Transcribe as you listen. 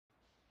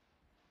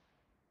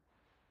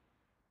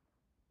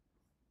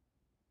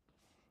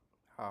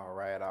All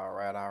right, all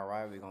right, all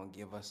right. We're going to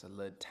give us a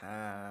little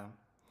time.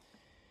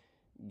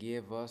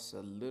 Give us a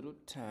little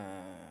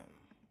time.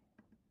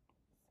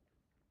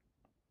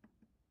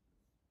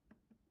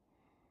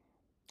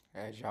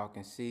 As y'all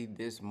can see,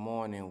 this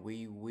morning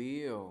we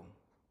will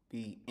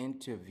be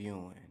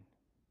interviewing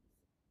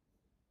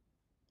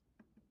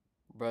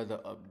Brother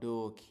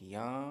Abdul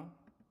Qiyam.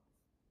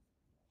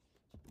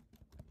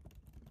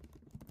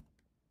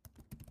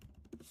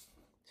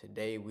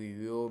 Today we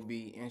will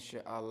be,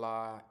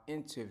 inshallah,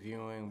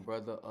 interviewing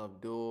Brother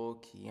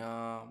Abdul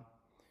Qiyam,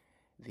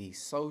 the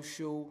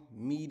social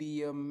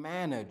media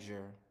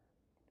manager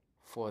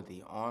for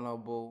the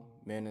Honorable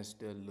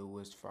Minister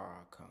Louis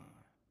Farrakhan.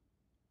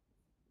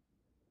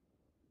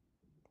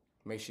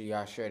 Make sure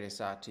y'all share this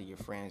out to your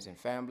friends and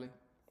family.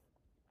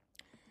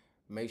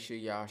 Make sure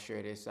y'all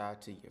share this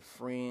out to your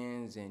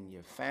friends and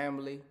your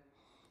family.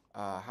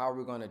 How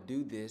we're going to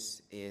do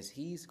this is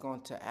he's going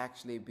to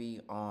actually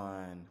be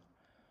on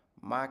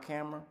my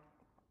camera.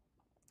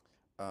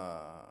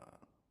 I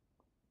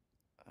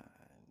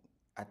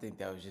think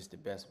that was just the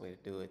best way to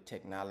do it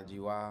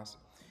technology-wise.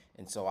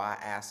 And so I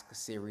ask a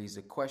series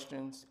of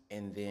questions,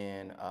 and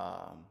then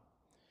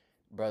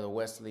Brother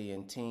Wesley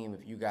and team,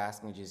 if you guys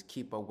can just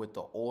keep up with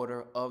the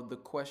order of the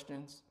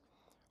questions,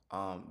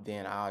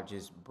 then I'll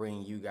just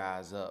bring you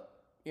guys up,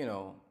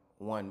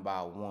 one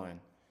by one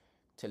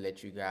to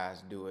let you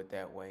guys do it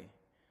that way.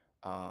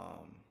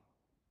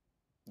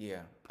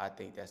 Yeah, I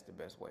think that's the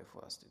best way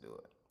for us to do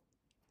it.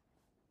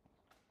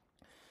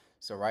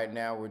 So right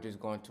now we're just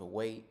going to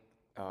wait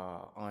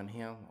on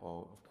him,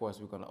 or of course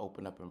we're going to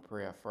open up in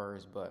prayer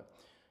first, but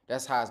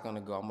that's how it's going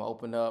to go. I'm going to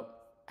open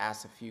up,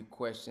 ask a few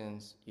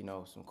questions,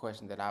 some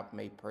questions that I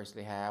may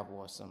personally have,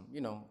 or some,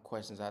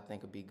 questions I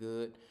think would be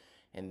good.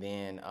 And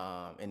then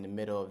in the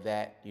middle of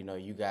that,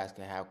 you guys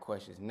can have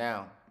questions.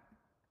 Now,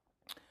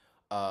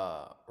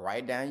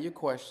 write down your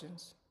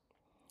questions.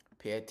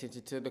 Pay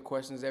attention to the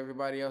questions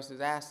everybody else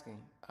is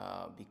asking,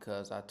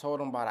 because I told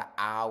them about an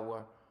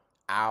hour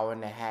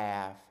and a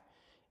half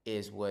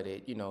is what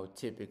it,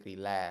 typically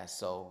lasts.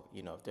 So,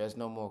 if there's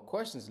no more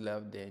questions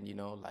left, then,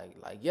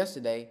 like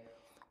yesterday,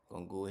 I'm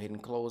going to go ahead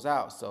and close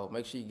out. So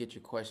make sure you get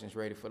your questions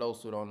ready. For those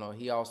who don't know,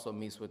 he also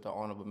meets with the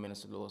Honorable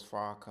Minister Louis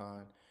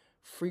Farrakhan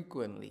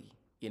frequently,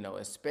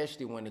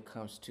 especially when it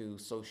comes to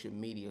social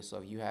media. So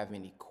if you have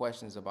any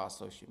questions about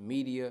social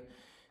media,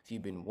 if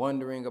you've been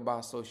wondering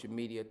about social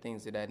media,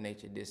 things of that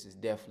nature, this is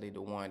definitely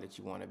the one that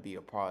you want to be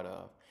a part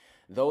of.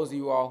 Those of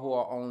you all who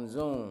are on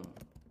Zoom,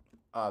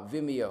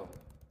 Vimeo,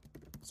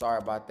 sorry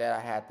about that.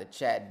 I had the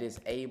chat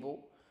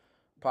disabled.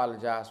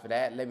 Apologize for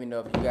that. Let me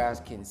know if you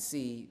guys can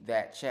see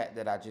that chat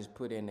that I just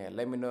put in there.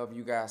 Let me know if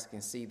you guys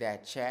can see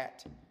that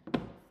chat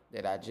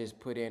that I just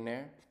put in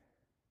there.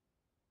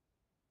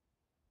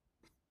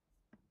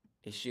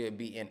 It should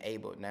be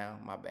enabled now.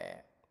 My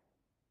bad.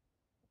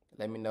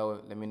 Let me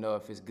know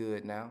if it's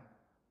good now.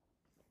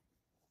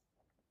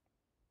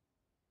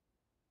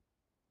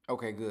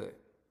 Okay, good.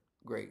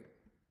 Great.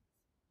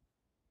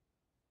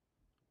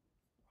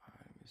 All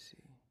right, let me see.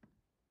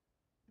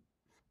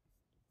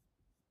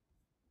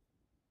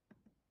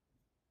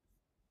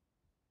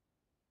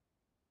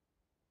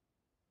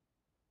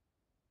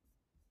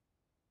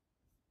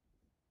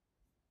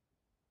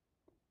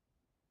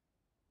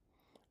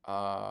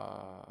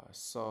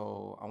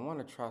 So I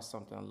want to try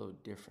something a little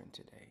different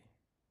today.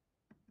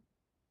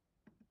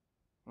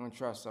 I'm gonna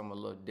try something a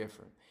little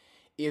different.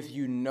 If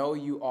you know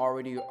you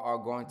already are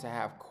going to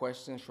have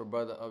questions for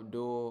Brother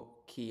Abdul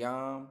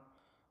Qiyam,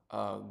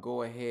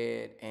 go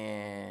ahead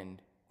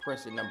and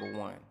press it number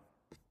 1.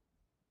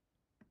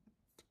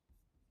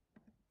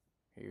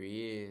 Here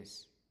he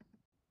is.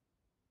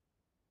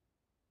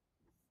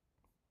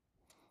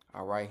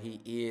 All right, he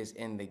is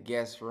in the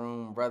guest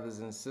room, brothers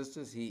and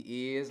sisters.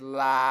 He is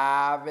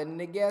live in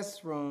the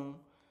guest room.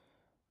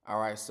 All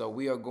right, so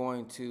we are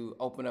going to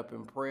open up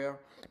in prayer.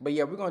 But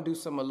yeah, we're going to do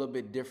something a little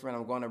bit different.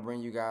 I'm going to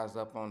bring you guys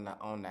up on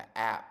the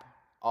app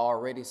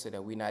already so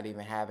that we're not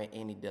even having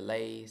any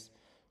delays.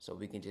 So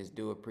we can just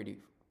do it pretty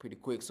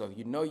quick. So if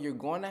you know you're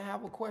going to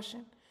have a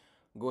question,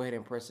 go ahead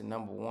and press the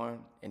number 1,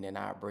 and then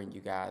I'll bring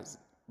you guys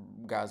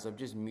up.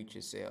 Just mute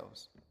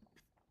yourselves.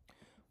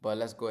 But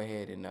let's go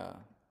ahead and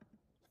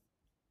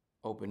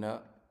open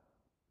up.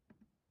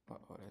 Oh,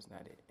 that's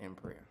not it. In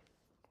prayer.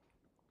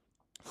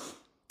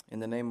 In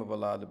the name of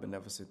Allah, the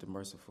Beneficent, the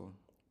Merciful,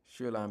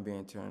 surely I am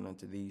being turned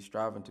unto thee,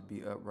 striving to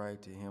be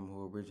upright to him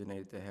who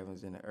originated the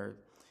heavens and the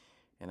earth,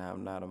 and I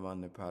am not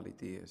among the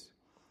polytheists.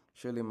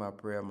 Surely my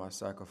prayer, my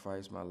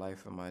sacrifice, my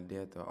life, and my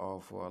death are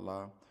all for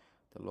Allah,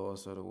 the Lord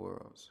of the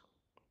worlds,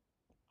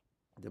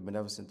 the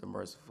Beneficent, the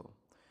Merciful,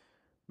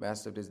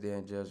 Master of this day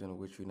and judgment in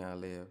which we now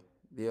live.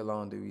 Thee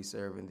alone do we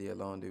serve, and thee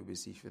alone do we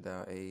beseech for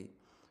thy aid.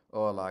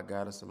 O Allah,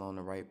 guide us along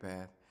the right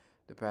path,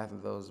 the path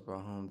of those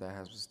upon whom thou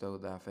hast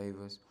bestowed thy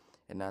favors,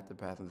 and not the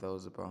path of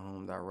those upon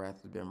whom thy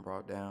wrath has been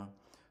brought down,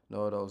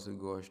 nor those who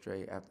go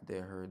astray after they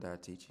heard thy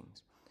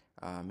teachings.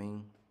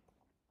 Ameen.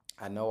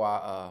 I know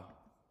I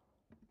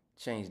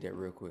change that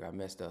real quick. I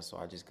messed up, so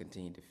I just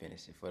continued to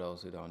finish it for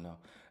those who don't know.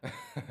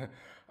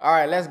 All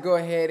right, let's go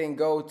ahead and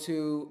go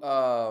to,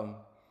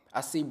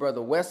 I see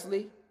Brother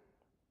Wesley.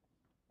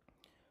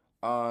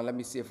 Let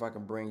me see if I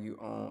can bring you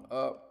on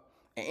up.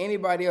 And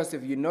anybody else,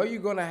 if you know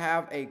you're going to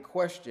have a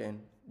question,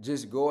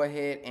 just go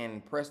ahead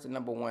and press the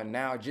number 1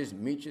 now. Just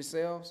mute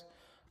yourselves.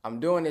 I'm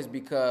doing this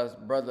because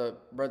Brother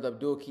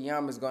Abdul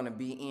Qiyam is going to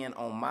be in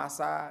on my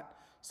side.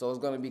 So it's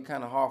going to be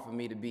kind of hard for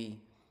me to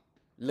be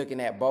looking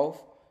at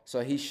both.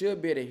 So he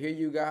should be able to hear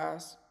you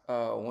guys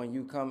when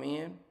you come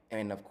in.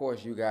 And, of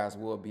course, you guys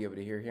will be able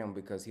to hear him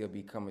because he'll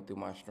be coming through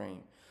my stream.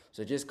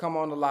 So just come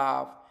on the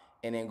live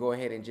and then go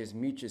ahead and just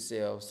mute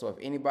yourselves. So if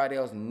anybody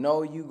else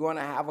know you're going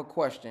to have a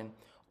question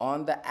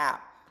on the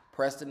app,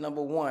 press the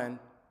number 1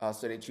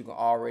 so that you can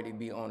already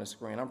be on the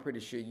screen. I'm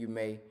pretty sure you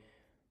may,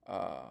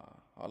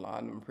 hold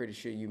on, I'm pretty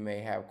sure you may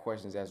have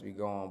questions as we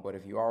go on. But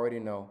if you already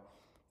know,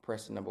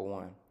 press the number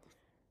 1.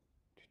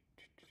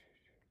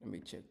 Let me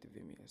check the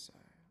Vimeo side.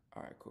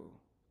 All right, cool.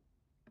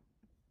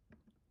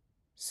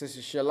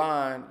 Sister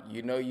Shalon,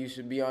 you know you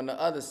should be on the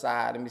other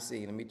side. Let me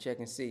see. Let me check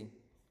and see.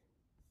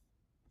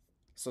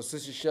 So,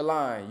 Sister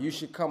Shalon, you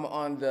should come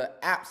on the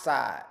app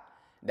side.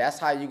 That's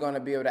how you're going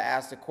to be able to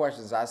ask the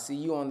questions. I see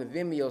you on the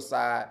Vimeo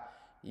side.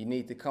 You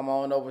need to come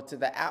on over to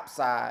the app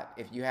side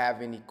if you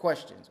have any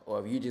questions. Or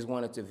if you just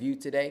wanted to view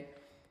today,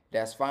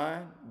 that's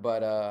fine.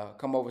 But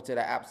come over to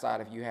the app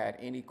side if you had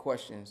any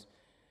questions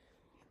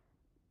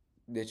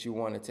that you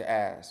wanted to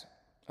ask.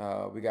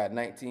 We got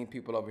 19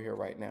 people over here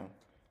right now.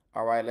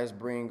 All right, let's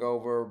bring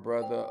over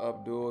Brother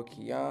Abdul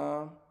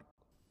Qiyam.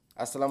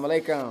 Assalamu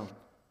alaikum.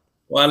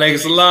 Wa alaikum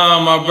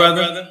salam, my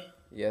brother.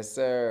 Yes,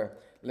 sir.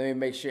 Let me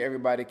make sure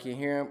everybody can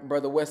hear him.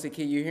 Brother Wesley,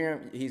 can you hear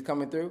him? He's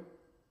coming through?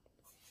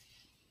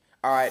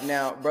 All right,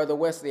 now, Brother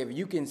Wesley, if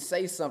you can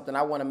say something,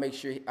 I want to make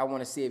sure, I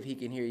want to see if he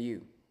can hear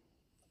you.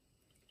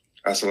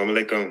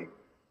 Assalamu alaikum.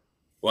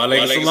 Wa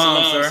alaikum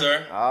salam,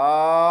 sir.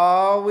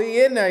 Oh,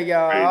 we in there,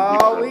 y'all.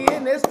 Oh, we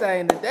in this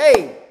thing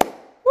today.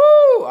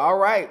 Woo! All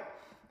right.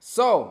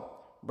 So,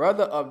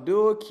 Brother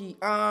Abdul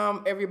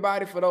Qiyam,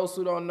 everybody, for those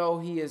who don't know,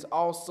 he is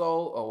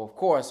also, of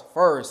course,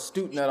 first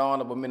student of the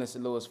Honorable Minister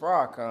Louis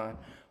Farrakhan,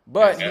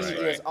 but he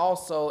is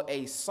also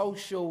a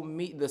social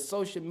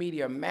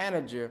media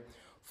manager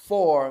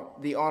for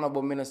the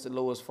Honorable Minister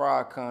Louis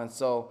Farrakhan.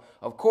 So,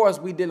 of course,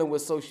 we dealing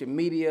with social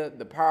media.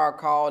 The power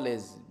call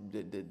is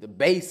the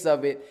base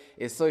of it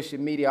is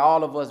social media.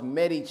 All of us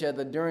met each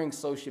other during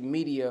social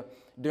media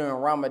during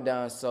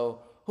Ramadan.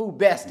 So, who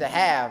best to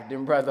have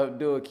than Brother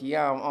Abdul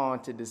Qiyam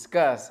on to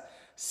discuss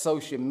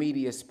social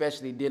media,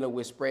 especially dealing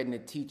with spreading the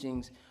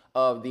teachings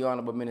of the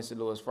Honorable Minister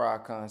Louis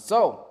Farrakhan.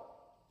 So,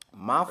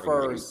 my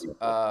first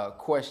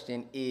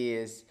question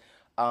is,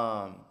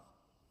 how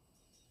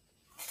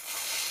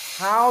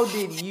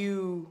did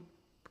you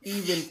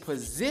even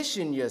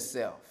position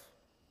yourself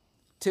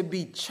to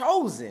be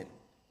chosen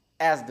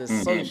as the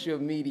social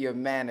media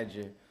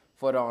manager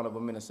for the Honorable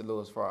Minister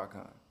Louis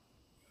Farrakhan?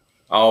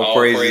 All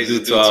praise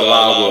due to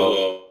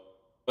Allah.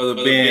 Brother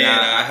Ben,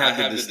 I have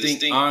the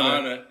distinct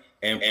honor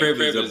and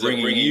privilege of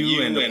bringing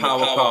you and the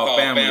Power Call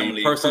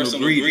family personal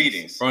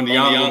greetings from the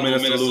Honorable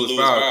Minister Louis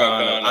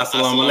Farrakhan.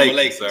 Assalamu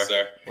alaikum,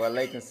 sir. Wa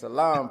alaikum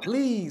salam.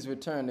 Please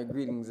return the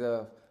greetings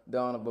of the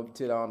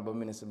Honorable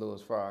Minister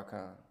Louis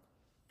Farrakhan.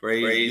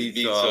 Praise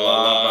be to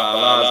Allah. By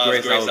Allah's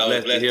grace, I was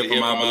blessed to hear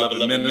from our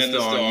beloved minister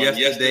on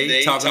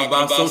yesterday talking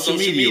about social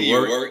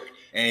media work.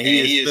 And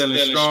he is feeling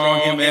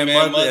strong, him and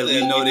mother, as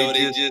we know they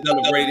just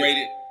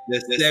celebrated the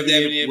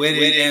 70th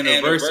wedding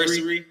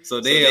anniversary. So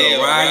they are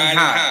riding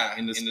high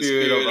in the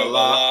spirit of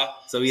Allah.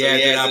 So he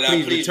asked that I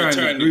please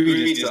return the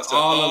greetings to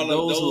all of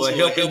those who are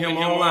helping him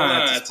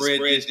online to spread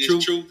this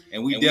truth.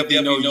 And we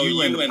definitely know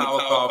you and the Power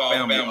Call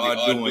family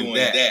are doing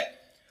that.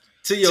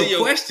 To your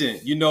question,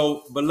 you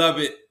know,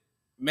 beloved,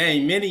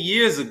 man, many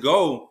years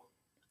ago,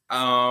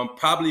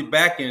 probably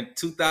back in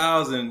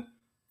 2000,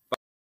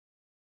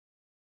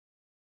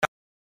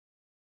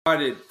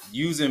 started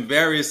using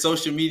various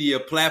social media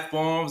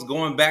platforms,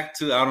 going back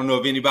to, I don't know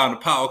if anybody on the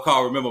Power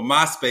Call remember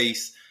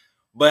MySpace,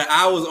 but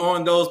I was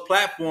on those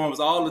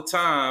platforms all the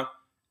time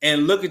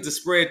and looking to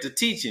spread the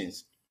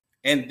teachings.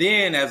 And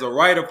then as a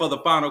writer for the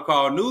Final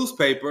Call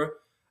newspaper,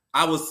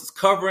 I was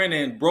covering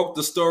and broke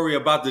the story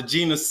about the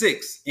Gina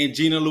 6 in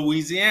Gina,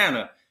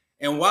 Louisiana.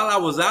 And while I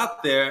was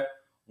out there,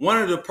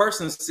 one of the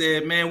persons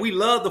said, man, we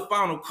love the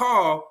Final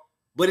Call,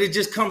 but it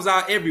just comes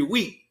out every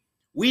week.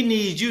 We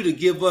need you to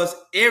give us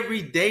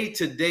every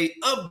day-to-day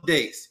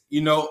updates,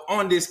 you know,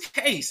 on this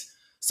case.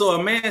 So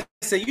a man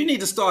said, you need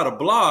to start a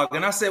blog.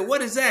 And I said,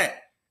 what is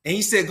that? And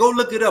he said, go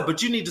look it up,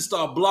 but you need to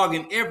start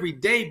blogging every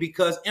day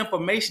because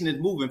information is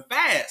moving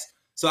fast.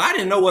 So I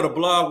didn't know what a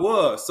blog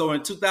was. So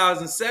in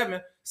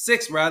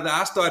 2006,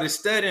 I started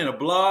studying a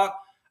blog.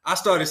 I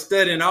started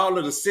studying all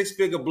of the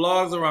six-figure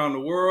blogs around the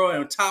world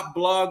and top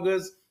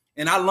bloggers.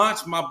 And I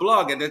launched my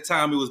blog. At that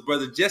time, it was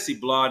Brother Jesse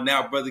blog,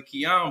 now Brother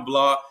Qiyam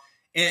blog.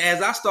 And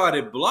as I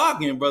started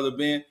blogging, Brother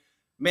Ben,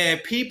 man,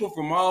 people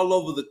from all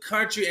over the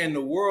country and the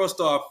world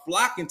started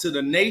flocking to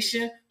the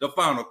nation, the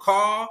Final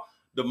Call,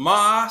 the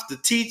mosque, the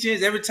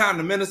teachings, every time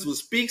the minister would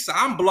speak. So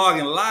I'm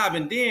blogging live,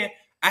 and then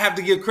I have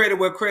to give credit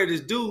where credit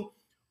is due.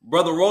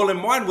 Brother Roland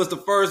Martin was the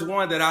first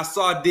one that I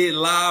saw did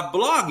live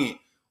blogging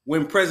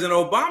when President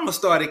Obama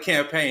started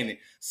campaigning.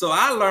 So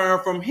I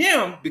learned from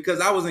him because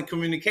I was in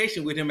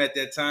communication with him at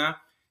that time.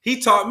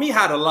 He taught me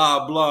how to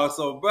live blog.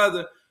 So,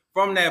 brother,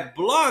 from that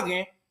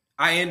blogging,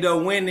 I ended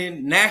up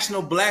winning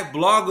National Black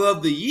Blogger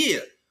of the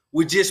Year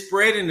with just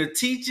spreading the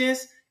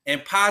teachings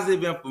and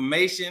positive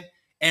information.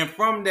 And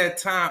from that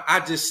time, I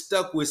just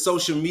stuck with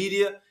social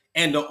media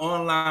and the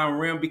online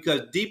realm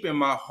because deep in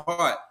my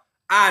heart,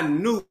 I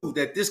knew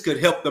that this could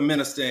help the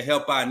minister and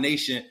help our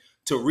nation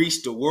to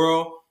reach the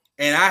world.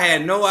 And I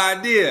had no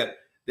idea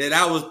that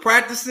I was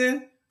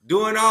practicing,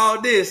 doing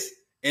all this,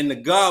 and the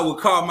God would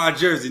call my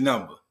jersey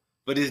number.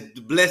 But it's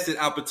the blessed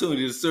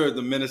opportunity to serve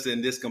the minister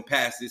in this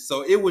capacity.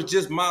 So it was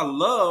just my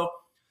love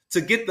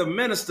to get the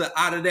minister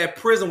out of that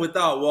prison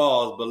without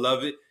walls,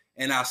 beloved.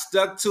 And I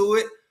stuck to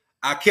it.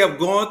 I kept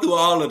going through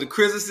all of the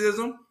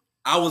criticism.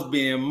 I was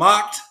being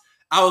mocked.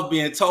 I was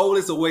being told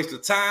it's a waste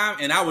of time.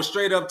 And I was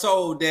straight up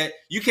told that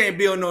you can't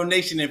build no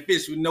nation and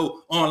fish with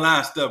no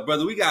online stuff,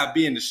 brother. We got to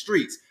be in the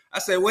streets. I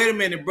said, wait a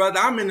minute, brother.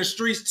 I'm in the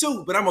streets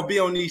too, but I'm going to be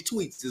on these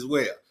tweets as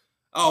well.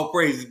 All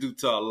praise due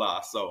to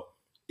Allah. So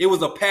it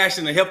was a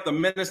passion to help the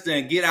minister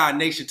and get our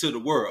nation to the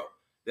world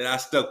that I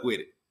stuck with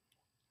it.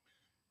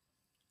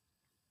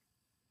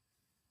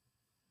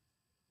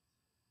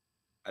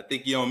 I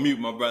think you're on mute,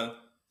 my brother.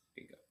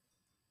 There you go.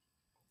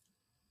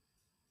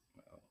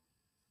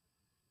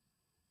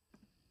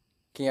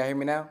 Can y'all hear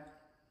me now?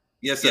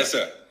 Yes, sir. Yes,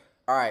 sir.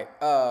 All right.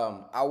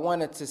 I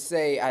wanted to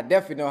say I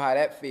definitely know how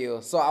that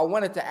feels. So I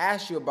wanted to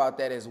ask you about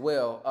that as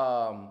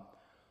well.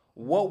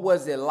 What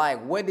was it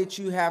like? What did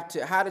you have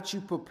to? How did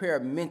you prepare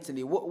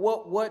mentally?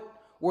 What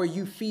were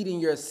you feeding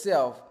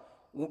yourself?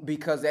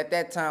 Because at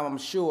that time, I'm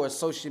sure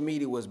social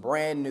media was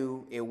brand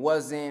new. It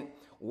wasn't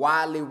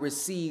widely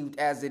received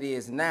as it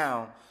is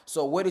now.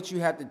 So what did you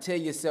have to tell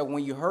yourself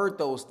when you heard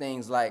those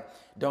things like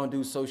don't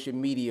do social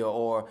media,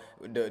 or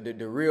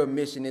the real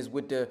mission is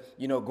with the,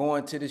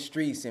 going to the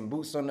streets and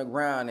boots on the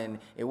ground, and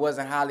it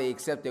wasn't highly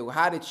accepted?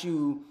 How did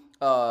you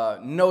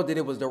know that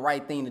it was the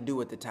right thing to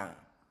do at the time?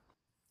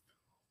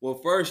 Well,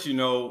 first,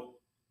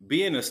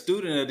 being a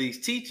student of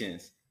these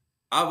teachings,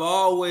 I've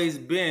always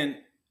been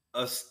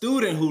a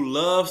student who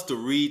loves to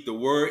read the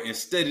word and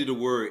study the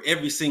word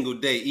every single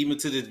day, even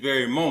to this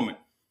very moment.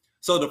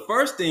 So the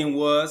first thing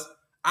was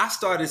I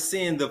started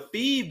seeing the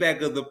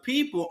feedback of the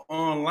people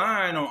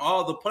online on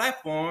all the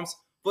platforms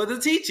for the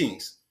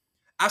teachings.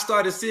 I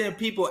started seeing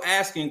people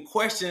asking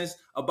questions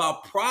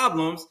about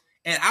problems,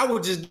 and I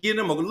would just give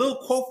them a little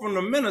quote from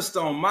the minister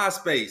on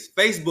MySpace,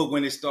 Facebook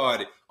when it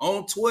started,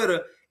 on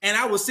Twitter, and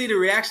I would see the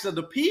reaction of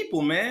the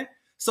people, man.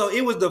 So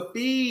it was the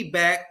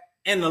feedback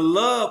and the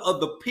love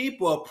of the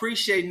people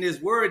appreciating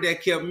this word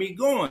that kept me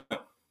going.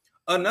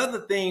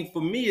 Another thing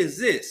for me is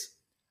this.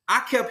 I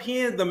kept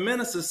hearing the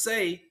minister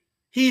say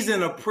he's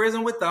in a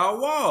prison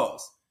without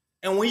walls.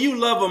 And when you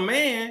love a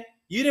man,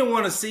 you didn't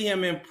want to see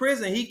him in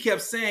prison. He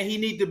kept saying he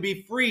need to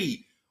be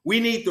freed. We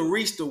need to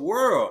reach the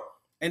world.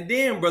 And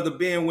then, Brother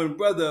Ben, when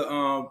Brother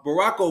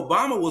Barack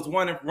Obama was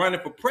running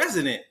for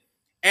president,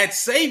 at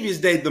Savior's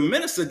Day, the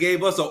minister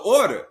gave us an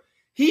order.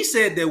 He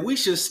said that we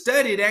should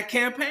study that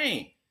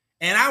campaign.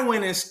 And I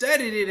went and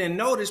studied it and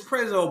noticed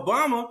President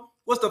Obama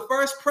was the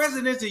first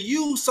president to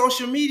use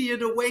social media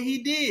the way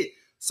he did.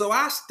 So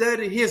I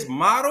studied his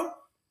model.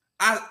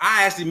 I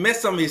actually met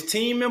some of his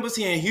team members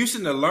here in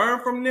Houston to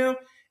learn from them.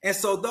 And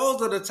so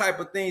those are the type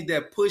of things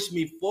that pushed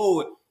me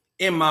forward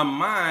in my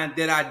mind,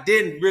 that I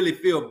didn't really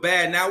feel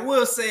bad. Now, I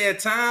will say at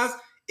times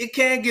it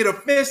can get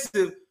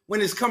offensive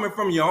when it's coming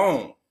from your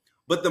own.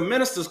 But the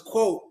minister's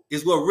quote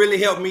is what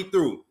really helped me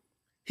through.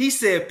 He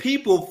said,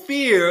 people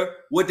fear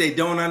what they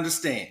don't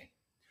understand.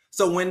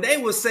 So when they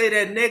would say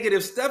that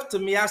negative stuff to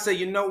me, I say,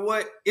 you know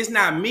what? It's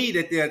not me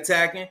that they're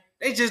attacking.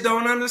 They just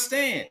don't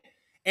understand.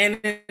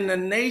 And in the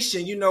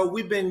nation,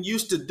 we've been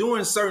used to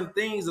doing certain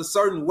things a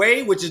certain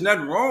way, which is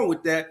nothing wrong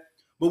with that.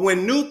 But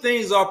when new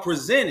things are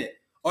presented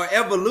or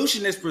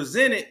evolution is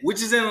presented,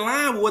 which is in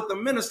line with what the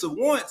minister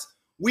wants,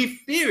 we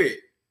fear it.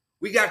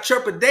 We got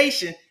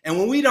trepidation. And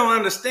when we don't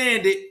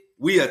understand it,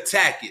 we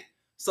attack it.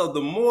 So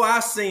the more I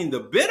seen the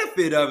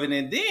benefit of it,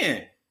 and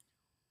then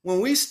when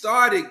we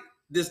started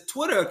this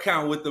Twitter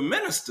account with the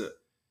minister,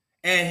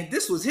 and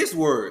this was his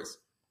words.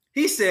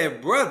 He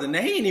said, brother,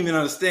 now he didn't even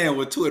understand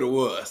what Twitter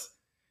was.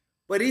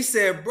 But he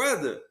said,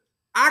 brother,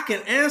 I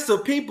can answer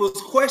people's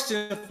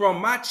questions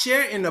from my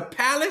chair in the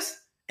palace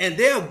and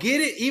they'll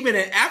get it even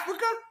in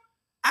Africa?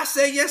 I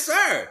said, yes,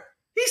 sir.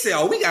 He said,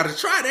 oh, we got to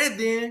try that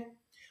then.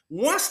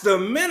 Once the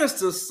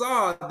minister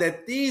saw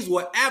that these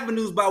were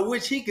avenues by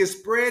which he could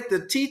spread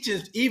the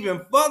teachings even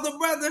further,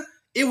 brother,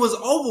 it was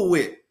over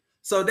with.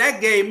 So that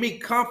gave me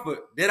comfort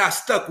that I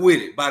stuck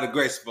with it by the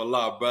grace of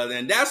Allah, brother.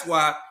 And that's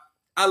why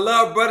I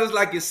love brothers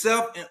like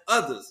yourself and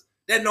others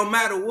that no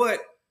matter what,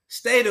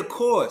 stay the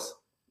course.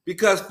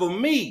 Because for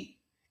me,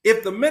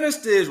 if the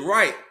minister is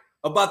right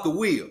about the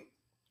will,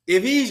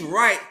 If he's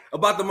right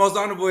about the most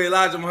honorable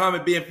Elijah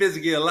Muhammad being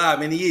physically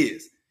alive, and he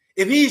is,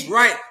 if he's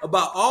right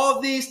about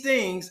all these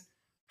things,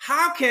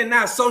 how can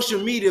not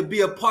social media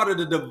be a part of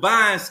the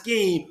divine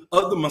scheme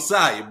of the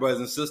Messiah, brothers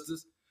and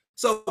sisters?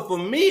 So for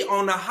me,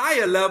 on a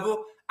higher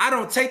level, I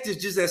don't take this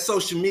just as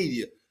social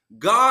media.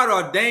 God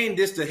ordained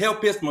this to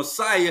help his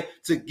Messiah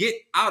to get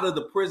out of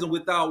the prison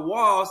without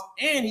walls.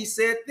 And he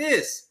said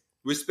this,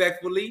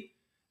 respectfully,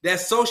 that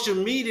social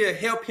media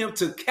helped him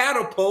to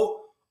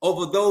catapult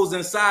over those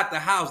inside the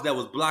house that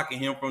was blocking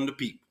him from the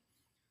people.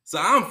 So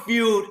I'm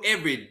fueled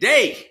every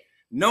day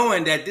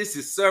knowing that this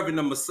is serving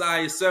the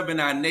Messiah, serving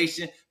our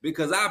nation,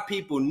 because our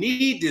people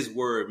need this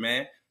word,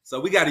 man. So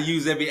we got to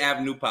use every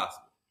avenue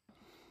possible.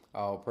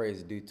 All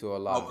praise due to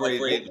Allah. All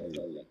praise.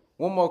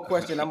 One more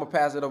question. I'm gonna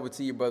pass it over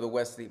to you, Brother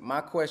Wesley.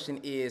 My question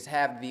is: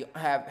 Have the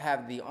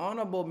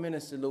Honorable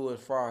Minister Louis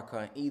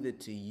Farrakhan, either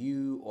to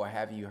you or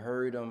have you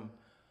heard him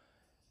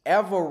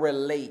ever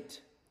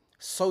relate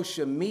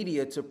social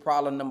media to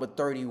problem number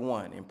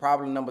 31? In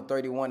problem number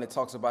 31, it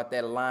talks about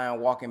that lion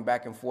walking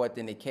back and forth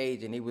in the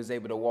cage, and he was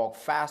able to walk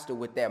faster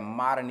with that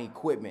modern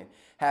equipment.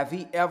 Have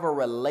he ever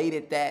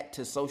related that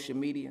to social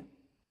media?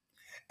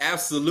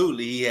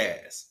 Absolutely, he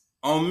has.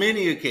 On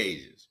many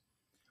occasions.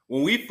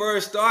 When we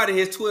first started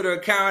his Twitter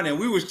account and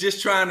we was just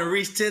trying to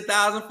reach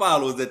 10,000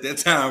 followers at that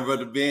time,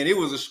 Brother Ben, it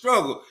was a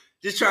struggle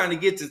just trying to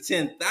get to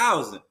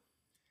 10,000.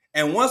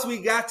 And once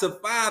we got to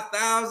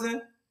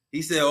 5,000,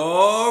 he said,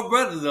 oh,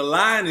 brother, the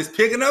line is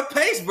picking up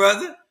pace,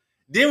 brother.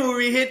 Then when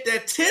we hit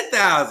that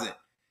 10,000,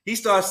 he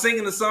started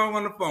singing the song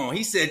on the phone.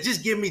 He said,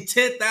 just give me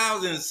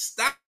 10,000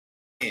 stop.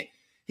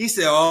 He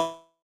said,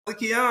 oh,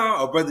 Qiyam,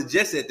 or Brother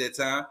Jesse at that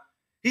time,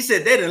 he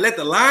said, they didn't let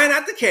the lion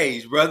out the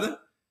cage, brother.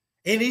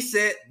 And he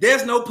said,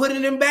 there's no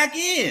putting him back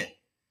in.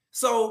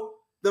 So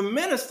the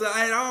minister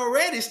had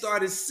already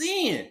started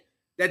seeing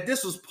that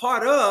this was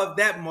part of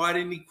that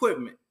modern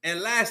equipment.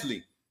 And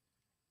lastly,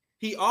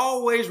 he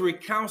always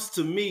recounts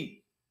to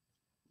me,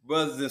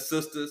 brothers and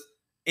sisters,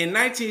 in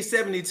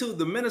 1972,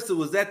 the minister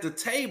was at the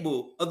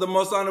table of the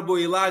Most Honorable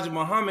Elijah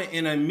Muhammad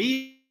and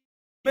immediate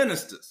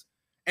ministers.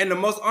 And the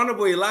Most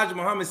Honorable Elijah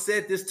Muhammad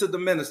said this to the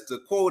minister,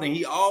 quoting,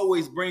 he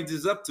always brings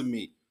this up to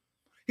me.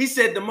 He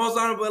said, the Most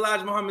Honorable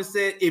Elijah Muhammad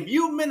said, if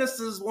you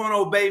ministers want to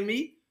obey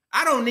me,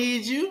 I don't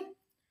need you.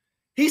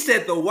 He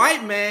said, the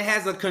white man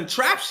has a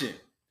contraption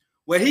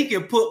where he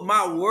can put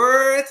my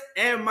words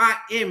and my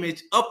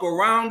image up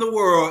around the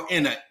world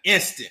in an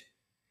instant.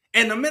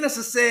 And the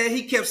minister said,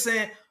 he kept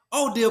saying,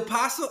 oh, the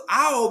apostle,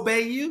 I'll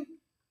obey you.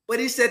 But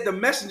he said the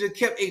messenger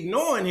kept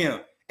ignoring him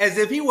as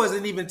if he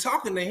wasn't even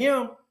talking to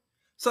him.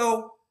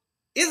 So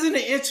isn't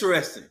it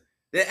interesting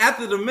that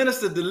after the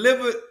minister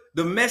delivered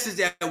the message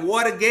at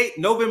Watergate,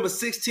 November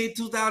 16,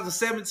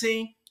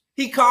 2017,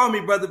 he called me,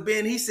 Brother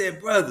Ben. He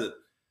said, brother,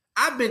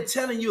 I've been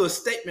telling you a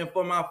statement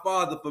for my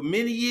father for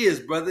many years,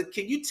 brother.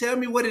 Can you tell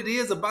me what it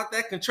is about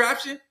that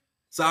contraption?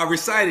 So I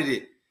recited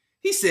it.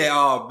 He said,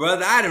 oh,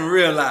 brother, I didn't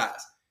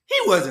realize. He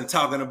wasn't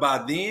talking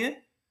about then.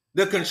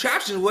 The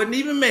contraption wasn't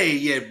even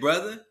made yet,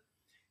 brother.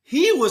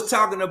 He was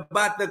talking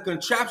about the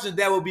contraption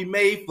that will be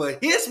made for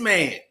his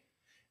man,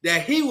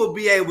 that he will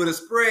be able to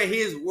spread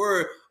his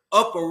word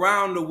up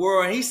around the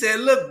world. And he said,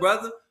 look,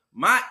 brother,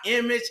 my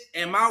image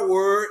and my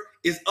word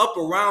is up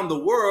around the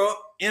world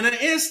in an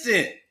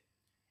instant.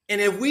 And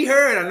if we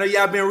heard, I know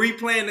y'all been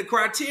replaying the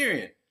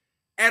Criterion.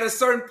 At a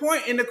certain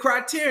point in the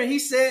Criterion, he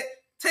said,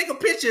 take a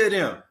picture of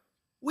them.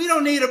 We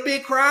don't need a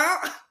big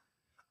crowd.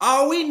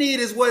 All we need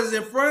is what is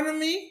in front of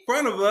me,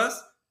 front of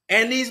us,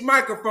 and these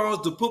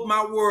microphones to put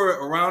my word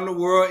around the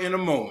world in a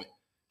moment.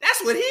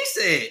 That's what he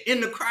said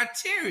in the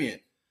Criterion.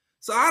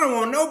 So I don't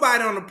want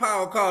nobody on the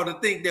power call to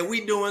think that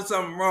we doing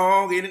something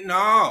wrong.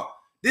 No,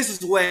 this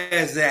is where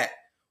it's at.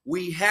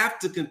 We have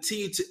to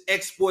continue to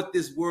export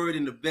this word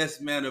in the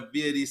best manner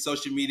via these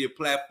social media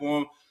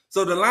platforms.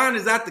 So the lion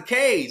is out the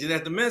cage. And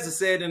as the minister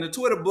said in the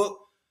Twitter book,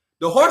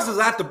 the horse is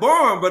out the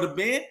barn, Brother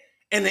Ben,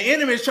 and the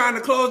enemy is trying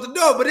to close the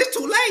door, but it's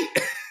too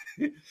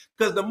late.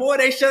 Because the more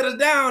they shut us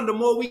down, the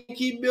more we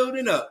keep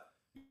building up.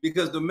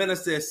 Because the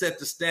minister has set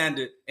the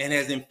standard and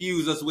has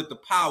infused us with the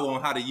power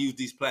on how to use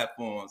these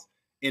platforms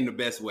in the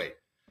best way.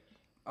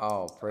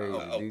 Oh, praise.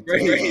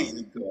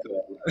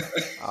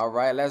 All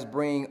right, let's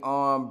bring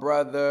on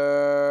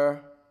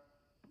Brother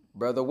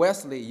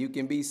Wesley. You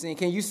can be seen.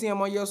 Can you see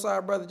him on your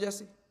side, Brother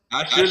Jesse?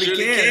 I surely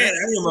can.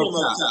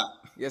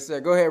 Yes,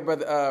 sir. Go ahead,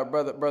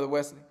 Brother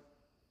Wesley.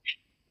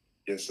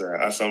 Yes, sir.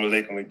 Assalamu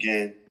alaikum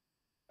again.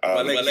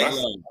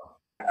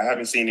 I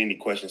haven't seen any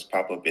questions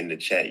pop up in the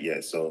chat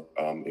yet, so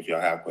if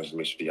y'all have questions,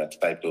 make sure y'all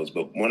type those.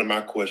 But one of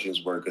my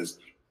questions were, because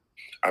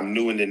I'm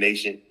new in the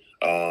nation,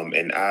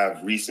 and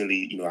I've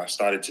recently, I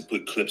started to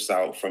put clips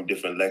out from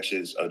different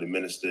lectures of the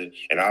minister,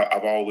 and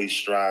I've always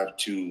strived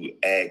to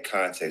add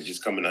context,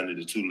 just coming under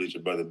the tutelage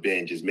of Brother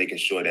Ben, just making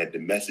sure that the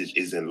message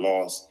isn't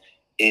lost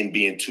in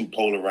being too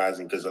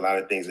polarizing, because a lot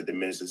of things that the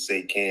ministers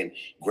say can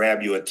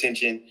grab your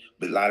attention,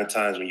 but a lot of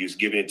times when you're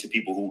giving it to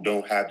people who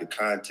don't have the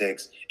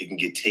context, it can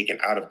get taken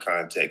out of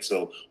context.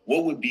 So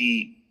what would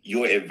be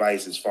your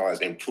advice as far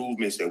as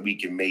improvements that we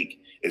can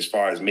make as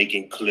far as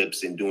making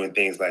clips and doing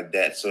things like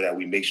that so that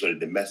we make sure that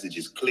the message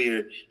is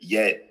clear,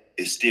 yet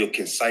it's still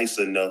concise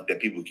enough that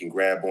people can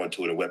grab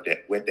onto it and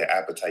whet their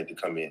appetite to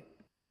come in.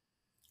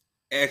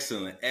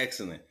 Excellent,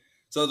 excellent.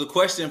 So the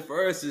question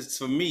first is,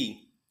 for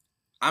me,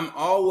 I'm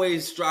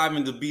always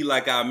striving to be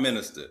like our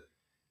minister.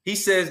 He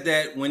says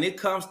that when it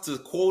comes to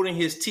quoting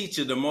his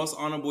teacher, the Most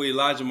Honorable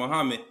Elijah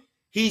Muhammad,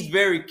 he's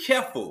very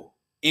careful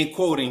in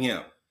quoting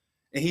him.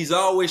 And he's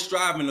always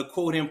striving to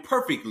quote him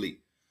perfectly.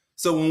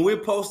 So when we're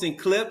posting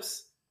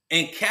clips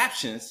and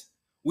captions,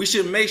 we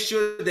should make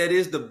sure that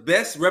it's the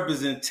best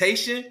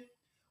representation.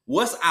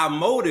 What's our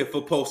motive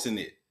for posting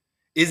it?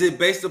 Is it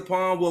based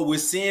upon what we're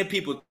seeing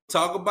people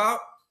talk about?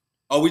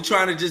 Are we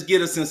trying to just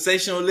get a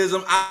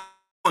sensationalism out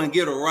and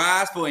get a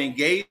rise for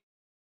engagement?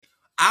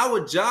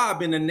 Our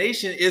job in the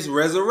nation is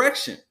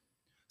resurrection.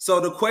 So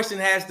the question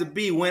has to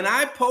be, when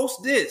I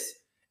post this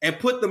and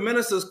put the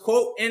minister's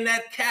quote in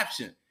that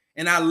caption,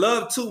 and I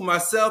love too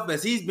myself,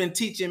 as he's been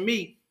teaching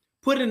me,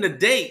 put in the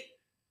date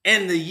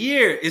and the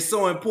year is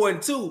so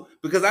important too,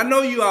 because I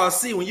know you all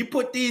see when you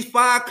put these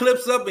 5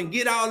 clips up and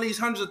get all these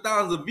hundreds of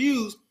thousands of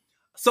views,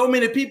 so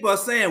many people are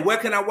saying, where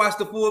can I watch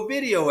the full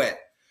video at?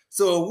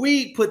 So if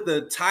we put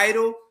the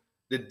title,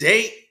 the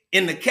date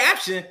in the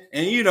caption,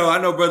 and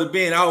I know Brother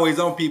Ben always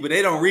on people,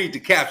 they don't read the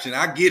caption.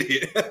 I get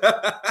it.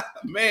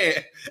 Man,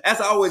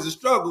 that's always a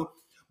struggle.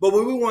 But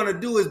what we want to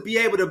do is be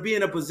able to be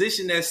in a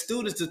position as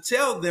students to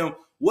tell them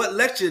what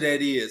lecture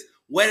that is,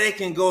 where they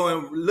can go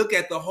and look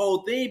at the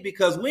whole thing,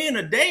 because we're in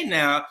a day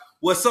now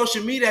where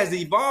social media has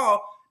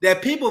evolved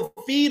that people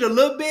feed a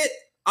little bit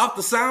off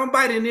the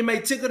soundbite and it may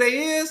tickle their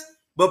ears,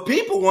 but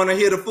people want to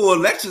hear the full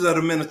lectures of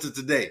the minister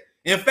today.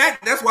 In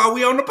fact, that's why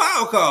we on the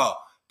power call.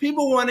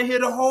 People want to hear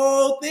the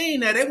whole thing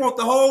now. They want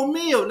the whole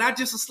meal, not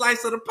just a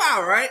slice of the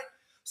pie, right?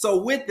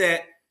 So with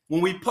that,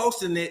 when we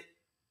posting it,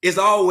 it's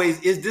always,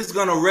 is this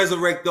going to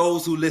resurrect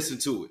those who listen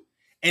to it?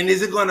 And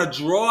is it going to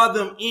draw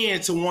them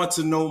in to want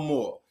to know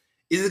more?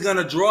 Is it going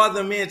to draw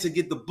them in to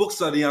get the books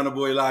of the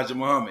Honorable Elijah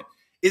Muhammad?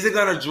 Is it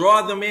going to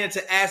draw them in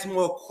to ask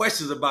more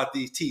questions about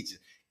these teachers?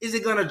 Is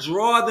it going to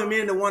draw them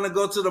in to want to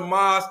go to the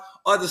mosque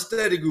or the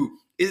study group?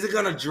 Is it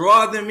going to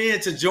draw them in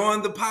to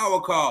join the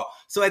power call?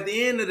 So at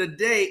the end of the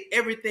day,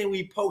 everything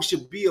we post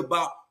should be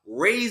about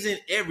raising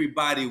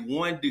everybody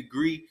 1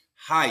 degree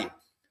higher.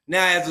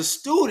 Now, as a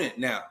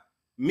student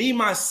me,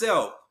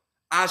 myself,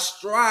 I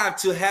strive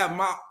to have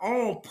my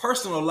own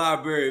personal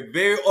library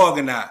very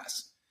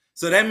organized.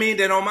 So that means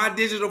that on my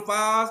digital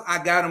files,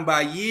 I got them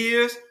by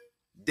years,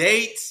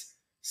 dates,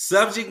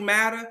 subject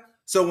matter.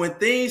 So when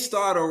things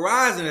start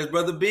arising, as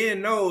Brother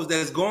Ben knows,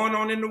 that's going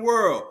on in the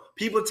world,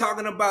 people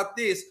talking about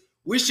this,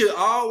 we should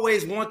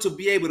always want to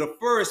be able to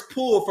first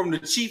pull from the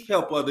chief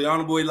helper of the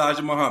Honorable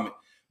Elijah Muhammad,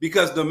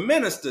 because the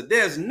minister,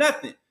 there's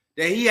nothing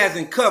that he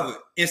hasn't covered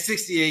in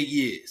 68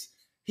 years.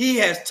 He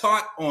has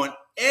taught on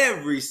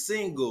every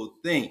single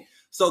thing.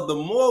 So the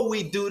more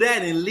we do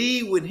that and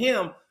lead with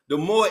him, the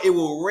more it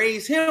will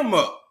raise him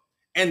up,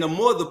 and the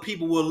more the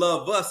people will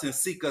love us and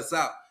seek us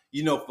out,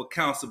 for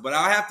counsel. But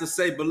I have to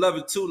say,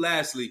 beloved, too,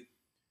 lastly,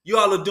 you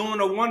all are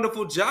doing a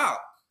wonderful job.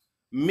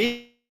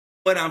 Me,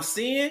 what I'm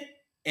seeing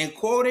and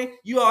quoting,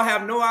 you all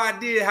have no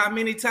idea how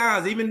many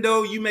times, even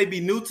though you may be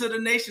new to the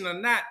nation or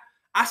not,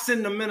 I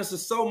send the minister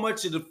so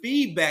much of the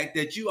feedback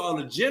that you all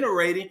are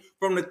generating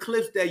from the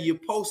clips that you're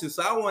posting.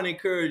 So I want to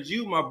encourage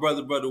you, my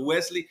brother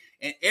Wesley,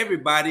 and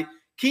everybody,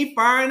 keep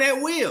firing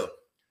that wheel.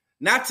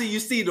 Not till you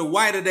see the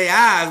white of their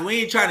eyes.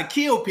 We ain't trying to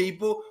kill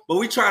people, but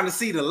we trying to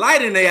see the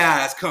light in their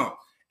eyes come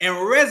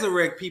and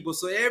resurrect people.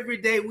 So every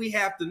day we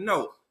have to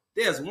know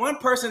there's one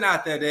person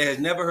out there that has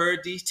never heard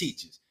these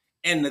teachings.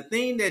 And the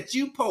thing that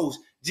you post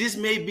just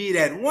may be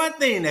that one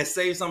thing that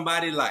saves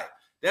somebody's life.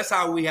 That's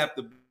how we have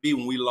to be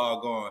when we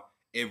log on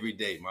every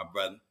day, my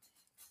brother.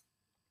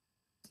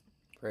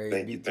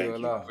 Praise be to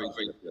Allah.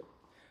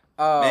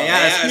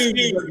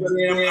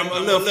 I'm a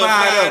little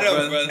fired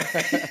up,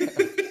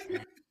 brother.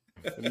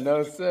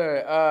 No,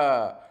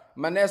 sir.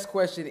 My next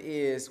question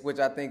is, which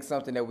I think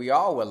something that we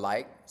all would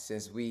like,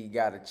 since we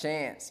got a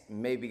chance,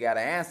 maybe got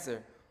an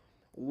answer.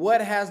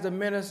 What has the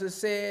minister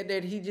said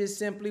that he just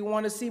simply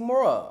want to see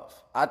more of?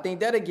 I think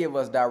that'll give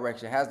us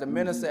direction. Has the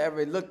minister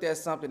ever looked at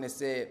something and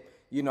said,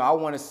 I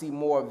want to see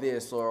more of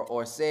this,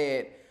 or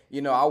said,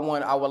 I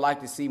would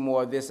like to see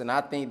more of this, and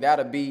I think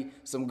that'll be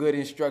some good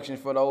instruction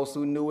for those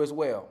who knew as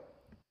well.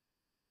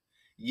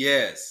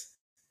 Yes.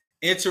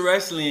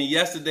 Interestingly, in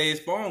yesterday's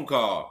phone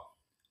call,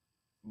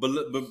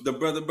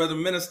 the brother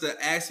minister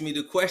asked me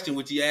the question,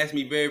 which he asked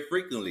me very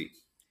frequently.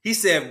 He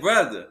said,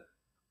 brother,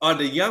 are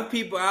the young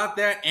people out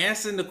there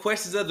answering the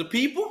questions of the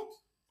people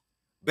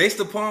based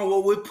upon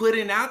what we're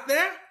putting out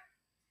there?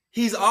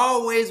 He's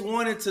always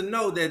wanted to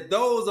know that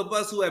those of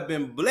us who have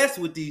been blessed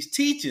with these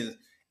teachings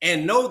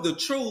and know the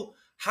truth,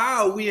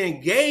 how are we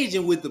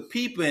engaging with the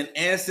people and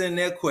answering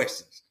their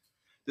questions?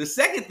 The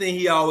second thing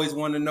he always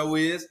wanted to know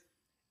is,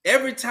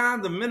 every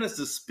time the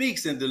minister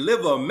speaks and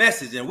delivers a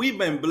message, and we've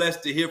been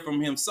blessed to hear from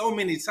him so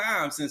many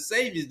times since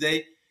Savior's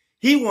Day,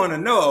 he want to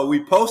know, are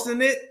we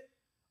posting it?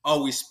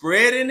 Are we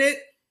spreading it?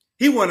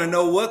 He want to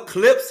know what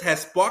clips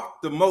has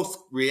sparked the most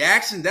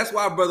reaction. That's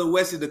why, Brother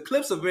Wesley, the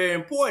clips are very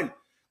important,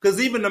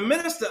 because even the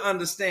minister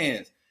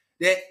understands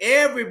that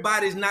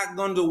everybody's not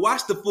going to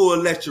watch the full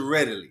lecture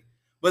readily.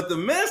 But the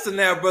minister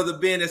now, Brother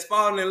Ben, that's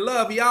fallen in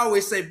love, he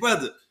always say,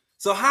 brother,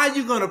 so how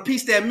you going to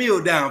piece that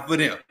meal down for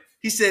them?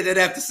 He said that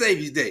after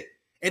Savior's Day.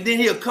 And then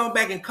he'll come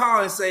back and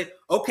call and say,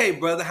 okay,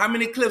 brother, how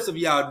many clips have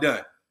y'all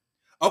done?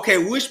 Okay,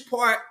 which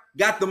part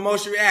got the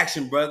most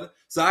reaction, brother?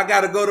 So I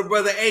got to go to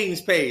Brother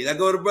Aiden's page. I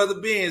go to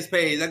Brother Ben's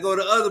page. I go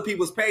to other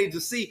people's page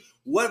to see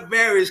what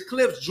various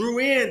clips drew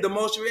in the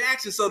most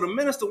reaction. So the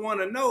minister want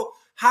to know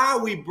how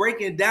are we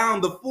breaking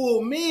down the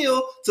full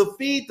meal to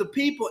feed the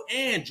people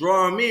and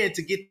draw them in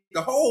to get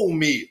the whole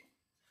meal.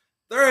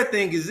 Third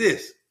thing is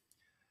this.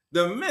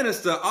 The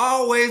minister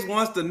always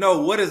wants to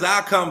know what is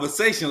our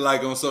conversation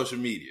like on social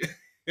media.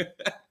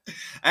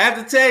 I have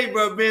to tell you,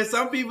 bro, Ben,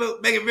 some people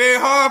make it very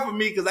hard for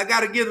me because I got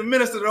to give the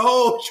minister the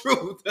whole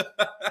truth.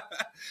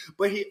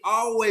 But he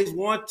always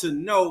wants to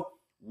know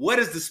what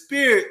is the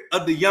spirit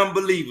of the young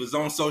believers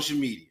on social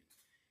media.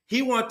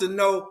 He wants to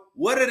know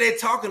what are they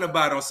talking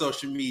about on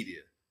social media.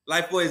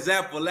 Like, for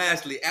example,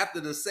 lastly, after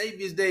the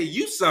Savior's Day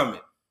Youth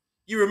Summit,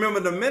 you remember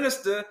the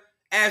minister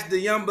asked the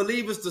young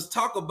believers to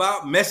talk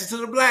about Message to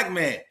the Black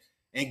Man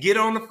and get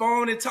on the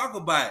phone and talk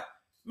about it.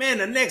 Man,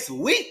 the next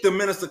week, the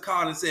minister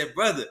called and said,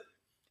 brother,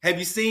 have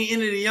you seen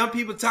any of the young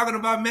people talking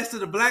about Message to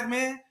the Black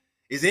Man?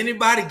 Is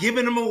anybody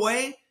giving them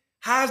away?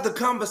 How's the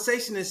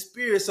conversation in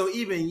spirit? So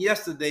even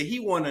yesterday, he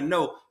want to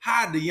know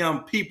how the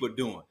young people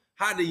doing,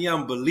 how the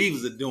young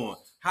believers are doing,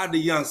 how the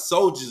young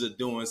soldiers are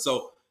doing.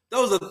 So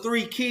those are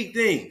three key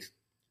things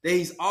that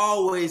he's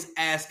always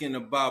asking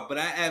about. But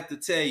I have to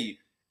tell you,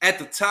 at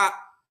the top,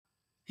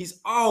 he's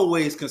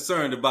always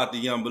concerned about the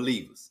young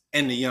believers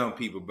and the young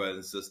people, brothers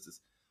and sisters.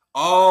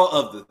 All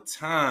of the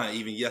time,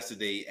 even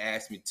yesterday, he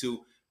asked me to,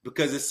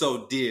 because it's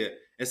so dear.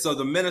 And so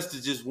the minister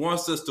just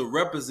wants us to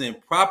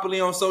represent properly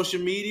on social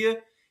media.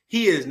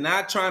 He is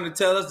not trying to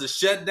tell us to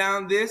shut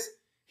down this.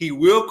 He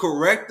will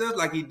correct us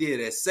like he did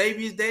at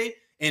Savior's Day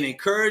and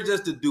encourage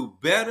us to do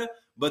better.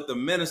 But the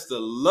minister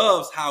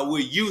loves how we're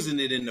using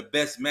it in the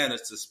best manner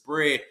to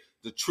spread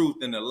the truth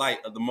and the light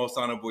of the most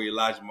honorable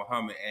Elijah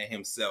Muhammad and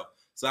himself.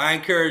 So I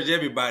encourage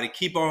everybody,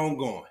 keep on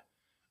going.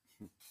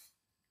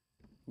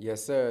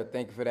 Yes, sir.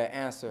 Thank you for that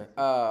answer.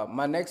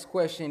 My next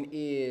question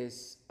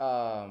is,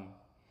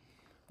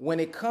 when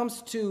it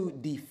comes to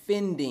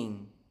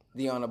defending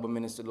the Honorable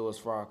Minister Louis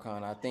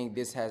Farrakhan, I think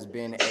this has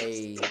been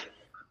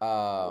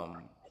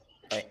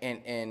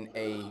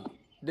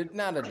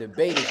not a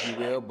debate, if you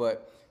will,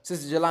 but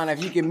Sister Jelana,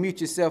 if you can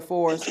mute yourself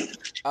for us,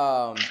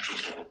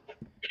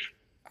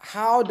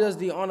 how does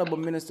the Honorable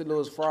Minister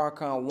Louis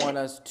Farrakhan want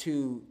us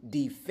to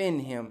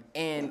defend him,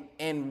 and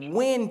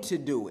when to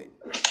do it?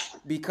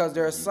 Because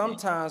there are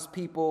sometimes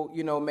people,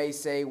 may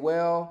say,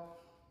 well,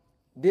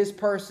 this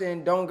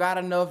person don't got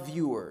enough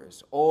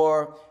viewers,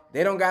 or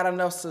they don't got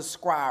enough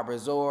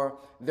subscribers, or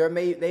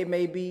they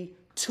may be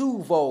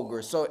too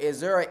vulgar. So is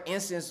there an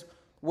instance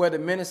where the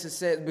minister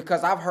said,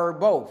 because I've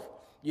heard both,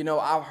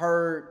 I've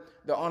heard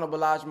the Honorable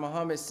Elijah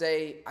Muhammad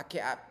say,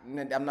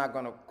 I'm not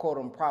going to quote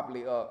him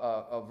properly,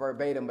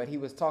 verbatim, but he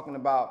was talking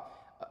about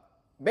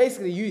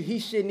basically he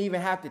shouldn't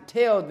even have to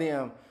tell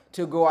them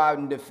to go out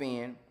and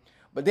defend.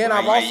 But then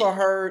I've also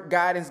heard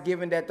guidance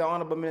given that the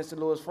Honorable Minister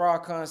Louis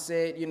Farrakhan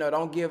said,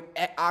 don't give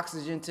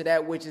oxygen to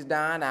that which is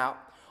dying out,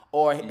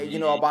 or,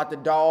 about the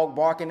dog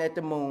barking at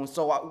the moon.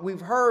 So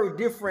we've heard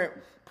different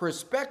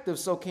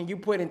perspectives. So can you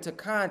put into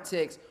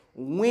context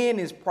when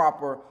is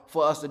proper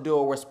for us to do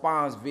a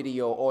response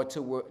video or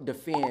to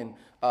defend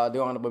the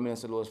Honorable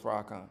Minister Louis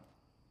Farrakhan?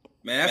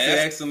 Man, that's an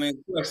excellent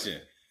question.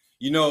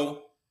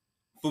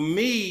 For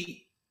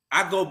me,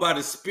 I go by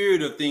the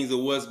spirit of things of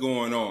what's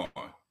going on.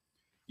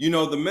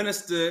 The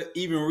minister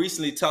even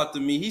recently talked to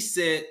me. He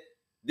said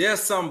there are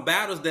some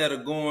battles that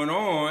are going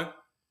on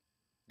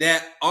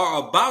that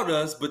are about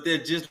us, but they're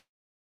just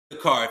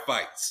card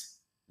fights.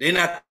 They're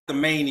not the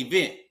main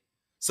event.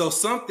 So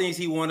some things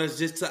he wants us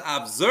just to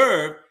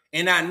observe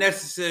and not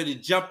necessarily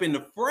jump in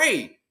the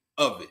fray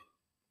of it.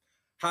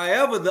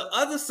 However, the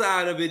other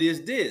side of it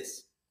is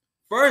this.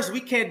 First,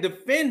 we can't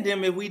defend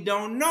him if we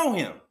don't know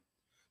him.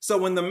 So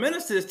when the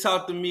minister has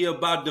talked to me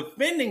about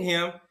defending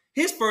him,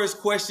 his first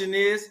question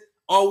is,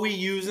 are we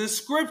using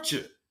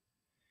scripture?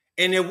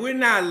 And if we're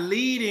not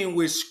leading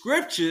with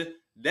scripture,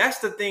 that's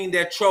the thing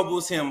that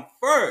troubles him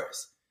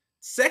first.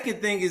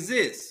 Second thing is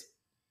this.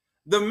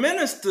 The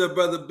minister,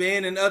 Brother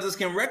Ben, and others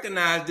can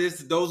recognize this,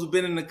 those who've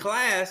been in the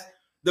class,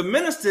 the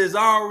minister has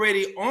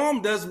already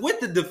armed us with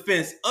the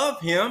defense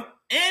of him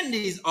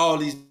and all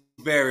these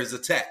various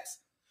attacks.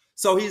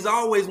 So he's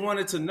always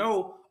wanted to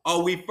know,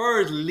 are we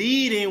first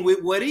leading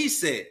with what he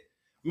said?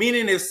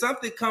 Meaning if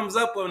something comes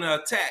up on an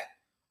attack,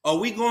 are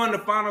we going to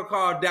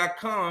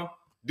finalcall.com,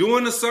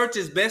 doing the search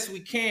as best we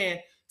can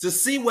to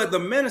see what the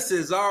minister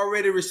has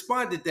already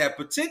responded that,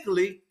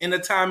 particularly in the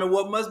Time and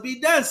What Must Be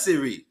Done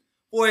series.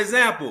 For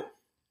example,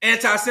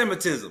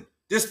 anti-Semitism,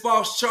 this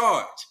false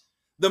charge.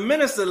 The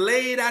minister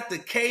laid out the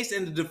case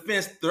and the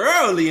defense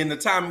thoroughly in the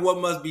Time and What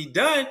Must Be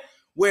Done,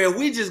 where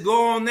we just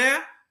go on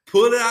there,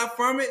 pull it out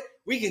from it,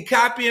 we can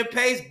copy and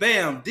paste,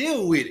 bam,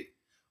 deal with it.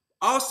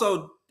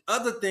 Also,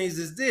 other things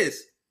is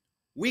this.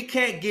 We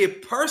can't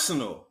get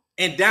personal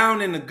and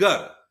down in the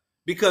gutter,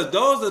 because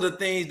those are the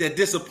things that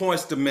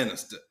disappoints the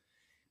minister.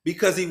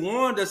 Because he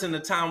warned us in the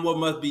time what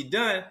must be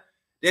done,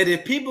 that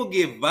if people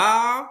get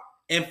vile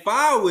and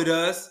foul with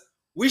us,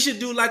 we should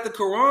do like the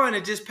Quran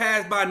and just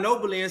pass by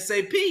nobly and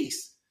say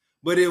peace.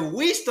 But if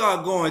we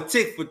start going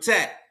tick for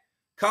tat,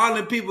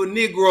 calling people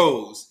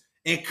Negroes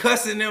and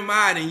cussing them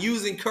out and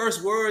using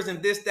curse words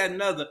and this, that,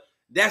 and other,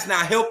 that's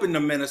not helping the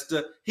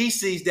minister. He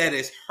sees that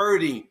as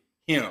hurting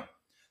him.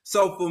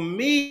 So for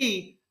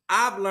me,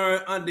 I've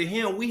learned under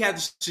him, we have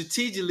to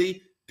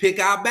strategically pick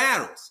our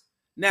battles.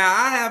 Now,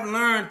 I have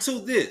learned to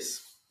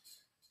this.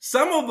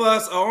 Some of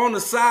us are on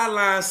the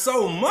sidelines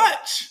so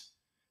much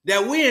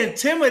that we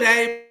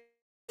intimidate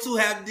to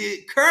have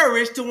the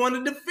courage to want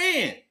to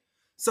defend.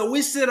 So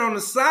we sit on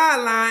the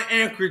sideline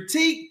and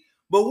critique,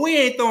 but we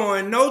ain't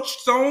throwing no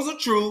stones of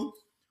truth.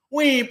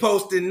 We ain't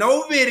posting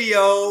no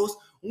videos.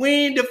 We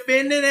ain't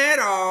defending at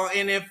all.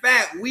 And in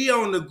fact, we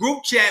on the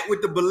group chat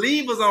with the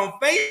believers on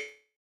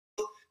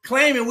Facebook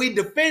claiming we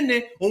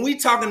defending when we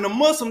talking to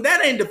Muslim.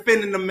 That ain't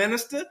defending the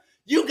minister.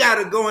 You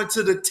got to go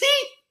into the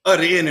teeth of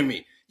the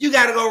enemy. You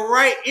got to go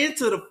right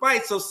into the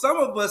fight. So some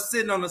of us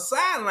sitting on the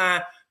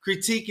sideline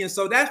critiquing.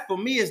 So that for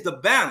me is the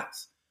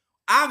balance.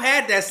 I've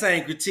had that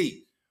same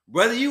critique.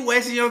 Brother, you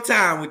wasting your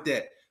time with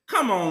that.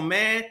 Come on,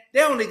 man.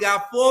 They only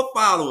got 4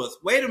 followers.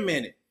 Wait a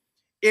minute.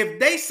 If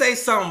they say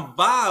something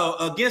vile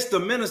against the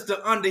minister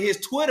under his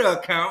Twitter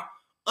account,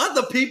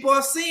 other people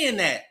are seeing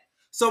that.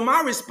 So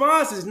my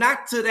response is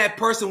not to that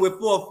person with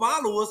 4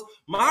 followers.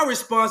 My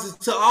response is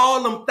to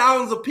all them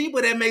thousands of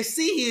people that may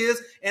see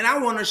his, and I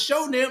want to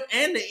show them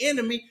and the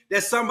enemy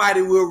that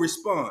somebody will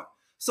respond.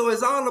 So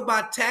it's all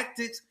about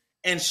tactics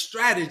and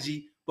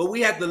strategy, but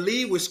we have to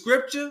lead with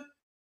scripture,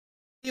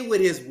 lead with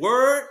his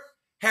word,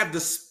 have the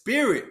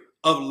spirit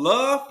of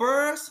love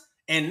first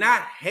and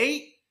not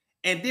hate.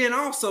 And then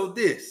also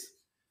this,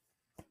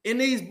 in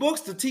these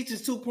books, the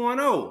Teachings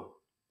 2.0,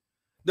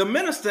 the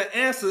minister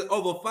answered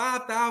over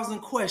 5,000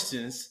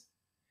 questions,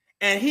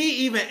 and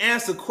he even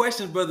answered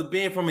questions, Brother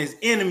Ben, from his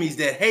enemies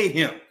that hate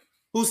him,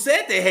 who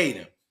said they hate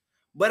him.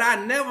 But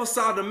I never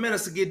saw the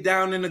minister get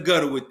down in the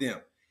gutter with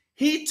them.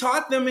 He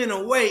taught them in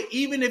a way,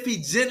 even if he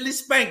gently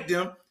spanked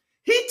them,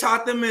 he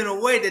taught them in a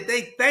way that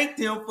they thanked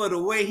him for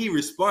the way he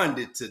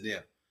responded to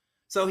them.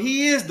 So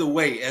he is the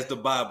way, as the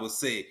Bible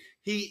said.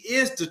 He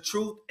is the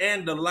truth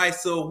and the light.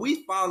 So if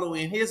we follow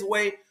in his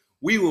way,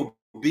 we will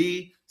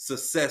be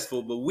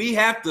successful. But we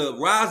have to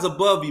rise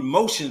above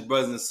emotions,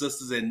 brothers and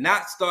sisters, and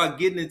not start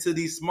getting into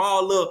these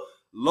small little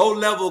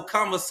low-level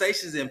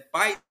conversations and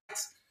fights.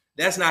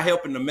 That's not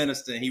helping the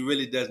minister, and he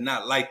really does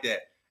not like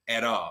that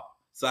at all.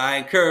 So I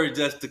encourage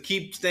us to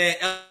keep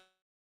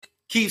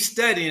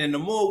studying, and the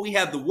more we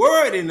have the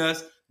word in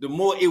us, the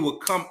more it will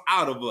come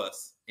out of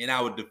us in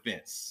our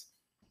defense.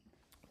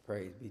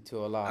 Praise be to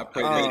Allah. I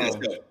pray that that's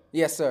good.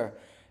 Yes, sir.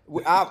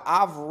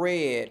 I've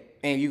read,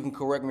 and you can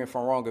correct me if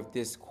I'm wrong if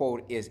this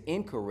quote is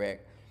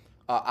incorrect.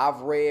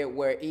 I've read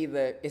where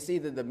it's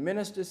either the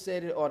minister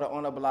said it or the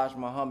Honorable Elijah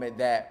Muhammad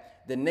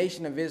that the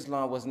Nation of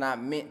Islam was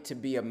not meant to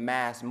be a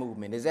mass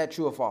movement. Is that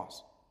true or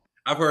false?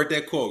 I've heard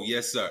that quote.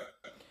 Yes, sir.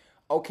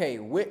 Okay,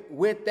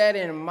 with that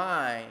in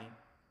mind,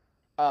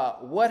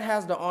 what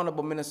has the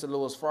Honorable Minister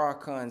Louis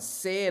Farrakhan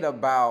said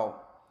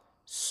about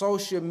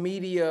social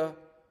media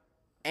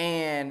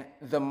and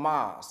the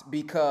mosque?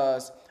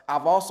 Because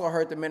I've also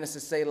heard the minister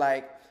say,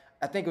 like,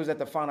 I think it was at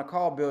the Final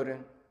Call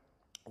building,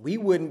 we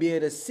wouldn't be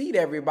able to seat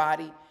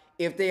everybody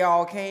if they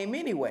all came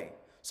anyway.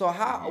 So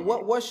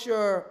what's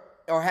your,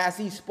 or has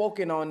he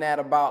spoken on that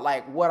about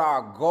like what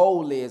our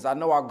goal is? I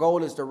know our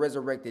goal is to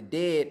resurrect the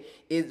dead,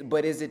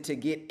 but is it to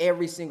get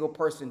every single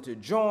person to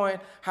join?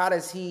 How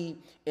does he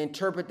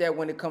interpret that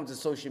when it comes to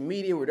social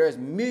media, where there's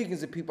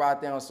millions of people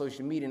out there on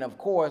social media, and of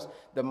course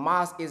the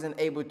mosque isn't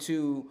able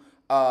to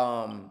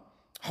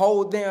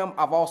hold them?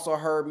 I've also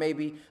heard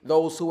maybe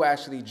those who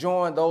actually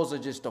join, those are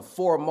just the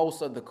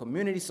foremost of the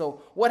community.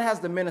 So what has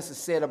the minister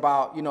said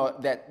about,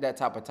 that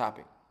type of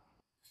topic?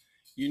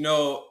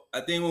 I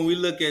think when we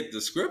look at the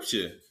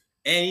scripture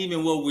and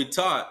even what we're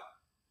taught,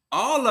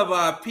 all of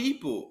our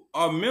people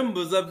are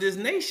members of this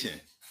nation.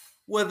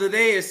 Whether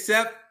they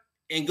accept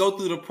and go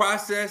through the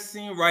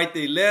processing, write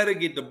their letter,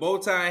 get the bow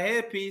tie and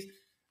headpiece,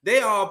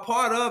 they are a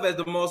part of, as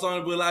the Most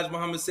Honorable Elijah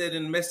Muhammad said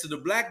in the Message of the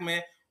Black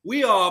Man,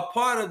 we are a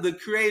part of the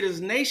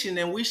Creator's nation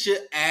and we should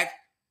act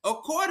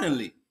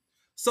accordingly.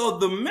 So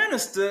the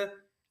minister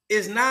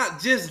is not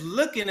just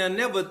looking and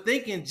never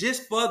thinking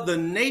just for the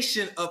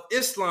nation of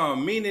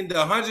Islam, meaning the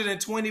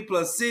 120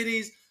 plus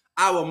cities,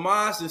 our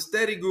mosque and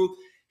study group.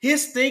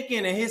 His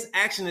thinking and his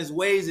action, his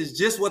ways is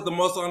just what the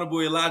Most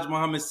Honorable Elijah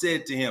Muhammad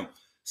said to him.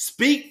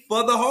 Speak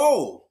for the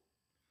whole.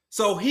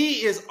 So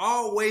he is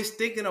always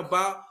thinking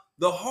about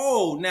the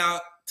whole. Now,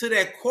 to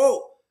that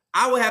quote,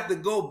 I would have to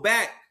go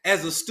back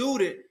as a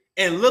student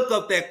and look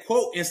up that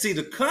quote and see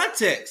the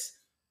context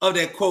of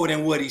that quote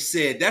and what he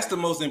said. That's the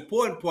most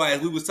important part,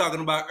 as we was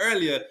talking about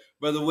earlier,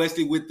 Brother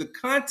Wesley, with the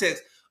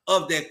context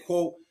of that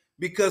quote.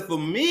 Because for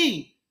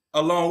me,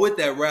 along with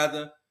that,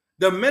 rather,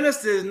 the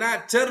minister is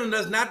not telling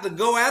us not to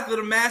go after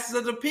the masses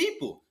of the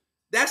people.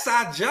 That's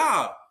our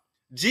job.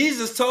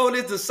 Jesus told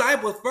his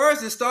disciples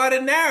first, it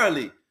started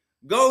narrowly.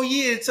 Go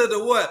ye into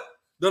the what?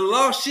 The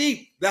lost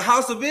sheep, the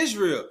house of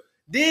Israel.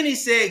 Then he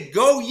said,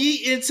 go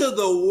ye into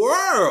the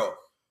world.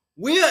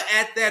 We are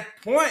at that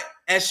point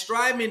as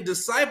striving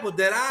disciples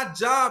that our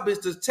job is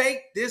to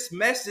take this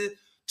message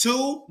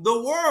to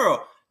the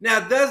world. Now,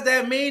 does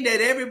that mean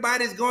that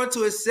everybody's going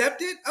to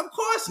accept it? Of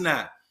course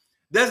not.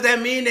 Does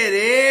that mean that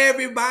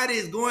everybody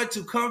is going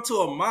to come to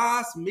a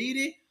mosque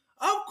meeting?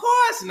 Of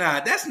course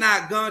not. That's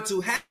not going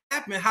to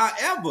happen.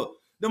 However,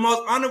 the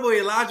most honorable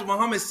Elijah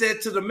Muhammad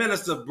said to the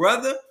minister,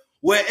 brother,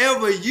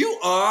 wherever you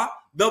are,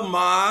 the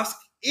mosque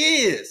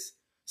is.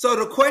 So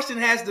the question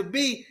has to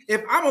be,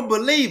 if I'm a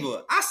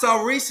believer, I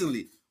saw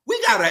recently, we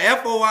got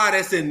a FOI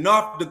that's in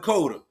North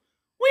Dakota.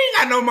 We ain't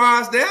got no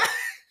mosque there.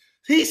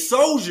 He's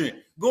soldiering,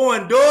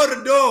 going door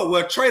to door,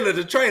 well, trailer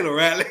to trailer,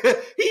 right?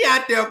 He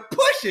out there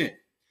pushing.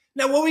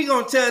 Now, what we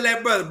gonna tell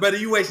that brother? Brother,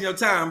 you wasting your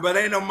time, brother.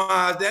 Ain't no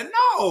mosque there.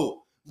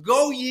 No,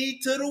 go ye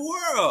to the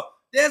world.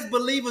 There's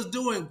believers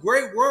doing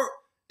great work.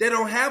 They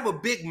don't have a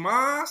big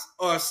mosque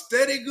or a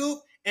study group,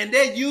 and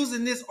they're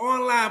using this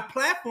online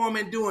platform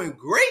and doing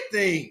great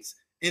things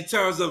in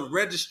terms of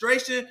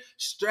registration,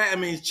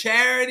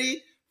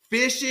 charity,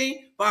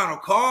 fishing, final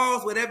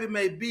calls, whatever it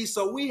may be.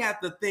 So we have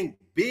to think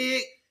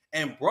big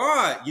and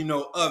broad,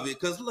 of it.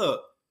 Because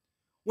look,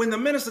 when the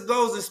minister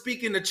goes and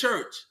speak in the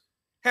church,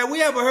 have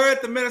we ever heard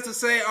the minister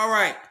say, all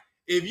right,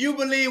 if you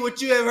believe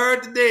what you have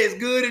heard today is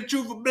good and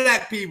true for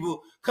black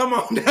people, come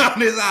on down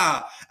this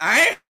aisle.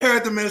 I ain't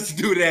heard the minister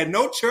do that.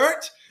 No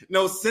church,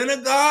 no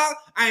synagogue.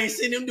 I ain't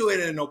seen him do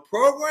it in no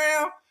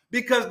program,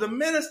 because the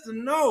minister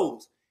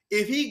knows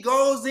if he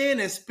goes in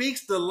and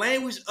speaks the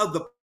language of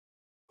the,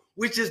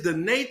 which is the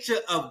nature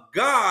of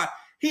God,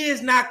 he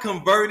is not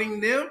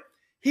converting them.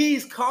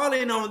 He's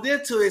calling on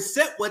them to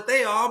accept what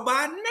they are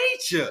by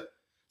nature.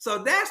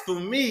 So that's for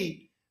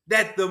me,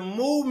 that the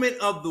movement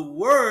of the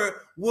word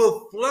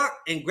will flock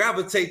and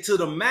gravitate to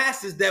the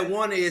masses that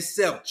want to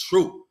accept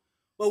truth.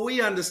 But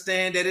we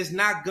understand that it's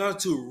not going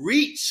to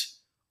reach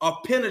or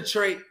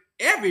penetrate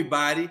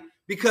everybody,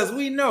 because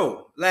we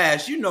know,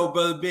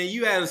 Brother Ben,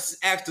 you had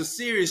asked a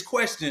serious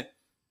question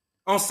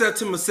on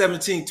September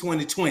 17,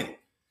 2020.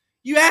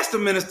 You asked the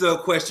minister a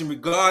question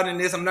regarding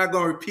this. I'm not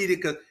going to repeat it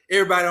because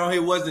everybody on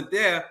here wasn't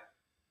there.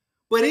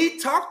 But he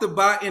talked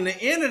about, in the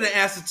end of the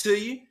answer to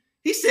you,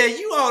 he said,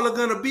 you all are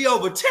going to be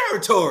over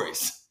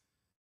territories.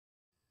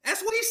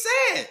 That's what he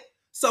said.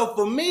 So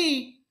for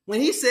me, when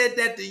he said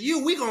that to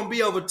you, we're going to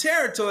be over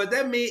territories,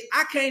 that means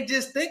I can't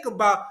just think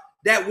about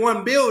that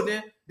one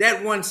building,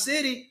 that one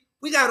city.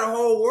 We got a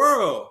whole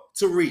world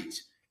to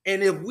reach.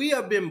 And if we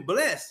have been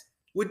blessed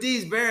with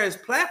these various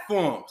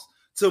platforms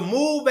to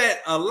move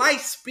at a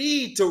light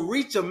speed to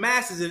reach the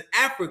masses in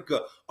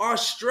Africa,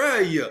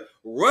 Australia,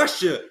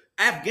 Russia,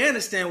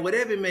 Afghanistan,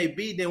 whatever it may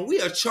be, then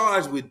we are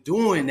charged with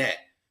doing that,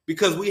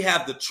 because we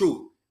have the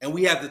truth and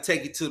we have to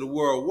take it to the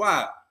world.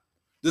 Why?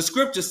 The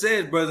scripture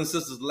says, brothers and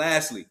sisters,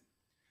 lastly,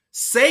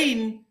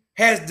 Satan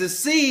has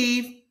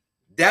deceived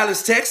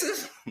Dallas,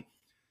 Texas.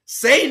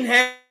 Satan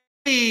has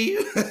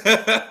deceived,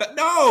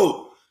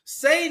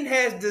 Satan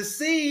has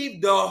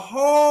deceived the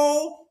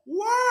whole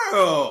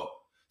world.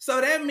 So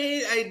that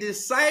means a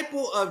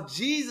disciple of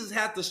Jesus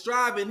has to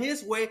strive in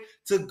his way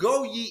to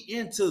go ye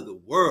into the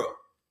world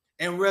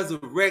and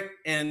resurrect.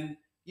 And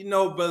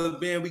Brother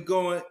Ben, we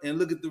go and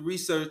look at the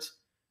research.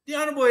 The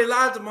Honorable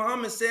Elijah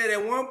Muhammad said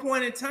at one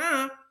point in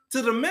time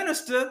to the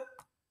minister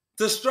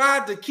to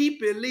strive to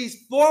keep at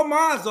least 4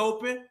 mosques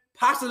open,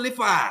 possibly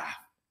 5.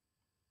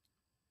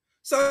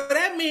 So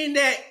that means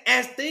that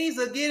as things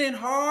are getting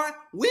hard,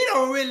 we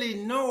don't really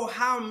know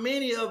how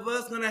many of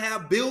us going to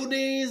have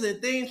buildings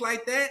and things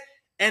like that.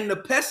 And the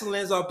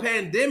pestilence or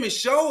pandemic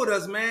showed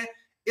us, man,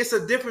 it's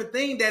a different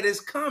thing that is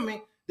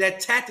coming, that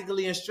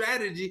tactically and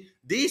strategy,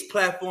 these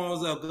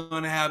platforms are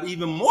going to have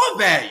even more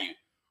value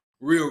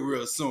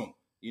real soon.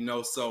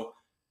 So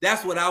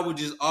that's what I would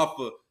just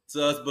offer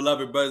to us,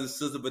 beloved brothers and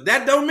sisters. But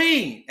that don't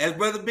mean, as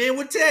Brother Ben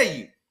would tell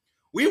you,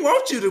 we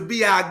want you to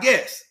be our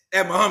guest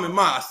at Muhammad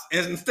Mosque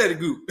and study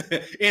group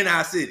in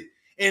our city.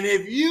 And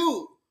if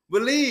you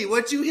believe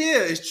what you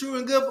hear is true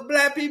and good for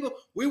black people,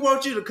 we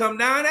want you to come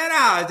down that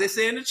aisle, as they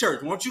say in the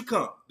church. Won't you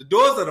come? The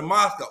doors of the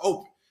mosque are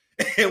open.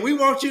 And we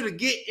want you to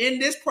get in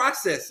this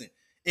processing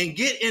and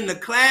get in the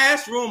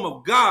classroom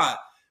of God.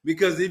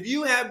 Because if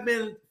you have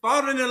been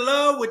falling in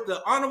love with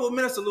the Honorable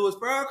Minister Louis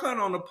Farrakhan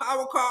on the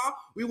power call,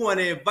 we want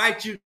to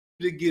invite you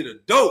to get a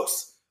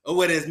dose of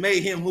what has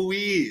made him who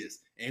he is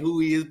and who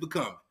he is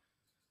becoming.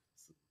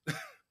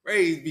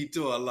 Praise be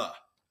to Allah.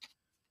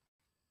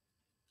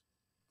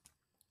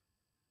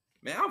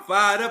 Man, I'm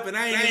fired up and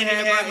I ain't even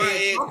had my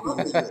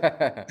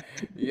head.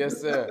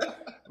 Yes, sir.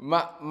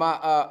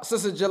 My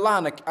Sister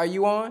Jelana, are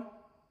you on?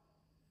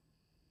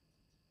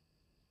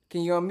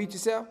 Can you unmute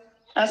yourself?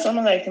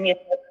 Assalamu alaikum.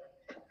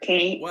 Can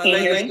you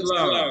hear me?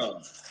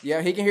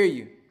 Yeah, he can hear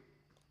you.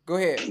 Go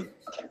ahead.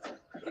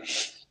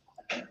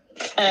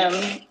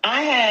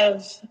 I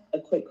have a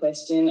quick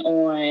question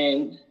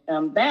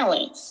on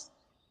balance.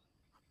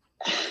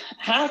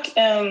 How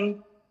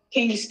can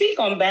you speak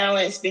on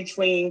balance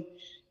between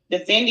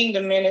defending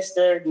the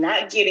minister,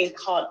 not getting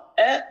caught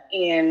up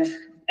in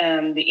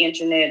the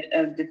internet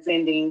of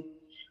defending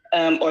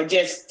or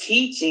just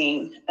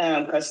teaching?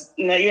 Because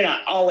you're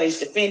not always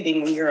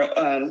defending when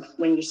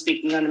you're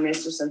speaking on the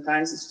minister.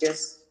 Sometimes it's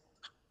just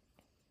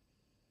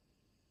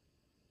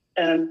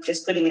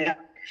putting it out.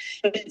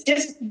 But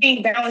just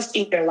being balanced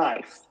in your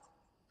life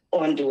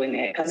on doing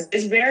that, because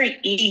it's very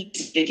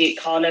easy to get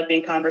caught up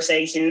in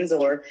conversations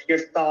or your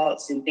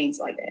thoughts and things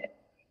like that.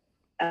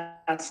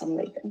 Assalamu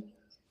alaikum.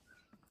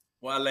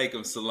 Wa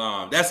alaikum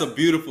salam. That's a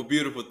beautiful,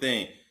 beautiful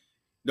thing.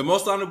 The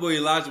Most Honorable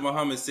Elijah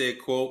Muhammad said,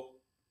 quote,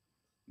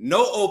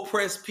 "No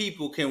oppressed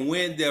people can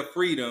win their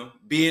freedom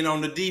being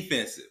on the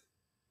defensive.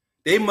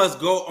 They must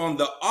go on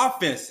the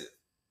offensive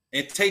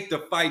and take the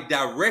fight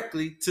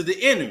directly to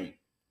the enemy."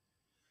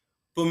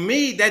 For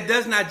me, that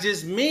does not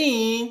just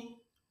mean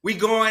we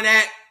going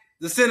at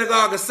the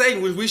synagogue of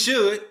Satan, which we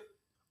should,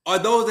 or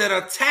those that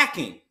are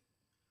attacking.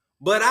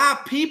 But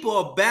our people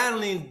are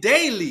battling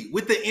daily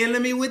with the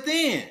enemy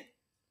within.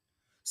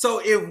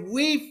 So if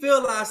we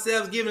feel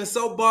ourselves getting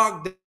so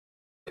bogged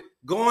down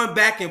going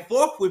back and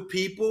forth with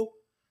people,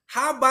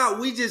 how about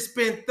we just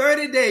spend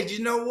 30 days?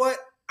 You know what?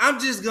 I'm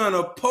just going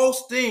to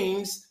post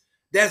things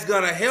that's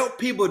going to help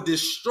people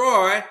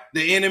destroy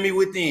the enemy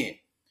within.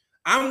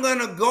 I'm going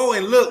to go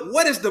and look,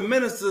 what is the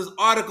minister's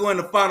article in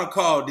the final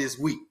call this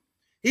week?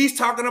 He's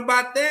talking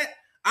about that.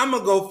 I'm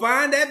going to go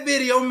find that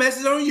video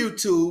message on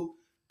YouTube,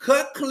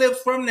 cut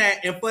clips from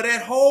that, and for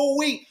that whole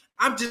week,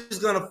 I'm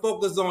just going to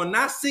focus on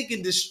not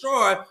seeking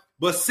destroy,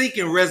 but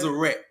seeking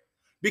resurrect.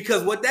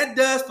 Because what that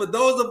does for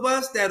those of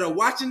us that are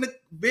watching the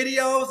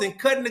videos and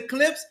cutting the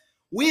clips,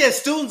 we as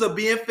students are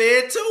being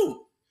fed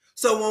too.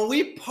 So when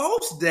we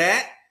post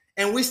that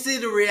and we see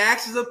the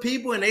reactions of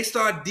people and they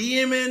start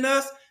DMing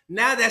us,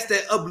 now that's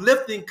that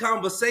uplifting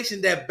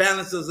conversation that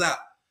balances out.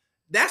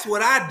 That's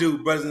what I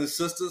do, brothers and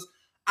sisters.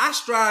 I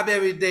strive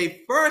every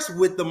day first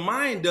with the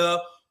mind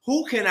of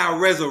who can I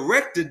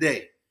resurrect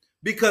today?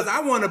 Because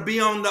I want to be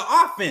on the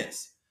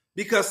offense.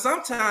 Because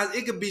sometimes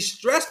it can be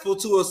stressful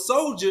to a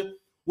soldier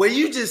where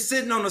you just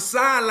sitting on the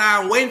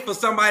sideline waiting for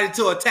somebody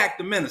to attack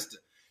the minister.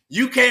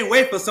 You can't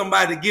wait for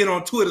somebody to get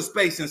on Twitter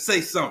Space and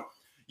say something.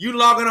 You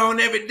logging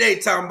on every day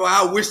talking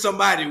about, I wish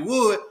somebody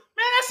would.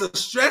 Man, that's a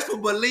stressful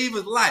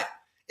believer's life.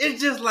 It's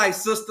just like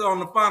sister on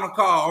the final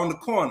call on the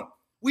corner.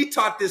 We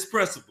taught this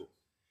principle.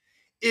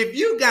 If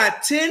you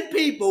got 10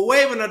 people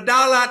waving $1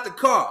 out the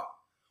car,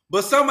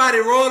 but somebody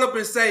roll up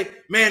and say,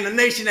 man, the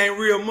nation ain't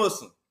real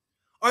Muslim,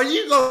 are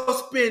you going to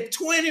spend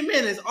 20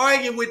 minutes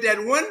arguing with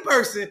that one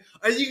person,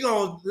 or are you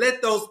going to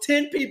let those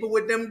 10 people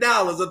with them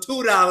dollars or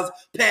 $2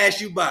 pass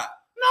you by?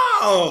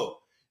 No.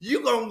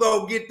 You going to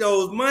go get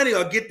those money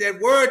or get that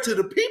word to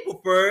the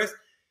people first,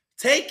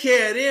 take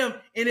care of them,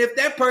 and if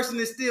that person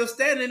is still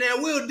standing there,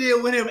 we'll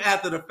deal with him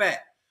after the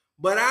fact.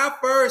 But our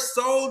first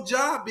sole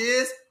job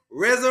is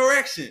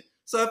resurrection.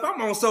 So if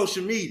I'm on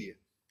social media,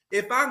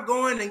 if I'm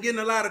going and getting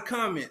a lot of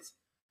comments,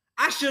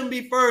 I shouldn't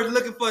be first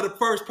looking for the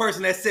first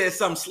person that said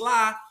something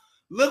sly.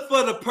 Look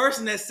for the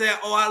person that said,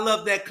 oh, I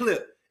love that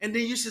clip. And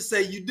then you should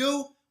say, you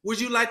do? Would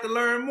you like to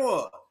learn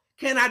more?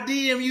 Can I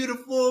DM you the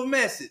full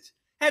message?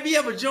 Have you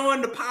ever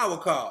joined the Power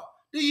Call?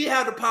 Do you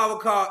have the Power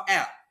Call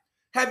app?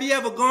 Have you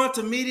ever gone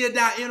to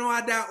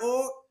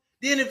media.noi.org?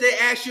 Then if they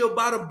ask you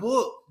about a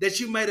book that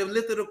you might have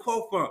lifted a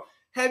quote from,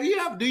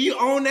 do you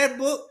own that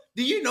book?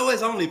 Do you know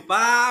it's only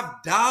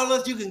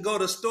 $5? You can go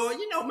to the store.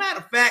 Matter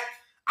of fact,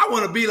 I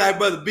want to be like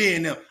Brother B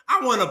and them.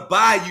 I want to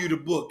buy you the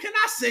book. Can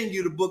I send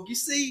you the book? You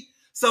see?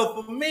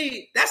 So for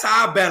me, that's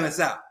how I balance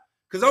out.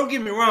 Because don't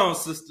get me wrong,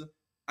 sister.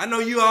 I know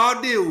you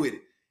all deal with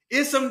it.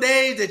 It's some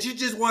days that you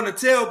just want to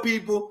tell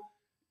people,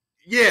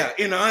 yeah,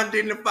 in an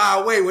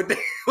undignified way what they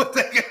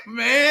got,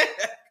 man.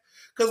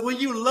 Because when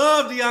you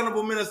love the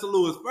Honorable Minister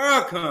Louis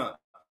Farrakhan,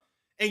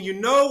 and you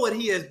know what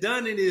he has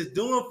done and is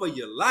doing for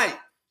your life,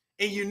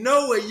 and you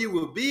know where you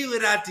will be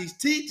without these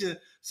teachings,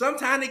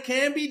 sometimes it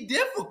can be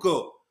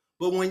difficult.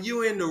 But when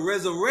you're in the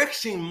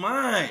resurrection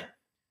mind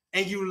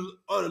and you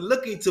are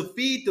looking to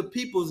feed the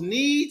people's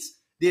needs,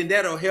 then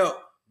that'll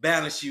help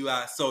balance you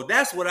out. So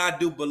that's what I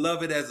do,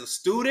 beloved, as a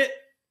student.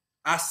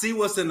 I see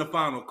what's in the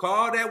final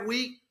call that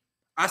week.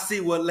 I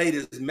see what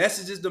latest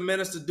messages the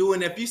minister do.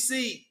 And if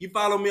you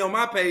follow me on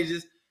my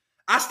pages,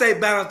 I stay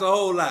balanced a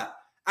whole lot.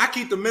 I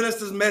keep the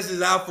minister's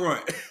messages out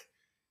front,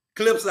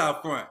 clips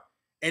out front.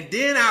 And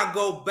then I'll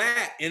go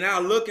back and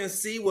I'll look and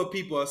see what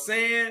people are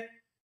saying.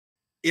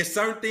 If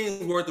certain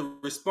things worth a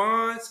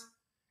response,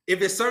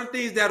 if it's certain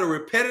things that are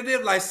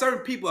repetitive, like certain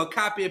people are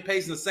copy and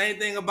pasting the same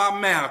thing about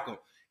Malcolm.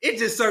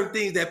 It's just certain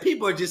things that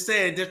people are just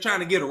saying, they're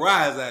trying to get a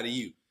rise out of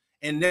you.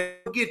 And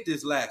never get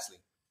this lastly.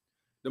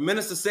 The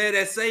minister said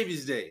at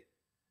Savior's Day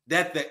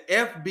that the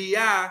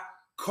FBI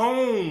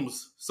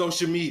combs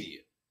social media.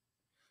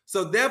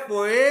 So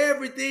therefore,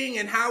 everything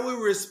and how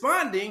we're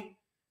responding,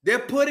 they're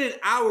putting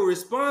our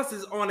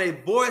responses on a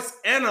voice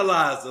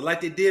analyzer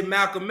like they did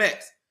Malcolm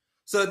X.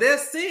 So they're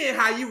seeing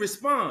how you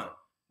respond.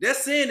 They're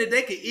seeing that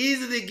they can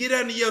easily get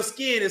under your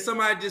skin if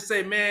somebody just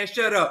say, man,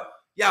 shut up,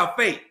 y'all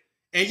fake.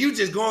 And you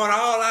just going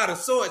all out of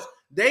sorts.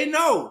 They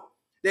know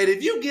that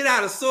if you get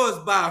out of sorts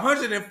by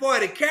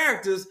 140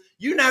 characters,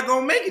 you're not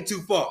going to make it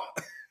too far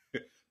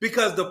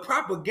because the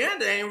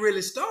propaganda ain't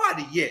really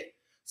started yet.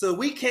 So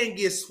we can't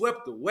get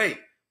swept away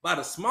by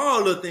the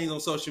small little things on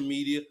social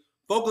media.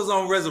 Focus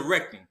on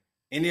resurrecting,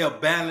 and they'll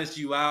balance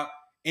you out.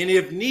 And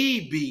if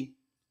need be,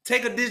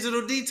 take a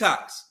digital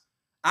detox.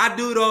 I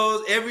do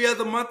those every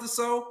other month or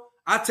so.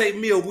 I take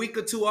me a week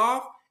or two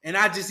off, and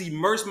I just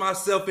immerse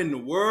myself in the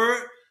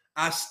word.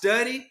 I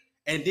study,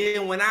 and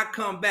then when I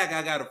come back,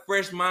 I got a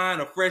fresh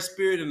mind, a fresh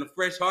spirit, and a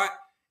fresh heart,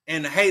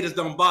 and the haters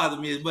don't bother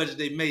me as much as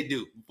they may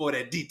do before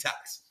that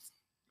detox.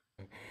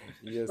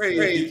 Yes,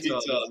 Praise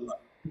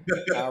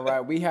all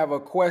right, we have a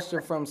question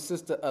from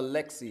Sister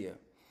Alexia.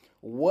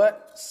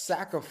 What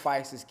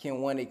sacrifices can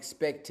one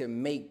expect to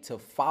make to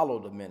follow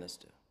the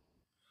minister?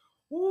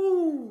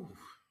 Woo.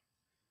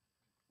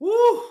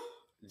 Woo.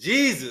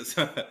 Jesus.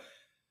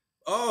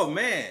 Oh,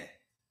 man.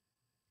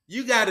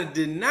 You got to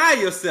deny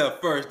yourself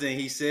first, then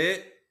he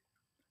said.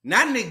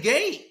 Not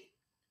negate.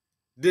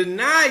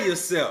 Deny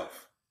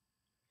yourself.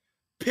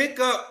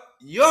 Pick up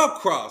your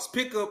cross.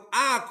 Pick up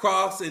our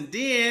cross and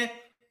then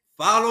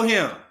follow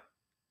him.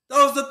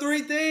 Those are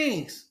three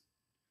things.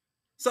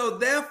 So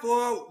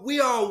therefore,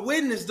 we are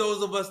witness,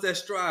 those of us that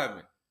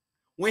striving.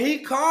 When he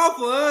called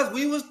for us,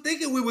 we was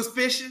thinking we was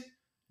fishing,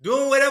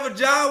 doing whatever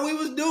job we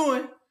was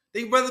doing.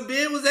 Think Brother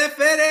Ben was at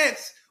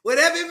FedEx,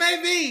 whatever it may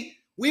be.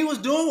 We was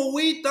doing what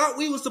we thought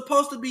we was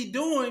supposed to be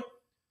doing,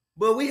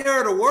 but we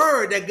heard a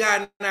word that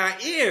got in our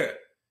ear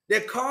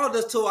that called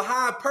us to a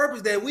higher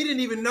purpose that we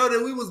didn't even know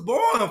that we was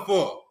born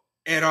for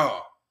at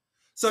all.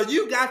 So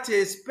you got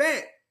to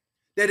expect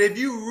that if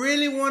you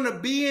really want to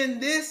be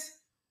in this,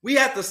 we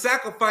have to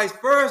sacrifice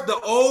first the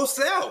old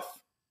self.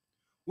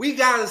 We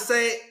got to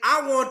say,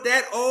 I want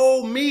that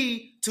old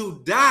me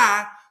to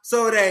die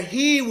so that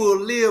he will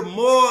live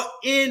more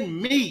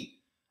in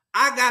me.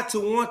 I got to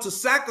want to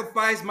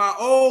sacrifice my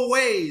old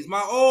ways,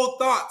 my old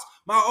thoughts,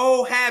 my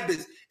old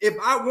habits. If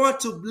I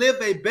want to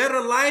live a better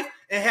life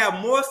and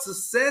have more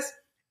success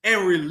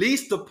and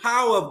release the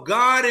power of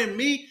God in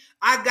me,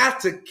 I got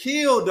to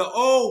kill the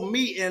old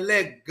me and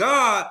let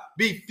God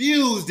be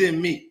fused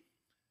in me.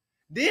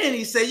 Then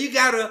he said, you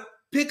got to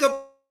pick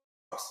up.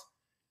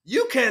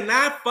 You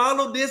cannot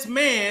follow this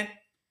man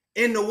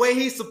in the way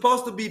he's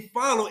supposed to be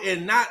followed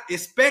and not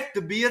expect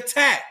to be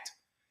attacked,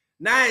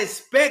 not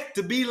expect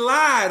to be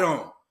lied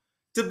on,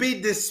 to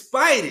be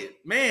despited,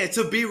 man,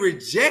 to be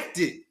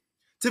rejected,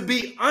 to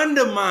be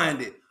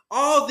undermined.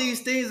 All these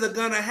things are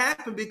going to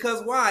happen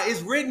because why? It's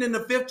written in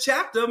the 5th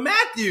chapter of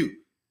Matthew,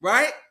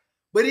 right?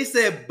 But he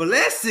said,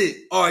 blessed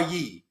are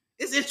ye.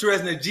 It's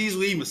interesting that Jesus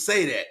would even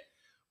say that.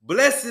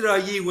 Blessed are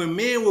ye when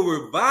men will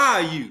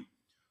revile you,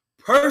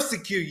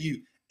 persecute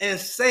you, and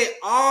say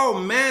all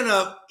manner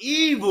of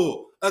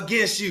evil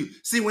against you.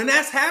 See, when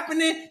that's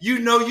happening, you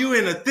know you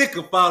in the thick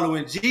of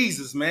following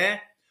Jesus, man.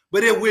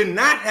 But if we're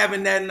not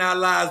having that in our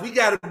lives, we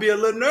got to be a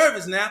little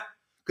nervous now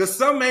because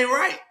something ain't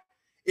right.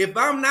 If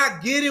I'm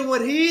not getting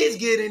what he's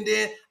getting,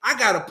 then I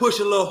got to push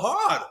a little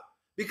harder.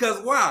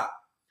 Because why?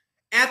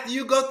 After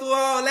you go through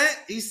all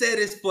that, he said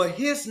it's for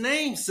his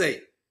name's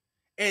sake.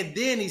 And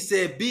then he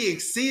said, be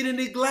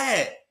exceedingly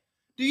glad.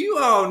 Do you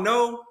all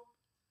know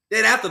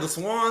that after the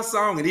Swan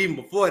song and even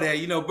before that,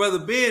 you know, Brother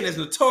Ben is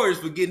notorious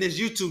for getting his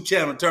YouTube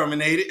channel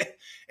terminated.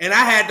 And I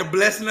had the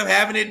blessing of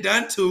having it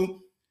done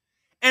too.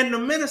 And the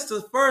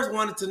ministers first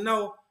wanted to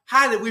know,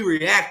 how did we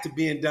react to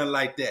being done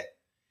like that?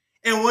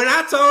 And when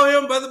I told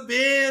him, Brother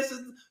Ben,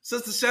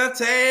 Sister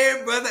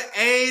Shantae, Brother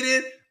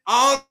Aiden,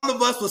 all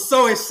of us were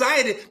so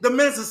excited, the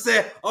minister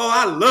said, oh,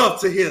 I love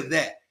to hear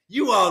that.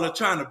 You all are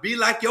trying to be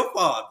like your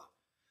father.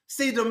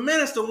 See, the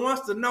minister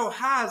wants to know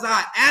how is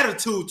our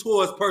attitude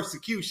towards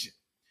persecution.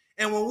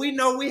 And when we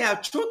know we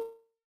have truth,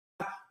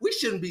 we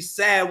shouldn't be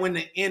sad when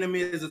the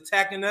enemy is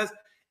attacking us.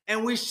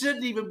 And we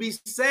shouldn't even be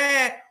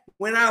sad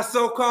when our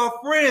so-called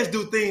friends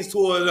do things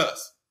toward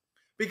us.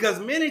 Because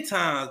many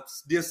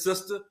times, dear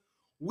sister,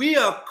 we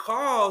are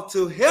called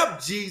to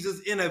help Jesus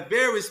in a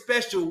very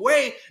special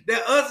way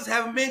that others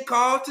haven't been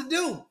called to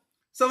do.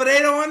 So they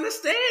don't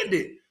understand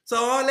it. So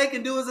all they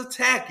can do is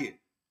attack it,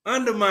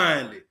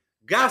 undermine it,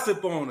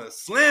 gossip on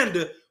us,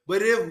 slander.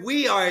 But if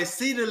we are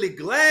exceedingly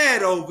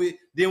glad over it,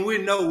 then we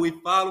know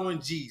we're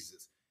following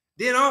Jesus.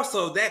 Then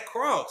also that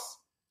cross,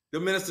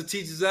 the minister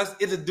teaches us,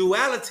 is a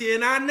duality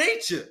in our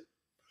nature.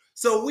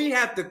 So we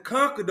have to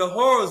conquer the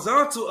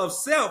horizontal of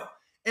self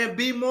and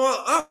be more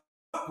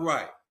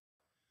upright.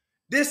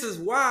 This is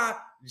why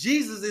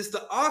Jesus is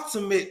the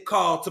ultimate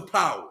call to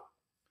power,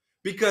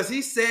 because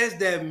he says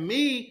that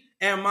me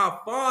and my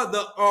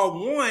Father are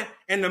one.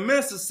 And the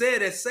minister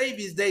said at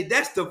Savior's Day,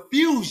 that's the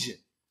fusion.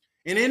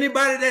 And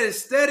anybody that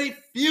has studied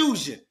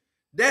fusion,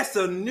 that's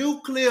a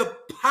nuclear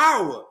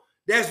power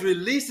that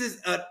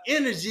releases an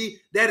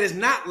energy that is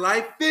not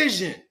like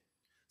fission.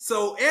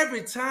 So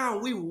every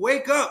time we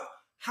wake up,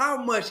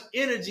 how much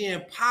energy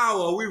and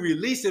power are we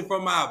releasing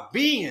from our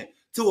being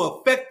to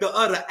affect the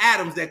other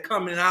atoms that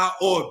come in our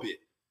orbit?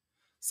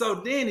 So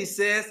then he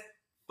says,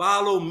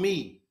 follow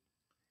me.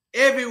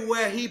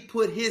 Everywhere he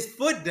put his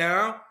foot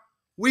down,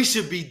 we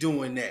should be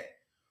doing that.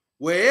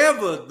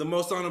 Wherever the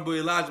most honorable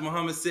Elijah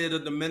Muhammad said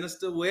of the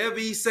minister, wherever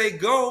he say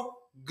go,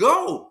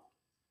 go.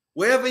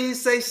 Wherever he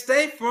say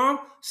stay from,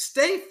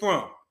 stay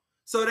from.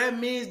 So that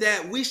means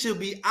that we should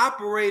be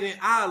operating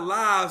our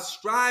lives,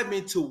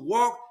 striving to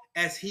walk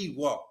as he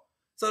walked.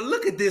 So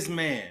look at this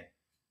man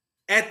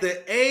at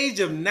the age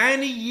of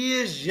 90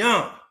 years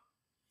young.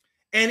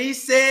 And he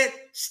said,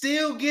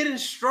 still getting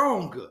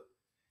stronger.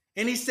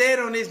 And he said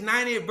on his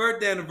 90th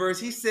birthday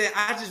anniversary, he said,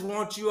 I just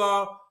want you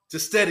all to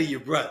study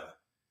your brother.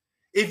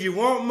 If you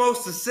want more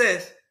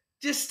success,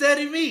 just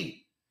study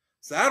me.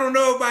 So I don't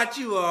know about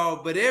you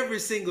all, but every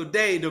single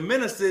day, the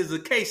minister is a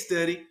case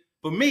study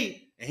for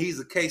me, and he's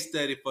a case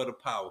study for the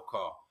power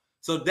call.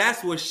 So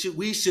that's what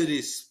we should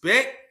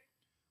expect.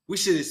 We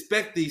should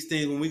expect these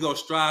things when we go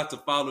strive to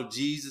follow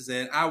Jesus.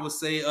 And I would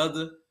say,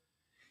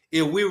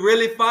 if we're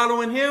really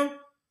following him,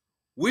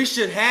 we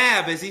should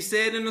have, as he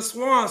said in the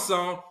Swan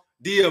Song,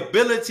 the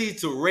ability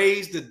to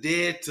raise the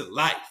dead to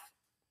life.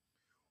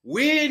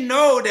 We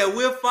know that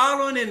we're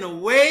following in the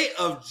way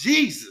of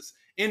Jesus,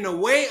 in the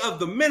way of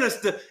the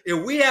minister,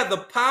 and we have the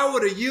power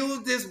to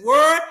use this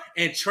word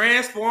and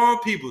transform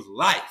people's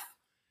life.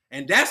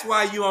 And that's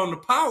why you're on the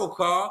power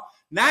call,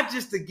 not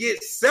just to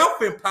get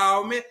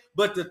self-empowerment,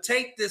 but to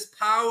take this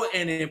power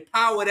and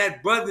empower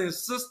that brother and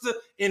sister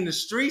in the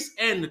streets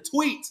and the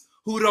tweets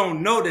who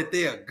don't know that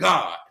they're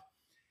God.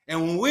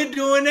 And when we're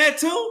doing that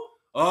too,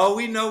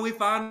 we know we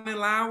found in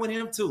line with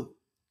him too.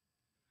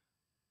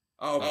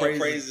 All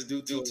praises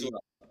due to him.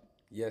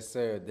 Yes,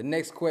 sir. The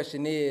next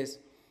question is,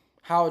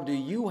 how do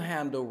you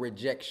handle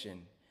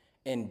rejection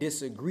and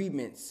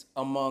disagreements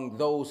among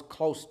those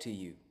close to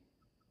you?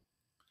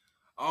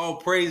 All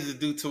praises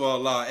due to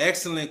Allah.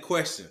 Excellent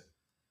question.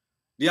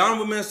 The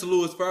Honorable Minister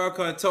Louis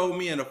Farrakhan told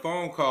me in a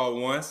phone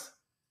call once,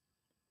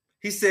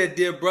 he said,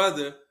 dear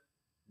brother,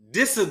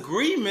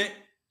 disagreement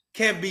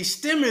can be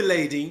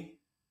stimulating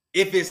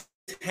if it's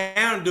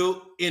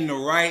handled in the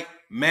right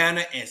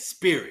manner and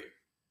spirit.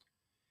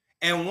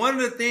 And one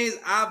of the things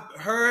I've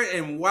heard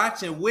and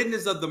watched and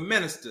witnessed of the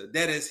minister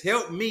that has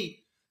helped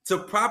me to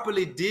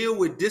properly deal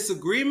with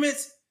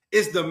disagreements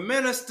is the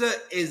minister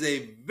is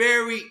a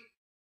very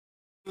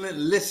excellent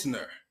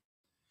listener.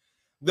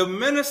 The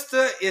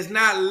minister is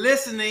not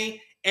listening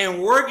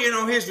and working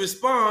on his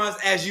response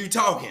as you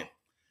talking.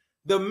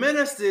 The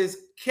minister is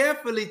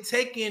carefully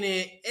taking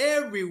in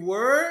every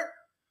word,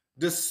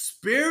 the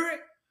spirit,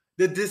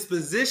 the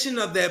disposition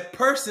of that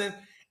person,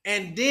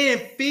 and then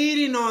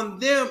feeding on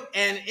them.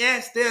 And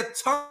as they're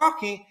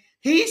talking,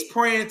 he's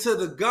praying to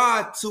the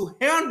God to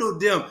handle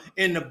them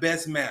in the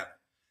best manner.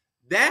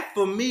 That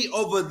for me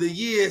over the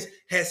years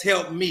has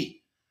helped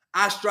me.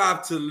 I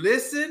strive to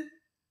listen.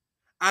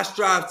 I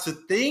strive to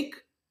think.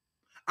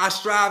 I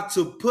strive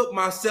to put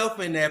myself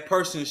in that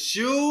person's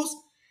shoes.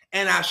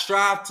 And I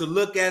strive to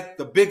look at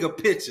the bigger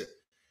picture.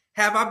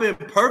 Have I been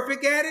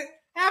perfect at it?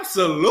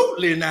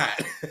 Absolutely not.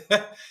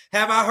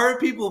 Have I hurt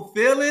people's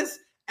feelings?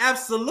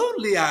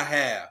 Absolutely I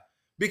have.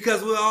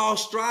 Because we're all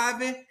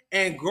striving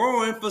and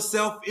growing for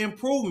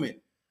self-improvement.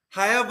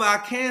 However, I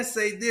can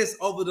say this,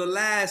 over the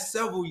last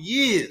several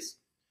years,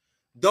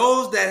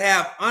 those that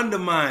have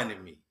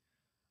undermined me,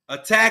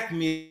 attacked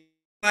me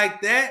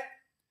like that,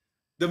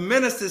 the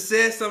minister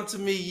said something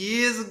to me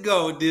years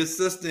ago, dear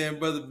sister and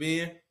brother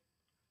Ben.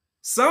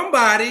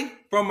 Somebody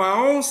from my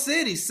own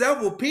city,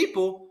 several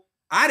people,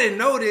 I didn't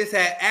know this,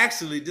 had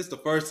actually, this is the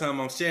first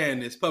time I'm sharing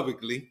this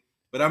publicly,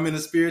 but I'm in the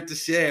spirit to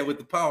share it with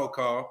the power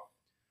call.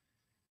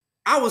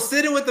 I was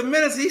sitting with the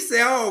minister. He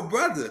said, oh,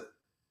 brother,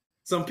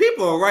 some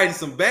people are writing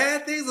some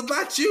bad things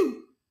about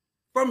you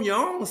from your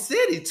own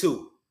city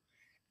too.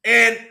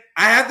 And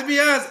I have to be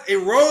honest, it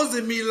rose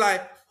in me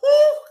like,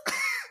 who?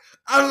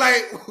 I'm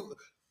like,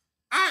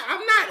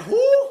 I'm not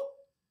who?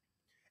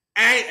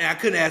 I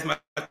couldn't ask my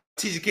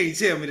teacher, can you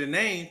tell me the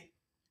name?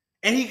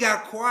 And he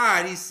got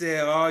quiet. He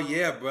said, oh,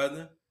 yeah,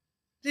 brother.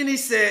 Then he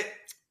said,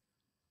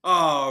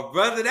 oh,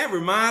 brother, that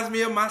reminds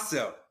me of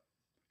myself.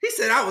 He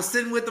said, I was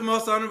sitting with the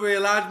most honorable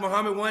Elijah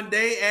Muhammad one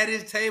day at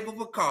his table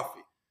for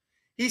coffee.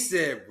 He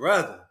said,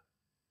 brother,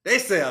 they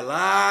say a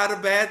lot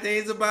of bad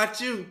things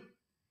about you.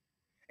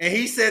 And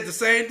he said the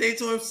same thing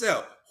to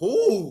himself.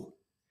 Who?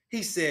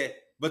 He said,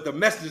 but the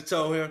messenger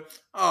told him,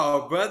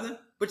 oh, brother,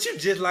 but you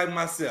just like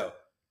myself.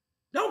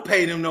 Don't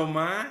pay them no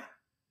mind.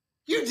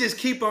 You just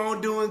keep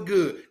on doing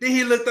good. Then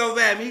he looked over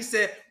at me. He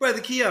said, brother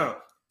Qiyam,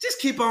 just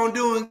keep on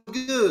doing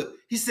good.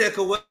 He said,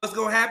 cause what's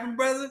going to happen,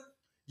 brother?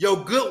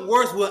 Your good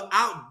works will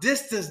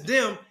outdistance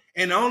them,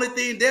 and the only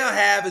thing they'll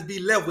have is be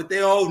left with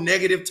their old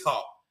negative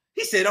talk.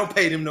 He said, don't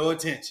pay them no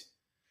attention.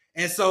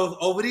 And so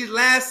over these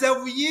last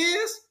several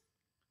years,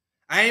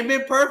 I ain't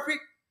been perfect,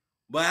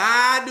 but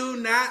I do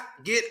not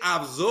get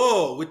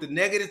absorbed with the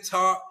negative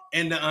talk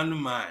and the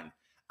undermining.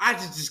 I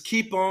just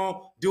keep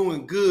on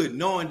doing good,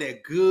 knowing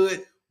that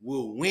good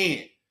will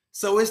win.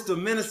 So it's the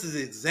minister's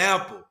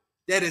example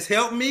that has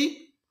helped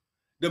me.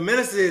 The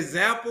minister's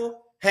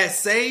example has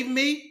saved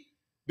me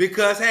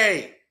because,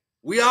 hey,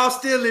 we all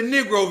still in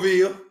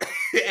Negroville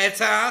at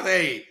times.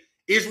 Hey,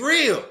 it's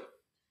real.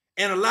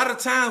 And a lot of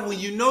times when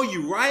you know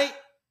you're right,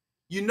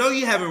 you know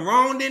you haven't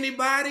wronged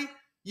anybody,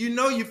 you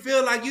know you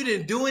feel like you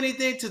didn't do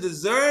anything to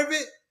deserve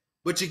it,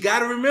 but you got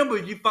to remember,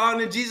 if you follow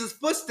in Jesus'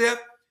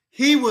 footsteps,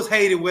 he was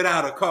hated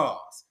without a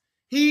cause.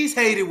 He's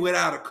hated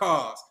without a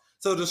cause.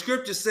 So the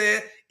scripture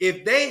said,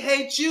 if they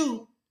hate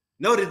you,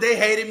 know that they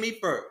hated me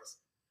first.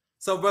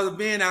 So, Brother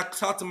Ben, I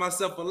talk to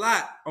myself a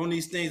lot on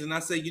these things, and I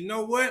say, you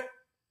know what?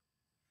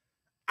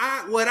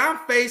 What I'm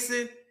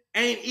facing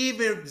ain't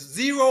even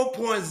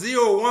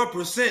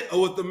 0.01% of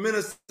what the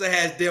minister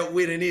has dealt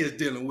with and is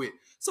dealing with.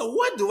 So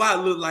what do I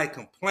look like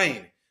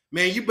complaining?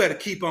 Man, you better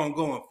keep on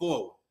going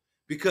forward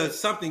because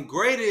something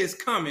greater is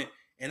coming,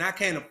 and I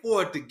can't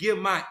afford to give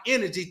my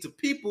energy to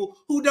people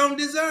who don't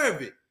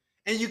deserve it.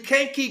 And you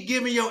can't keep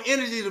giving your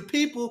energy to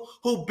people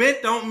who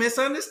bent on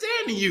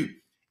misunderstanding you.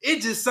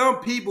 It's just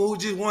some people who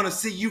just want to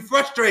see you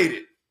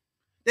frustrated.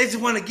 They just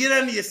want to get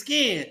under your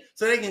skin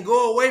so they can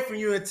go away from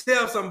you and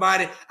tell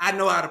somebody, I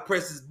know how to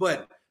press this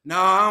button. No,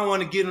 I don't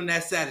want to give them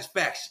that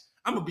satisfaction.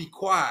 I'm going to be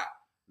quiet,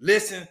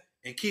 listen,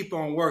 and keep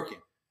on working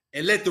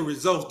and let the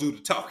results do the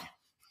talking.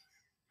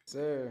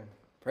 Sir,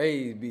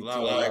 praise be to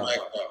God.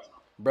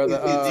 Brother,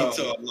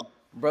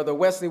 Brother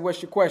Wesley,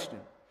 what's your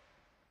question?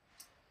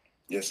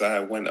 Yes, I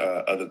have one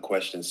other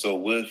question. So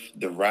with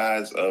the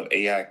rise of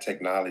AI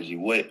technology,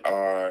 what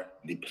are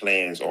the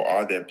plans, or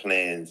are there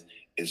plans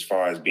as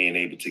far as being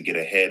able to get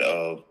ahead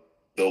of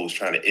those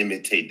trying to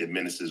imitate the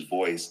minister's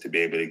voice to be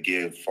able to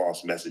give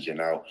false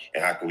messaging out?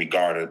 And how can we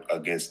guard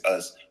against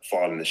us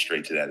falling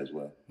astray to that as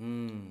well?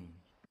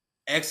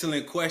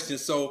 Excellent question.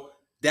 So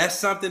that's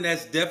something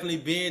that's definitely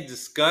being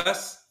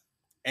discussed.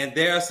 And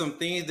there are some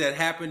things that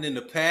happened in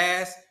the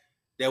past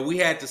that we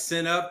had to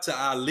send up to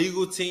our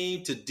legal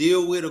team to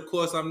deal with. Of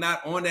course, I'm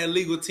not on that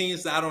legal team,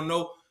 so I don't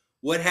know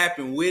what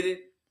happened with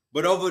it.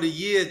 But over the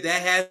years,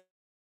 that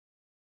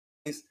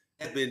has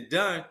been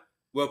done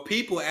where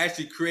people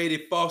actually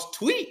created false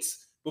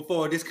tweets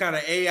before this kind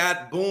of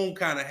AI boom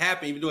kind of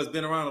happened, even though it's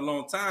been around a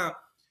long time.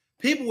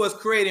 People was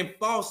creating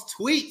false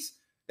tweets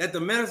that the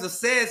minister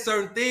said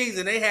certain things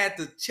and they had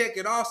to check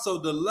it off. So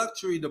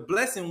the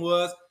blessing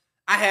was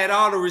I had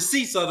all the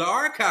receipts of the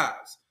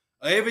archives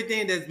of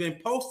everything that's been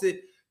posted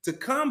to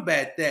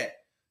combat that.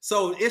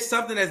 So it's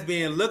something that's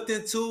being looked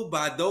into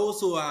by those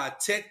who are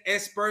tech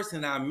experts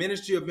in our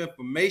Ministry of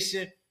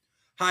Information.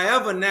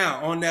 However,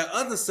 now on that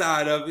other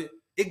side of it,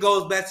 it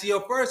goes back to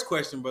your first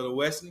question, Brother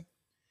Wesley.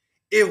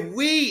 If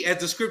we, as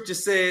the scripture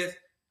says,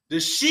 the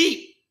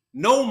sheep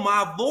know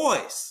my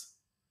voice.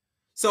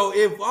 So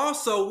if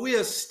also we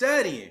are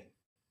studying,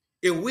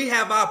 if we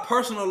have our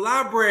personal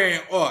library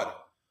in order,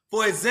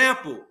 for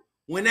example,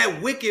 when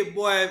that wicked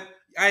boy,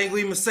 I ain't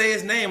even say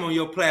his name on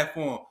your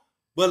platform,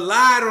 but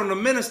lied on the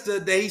minister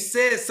that he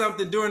said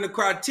something during the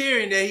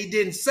criterion that he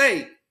didn't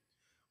say,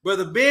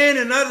 Brother Ben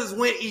and others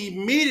went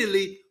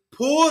immediately,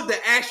 pulled the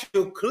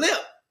actual clip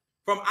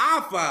from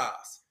our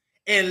files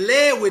and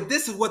led with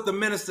this is what the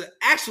minister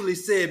actually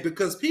said,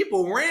 because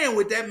people ran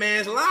with that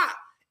man's lie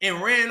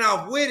and ran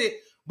off with it.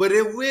 But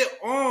if we're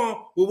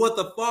on with what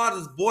the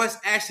Father's voice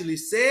actually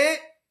said,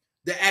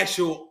 the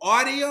actual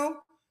audio,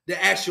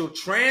 the actual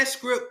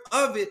transcript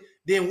of it,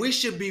 then we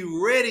should be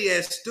ready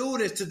as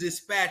students to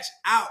dispatch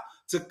out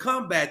to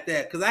combat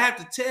that. Because I have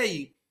to tell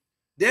you,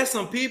 there's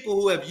some people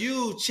who have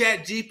used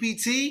Chat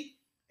GPT,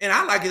 and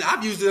I like it.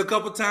 I've used it a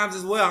couple times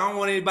as well. I don't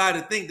want anybody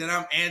to think that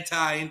I'm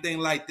anti anything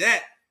like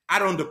that. I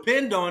don't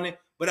depend on it,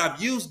 but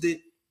I've used it.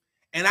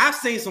 And I've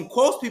seen some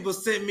quotes people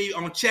sent me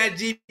on Chat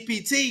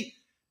GPT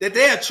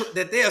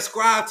that they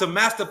ascribe to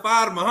Master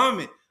Father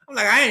Muhammad. I'm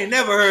like, I ain't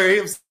never heard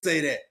him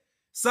say that.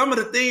 Some of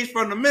the things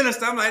from the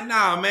minister, I'm like,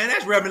 nah, man,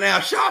 that's Reverend Al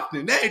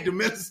Sharpton. That ain't the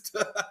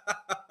minister.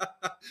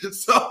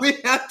 So we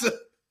have to,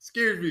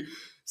 excuse me.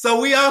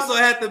 So we also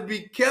have to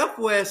be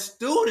careful as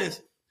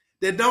students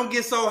that don't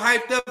get so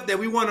hyped up that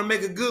we want to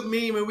make a good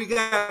meme and we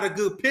got a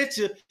good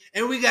picture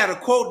and we got a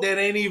quote that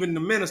ain't even the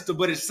minister,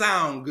 but it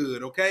sound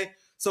good, okay?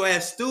 So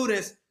as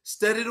students,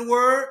 study the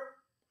word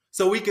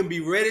so we can be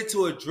ready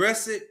to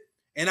address it.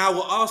 And I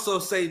will also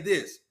say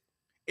this.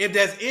 If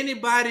there's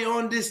anybody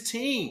on this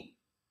team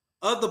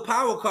of the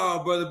power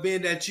call, Brother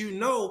Ben, that you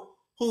know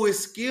who is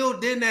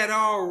skilled in that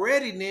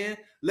already, then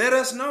let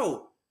us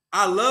know.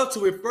 I love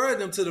to refer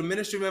them to the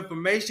Ministry of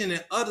Information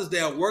and others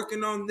that are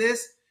working on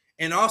this,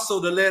 and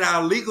also to let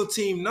our legal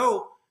team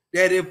know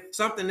that if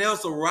something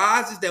else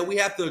arises that we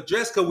have to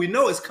address, because we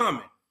know it's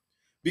coming.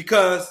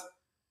 Because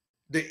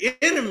the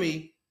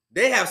enemy,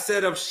 they have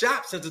set up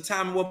shop since the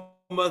time of what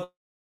must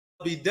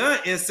be done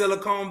in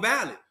Silicon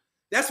Valley.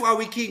 That's why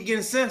we keep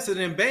getting censored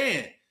and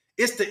banned.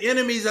 It's the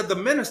enemies of the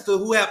minister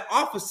who have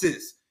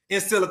offices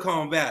in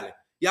Silicon Valley.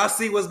 Y'all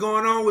see what's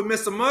going on with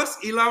Mr.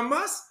 Musk, Elon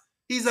Musk?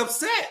 He's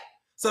upset.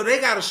 So they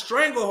got a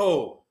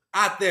stranglehold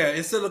out there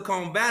in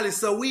Silicon Valley.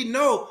 So we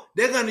know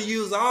they're going to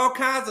use all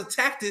kinds of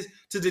tactics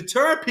to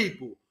deter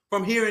people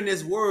from hearing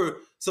this word.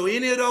 So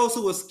any of those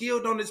who are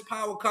skilled on this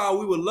power call,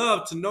 we would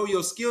love to know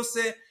your skill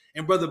set.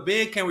 And Brother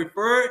Ben can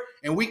refer it,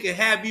 and we can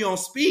have you on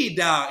speed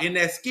dial in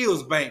that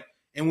skills bank.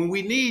 And when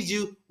we need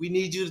you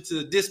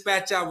to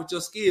dispatch out with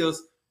your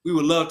skills. We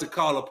would love to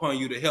call upon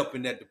you to help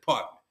in that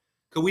department.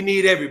 Because we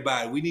need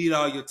everybody. We need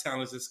all your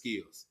talents and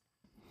skills.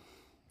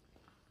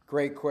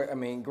 Great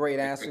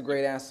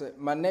answer.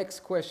 My next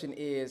question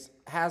is,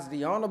 has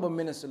the Honorable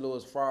Minister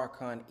Louis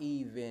Farrakhan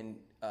even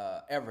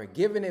ever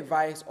given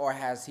advice, or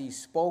has he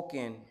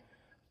spoken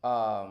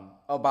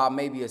about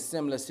maybe a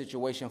similar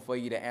situation for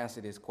you to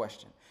answer this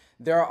question?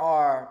 There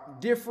are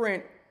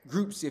different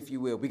groups, if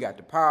you will. We got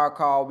the power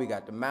call, we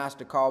got the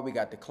master call, we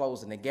got the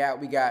closing the gap,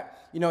 we got,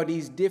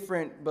 these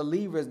different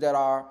believers that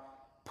are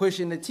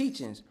pushing the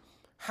teachings.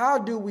 How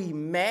do we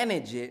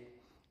manage it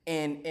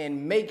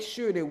and make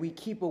sure that we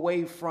keep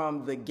away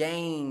from the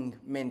gang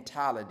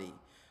mentality,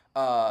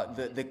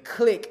 the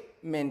clique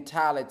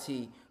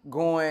mentality,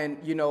 going,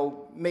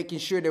 making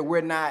sure that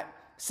we're not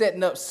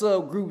setting up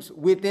subgroups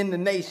within the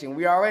nation?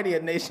 We're already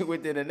a nation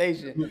within a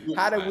nation.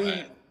 How do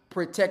we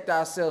protect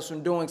ourselves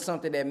from doing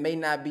something that may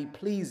not be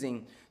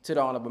pleasing to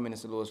the Honorable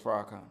Minister Louis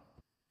Farrakhan?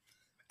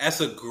 That's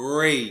a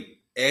great,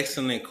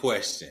 excellent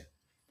question.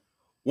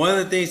 One of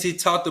the things he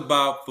talked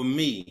about for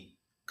me,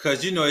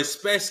 because,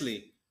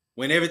 especially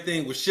when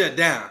everything was shut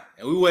down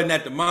and we wasn't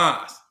at the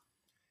mosque,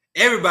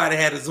 everybody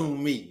had a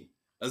Zoom meeting,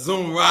 a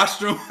Zoom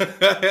rostrum.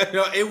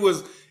 It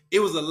was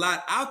a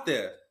lot out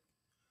there.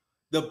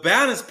 The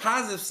balanced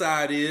positive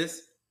side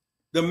is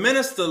the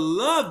minister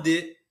loved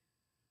it,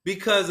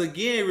 because,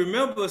 again,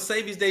 remember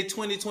Savior's Day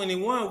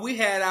 2021, we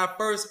had our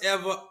first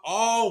ever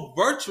all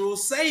virtual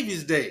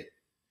Savior's Day.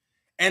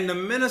 And the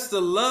minister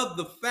loved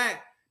the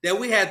fact that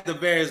we had the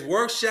various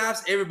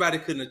workshops. Everybody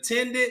couldn't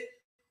attend it.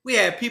 We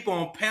had people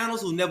on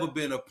panels who never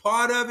been a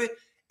part of it.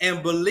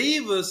 And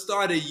believers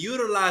started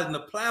utilizing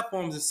the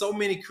platforms in so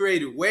many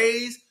creative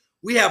ways.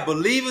 We have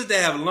believers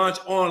that have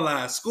launched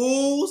online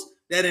schools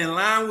that are in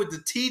line with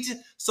the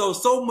teaching.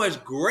 So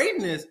much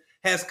greatness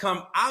has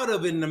come out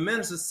of it. And the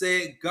minister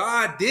said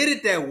God did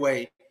it that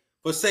way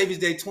for Savior's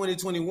Day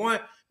 2021,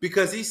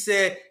 because he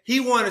said he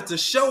wanted to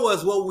show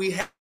us what we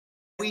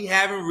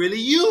haven't really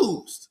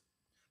used.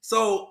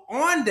 So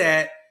on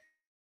that,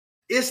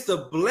 it's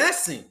the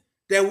blessing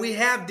that we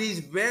have these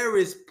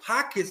various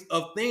pockets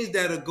of things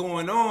that are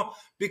going on,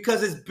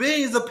 because it's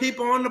billions of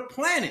people on the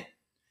planet.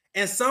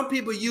 And some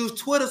people use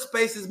Twitter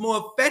Spaces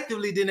more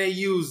effectively than they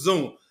use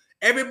Zoom.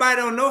 Everybody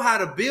don't know how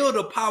to build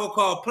a power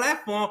call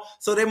platform,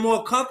 so they're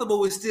more comfortable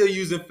with still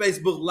using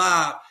Facebook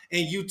Live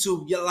and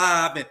YouTube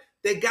Live. And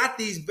they got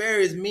these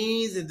various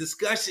means and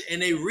discussion,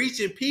 and they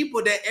reaching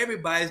people that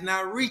everybody's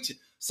not reaching.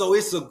 So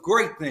it's a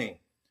great thing.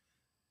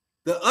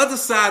 The other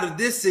side of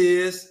this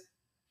is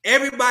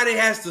everybody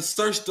has to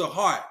search the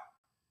heart.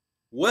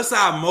 What's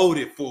our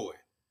motive for it?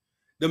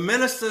 The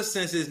minister,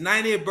 since his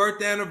 90th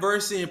birthday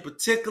anniversary in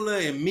particular,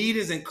 in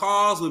meetings and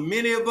calls with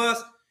many of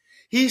us,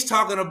 he's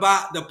talking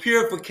about the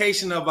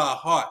purification of our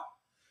heart.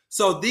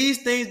 So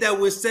these things that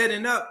we're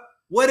setting up,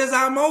 what is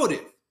our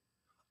motive?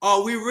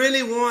 Are we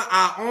really want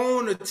our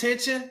own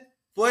attention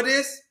for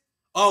this?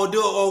 Or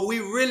are we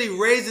really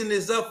raising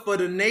this up for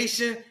the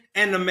nation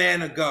and the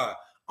man of God?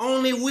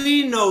 Only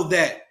we know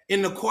that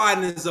in the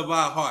quietness of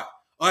our heart.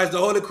 Or as the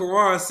Holy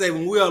Quran says,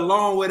 when we're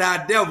alone with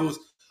our devils,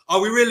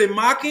 are we really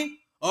mocking?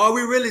 Or are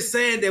we really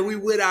saying that we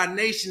with our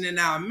nation and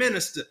our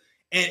minister?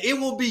 And it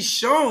will be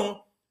shown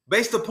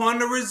based upon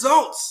the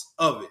results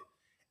of it.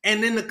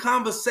 And then the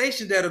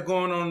conversations that are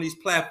going on these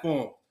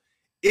platforms.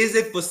 Is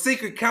it for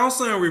secret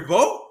counsel and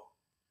revolt?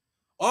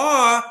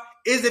 Or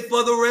is it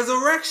for the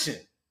resurrection?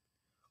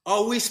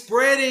 Are we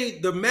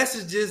spreading the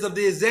messages of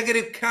the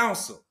executive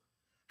council?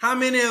 How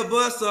many of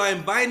us are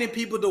inviting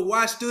people to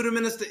watch Student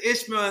Minister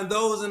Ishmael and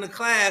those in the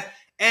class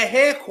at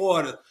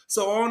headquarters?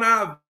 So on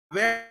our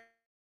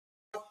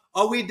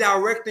are we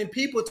directing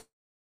people to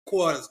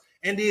headquarters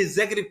and the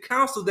executive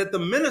council that the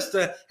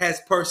minister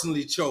has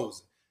personally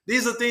chosen?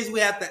 These are things we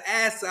have to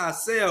ask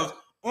ourselves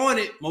on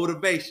it,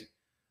 motivation.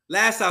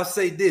 Last, I'll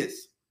say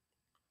this.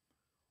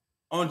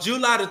 On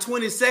July the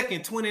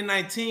 22nd,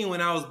 2019,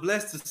 when I was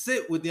blessed to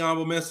sit with the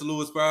Honorable Minister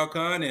Louis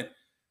Farrakhan, and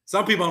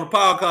some people on the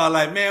power call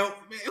like, man,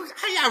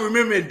 how y'all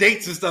remember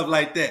dates and stuff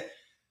like that?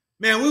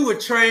 Man, we were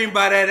trained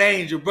by that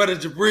angel, Brother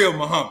Jabril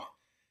Muhammad.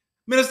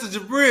 Minister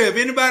Jabril, if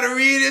anybody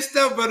read this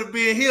stuff, Brother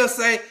Ben, he'll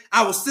say,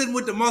 I was sitting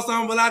with the Most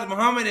Honorable Elijah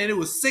Muhammad, and it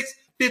was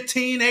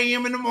 6:15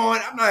 a.m. in the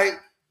morning. I'm like, man,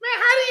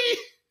 how do you?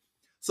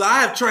 So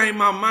I have trained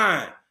my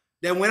mind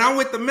that when I'm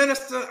with the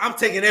minister, I'm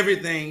taking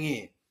everything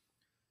in.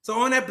 So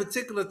on that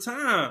particular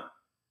time,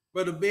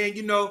 Brother Ben,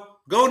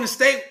 Golden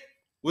State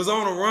was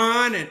on a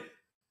run, and,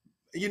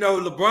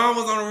 LeBron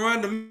was on a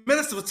run. The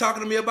minister was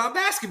talking to me about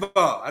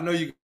basketball. I know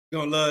you're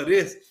going to love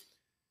this.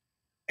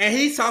 And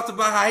he talked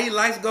about how he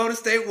likes Golden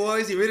State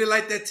Warriors. He really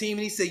liked that team.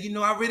 And he said,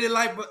 I really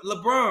like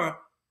LeBron.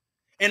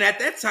 And at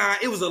that time,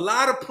 it was a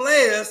lot of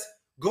players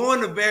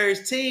going to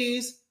various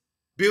teams,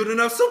 building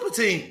up super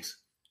teams.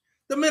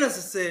 The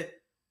minister said,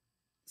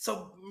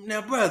 so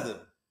now, brother,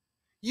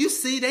 you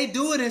see they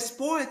do it in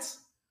sports.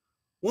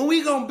 When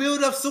we gonna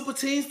build up super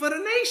teams for the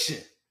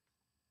nation?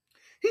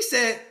 He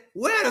said,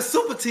 where are the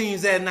super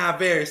teams at in our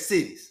various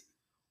cities?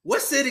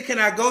 What city can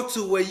I go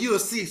to where you'll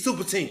see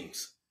super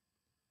teams?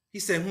 He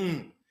said,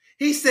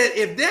 He said,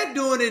 if they're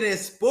doing it in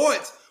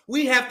sports,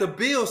 we have to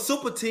build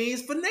super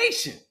teams for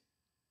nation.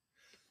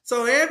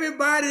 So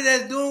everybody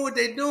that's doing what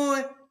they're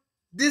doing,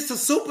 this is a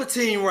super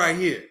team right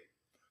here.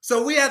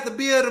 So we have to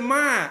build a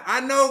mind. I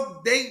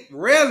know they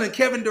railing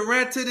Kevin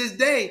Durant to this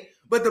day,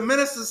 but the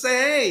minister say,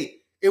 hey,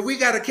 if we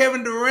got a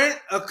Kevin Durant,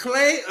 a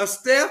Clay, a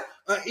Steph,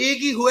 a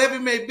Iggy, whoever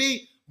it may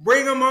be,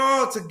 bring them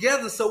all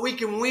together so we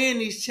can win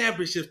these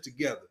championships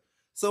together.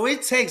 So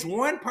it takes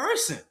one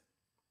person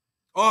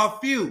or a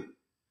few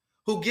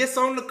who gets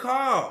on the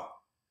call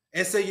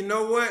and say, you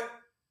know what?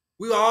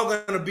 We're all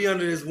going to be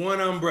under this one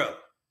umbrella.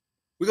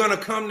 We're going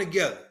to come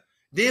together.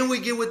 Then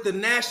we get with the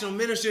National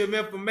Ministry of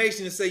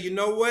Information and say, you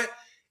know what?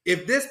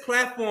 If this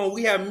platform,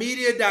 we have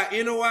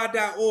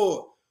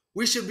media.noi.org,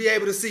 we should be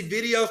able to see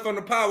videos from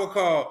the power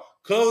call,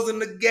 Closing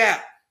the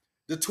Gap,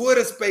 the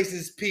Twitter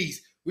Spaces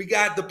piece. We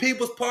got the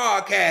People's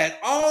Podcast,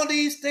 all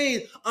these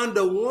things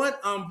under one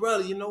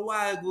umbrella. You know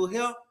why it will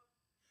help?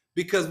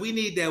 Because we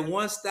need that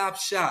one-stop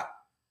shop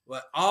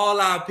where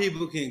all our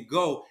people can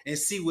go and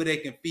see where they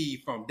can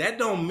feed from. That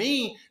don't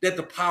mean that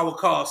the power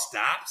call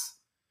stops.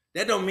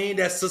 That don't mean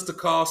that sister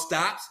call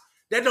stops.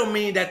 That don't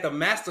mean that the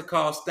master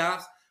call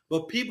stops.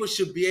 But people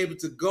should be able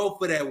to go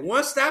for that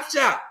one-stop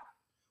shop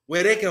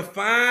where they can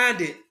find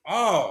it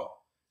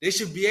all. They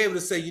should be able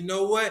to say, you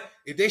know what?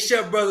 If they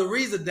shut Brother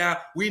Reza down,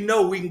 we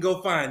know we can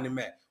go find them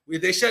at.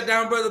 If they shut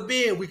down Brother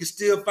Ben, we can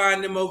still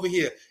find them over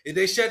here. If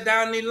they shut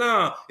down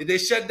Nilam, if they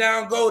shut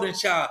down Golden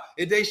Child,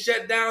 if they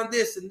shut down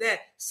this and that,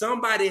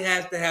 somebody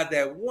has to have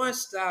that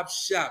one-stop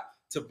shop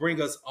to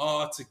bring us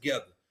all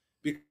together.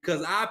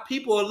 Because our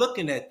people are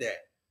looking at that.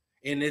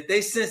 And if they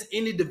sense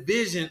any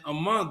division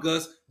among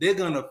us, they're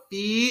going to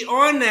feed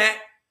on that.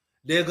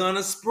 They're going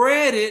to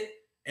spread it.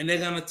 And they're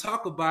going to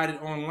talk about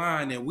it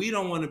online. And we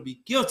don't want to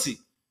be guilty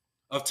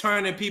of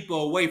turning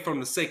people away from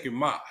the sacred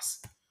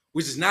mosque,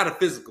 which is not a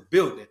physical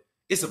building.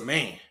 It's a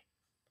man.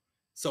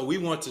 So we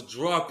want to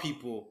draw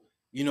people,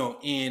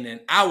 in.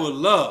 And I would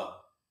love,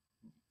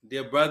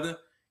 dear brother,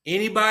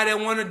 anybody that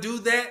want to do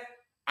that,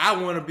 I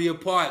want to be a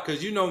part.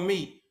 Because you know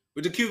me,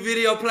 with the Q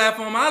video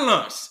platform, I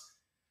launched.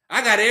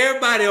 I got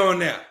everybody on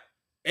there.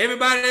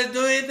 Everybody that's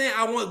doing anything,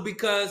 I want,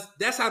 because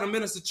that's how the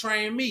minister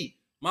trained me.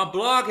 My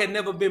blog had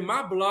never been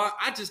my blog.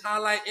 I just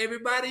highlight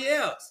everybody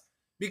else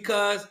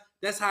because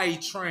that's how he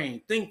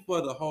trained. Think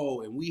for the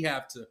whole, and we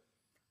have to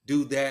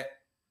do that.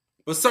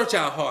 But search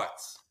our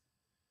hearts.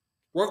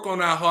 Work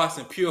on our hearts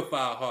and purify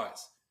our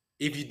hearts.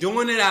 If you're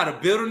doing it out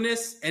of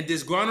bitterness and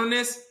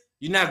disgruntledness,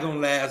 you're not going to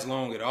last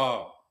long at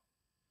all.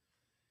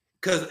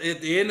 Because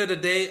at the end of the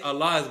day,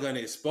 Allah is going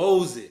to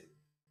expose it.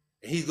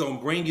 And he's going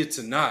to bring you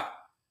to naught.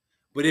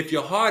 But if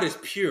your heart is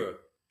pure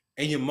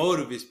and your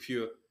motive is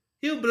pure,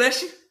 he'll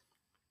bless you.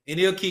 And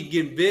he'll keep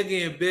getting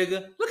bigger and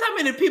bigger. Look how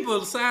many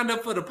people signed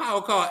up for the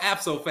Power Call app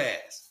so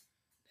fast.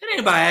 It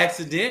ain't by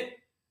accident.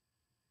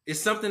 It's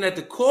something at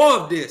the core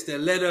of this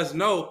that let us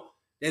know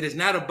that it's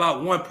not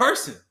about one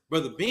person.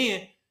 Brother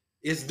Ben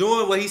is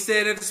doing what he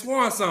said at the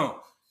Swan Song.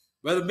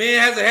 Brother Ben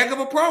has a heck of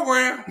a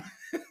program.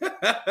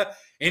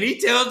 And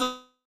he tells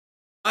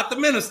about the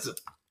minister.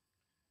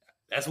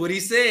 That's what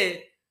he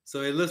said.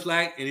 So it looks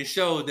like, and it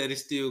shows that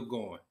it's still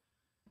going.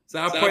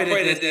 So I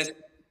pray that that's...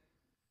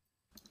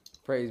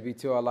 Praise be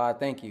to Allah.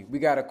 Thank you. We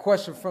got a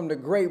question from the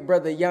great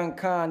brother Young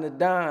Khan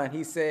Nadan.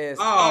 He says,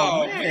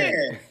 "Oh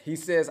man." He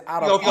says,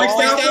 out of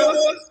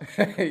all,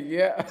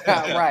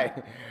 yeah,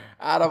 right.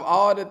 Out of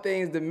all the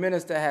things the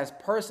minister has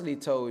personally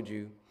told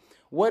you,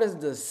 what is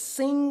the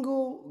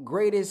single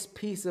greatest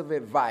piece of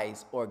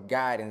advice or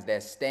guidance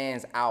that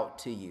stands out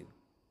to you?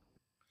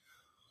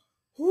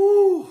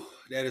 Whew,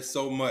 that is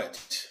so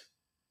much.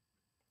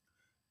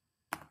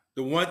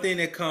 The one thing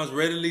that comes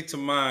readily to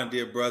mind,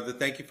 dear brother,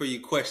 thank you for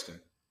your question,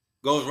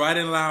 goes right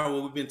in line with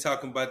what we've been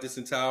talking about this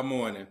entire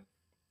morning.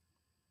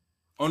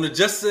 On the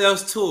Just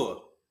Sales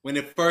tour, when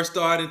it first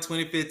started in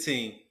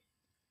 2015,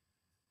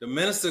 the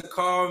minister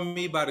called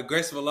me by the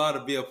grace of Allah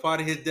to be a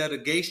part of his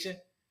delegation.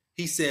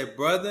 He said,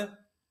 brother,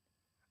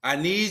 I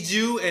need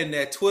you and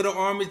that Twitter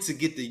army to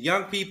get the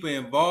young people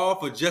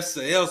involved for Just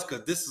Sales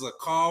because this is a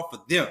call for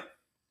them.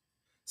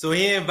 So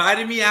he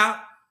invited me out.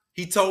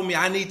 He told me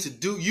I need to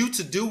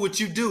do what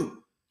you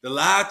do, the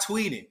live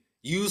tweeting,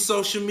 use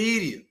social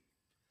media.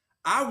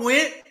 I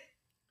went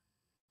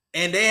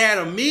and they had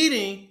a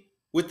meeting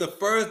with the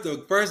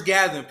first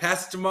gathering,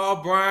 Pastor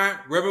Jamal Bryant,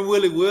 Reverend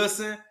Willie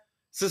Wilson,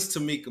 Sister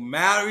Tamika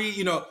Mallory.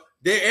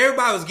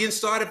 Everybody was getting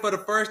started for the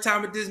first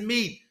time at this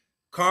meeting.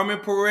 Carmen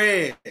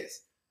Perez,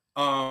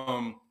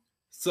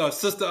 so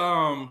Sister,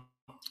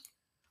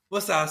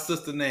 what's our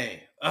sister name?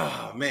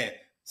 Oh man,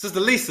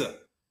 Sister Lisa.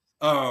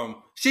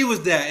 She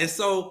was there, and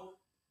so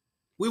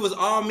we was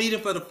all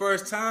meeting for the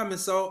first time, and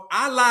so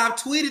I live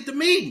tweeted the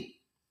meeting.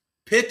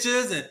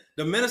 Pictures and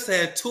the minister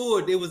had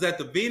toured. It was at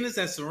the Venus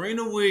and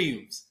Serena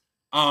Williams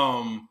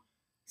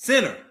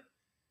Center.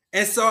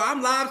 And so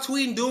I'm live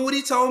tweeting, doing what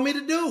he told me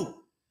to do.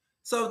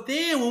 So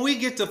then when we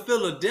get to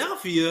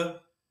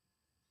Philadelphia,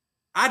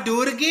 I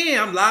do it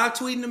again. I'm live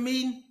tweeting the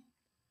meeting.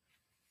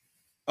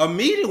 A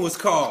meeting was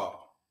called.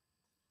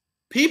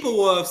 People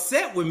were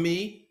upset with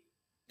me.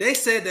 They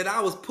said that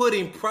I was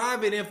putting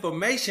private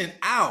information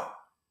out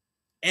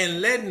and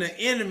letting the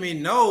enemy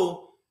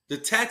know the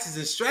tactics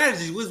and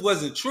strategies, which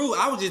wasn't true.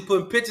 I was just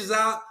putting pictures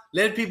out,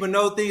 letting people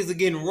know things are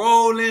getting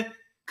rolling,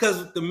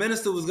 because the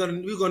minister we were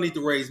gonna need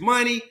to raise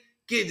money,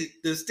 get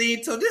the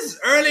steam. So this is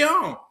early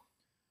on.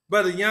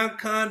 Brother Young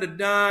Khan, the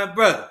Don,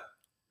 brother.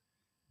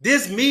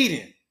 This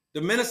meeting,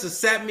 the minister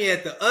sat me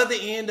at the other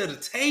end of the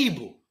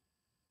table.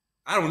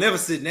 I don't ever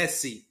sit in that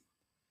seat.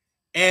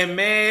 And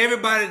man,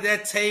 everybody at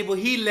that table,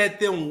 he let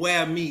them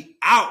wear me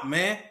out,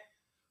 man.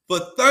 For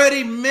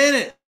 30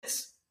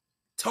 minutes,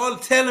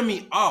 telling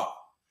me off.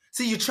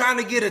 See, you're trying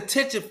to get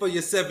attention for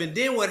yourself. And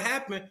then what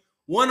happened,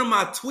 one of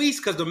my tweets,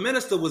 because the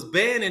minister was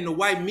banning the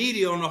white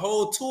media on the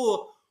whole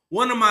tour,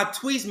 one of my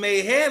tweets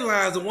made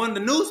headlines in one of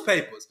the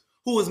newspapers,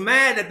 who was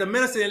mad that the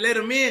minister didn't let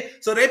him in.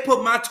 So they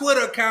put my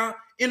Twitter account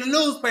in the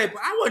newspaper.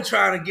 I wasn't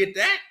trying to get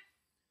that.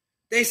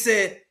 They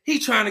said, he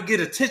trying to get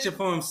attention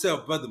for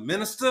himself, brother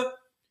minister.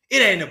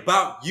 It ain't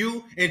about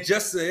you and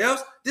just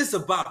else. This is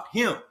about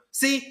him.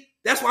 See,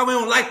 that's why we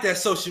don't like that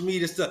social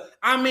media stuff.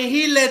 I mean,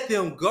 he let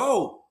them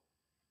go.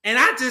 And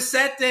I just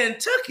sat there and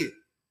took it.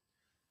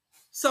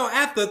 So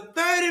after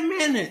 30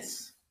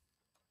 minutes,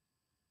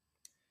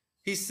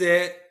 he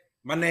said,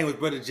 my name was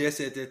Brother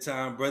Jesse at that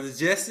time. Brother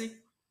Jesse,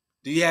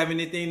 do you have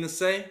anything to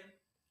say?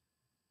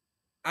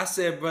 I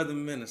said, brother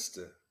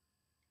minister,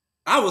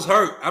 I was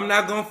hurt. I'm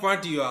not going to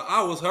front to you all.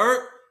 I was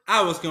hurt.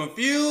 I was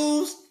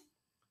confused.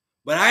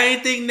 But I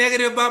ain't think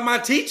negative about my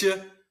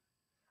teacher.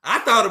 I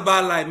thought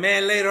about like,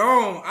 man, later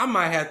on, I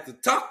might have to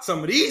talk some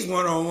of these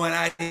one-on-one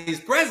out in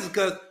his presence,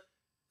 because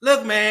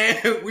look, man,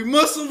 we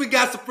Muslim, we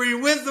got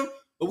supreme wisdom,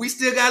 but we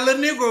still got a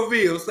little Negro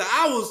feel. So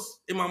I was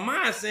in my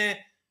mind saying,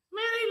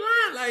 man,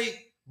 they lying.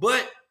 Like,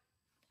 but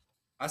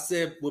I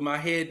said with my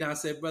head down, I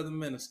said, brother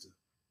minister,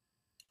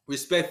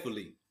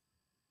 respectfully,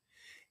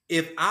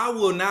 if I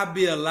will not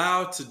be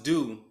allowed to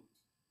do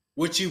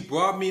what you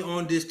brought me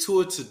on this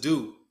tour to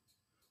do,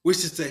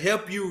 which is to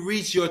help you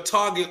reach your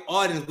target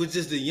audience, which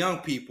is the young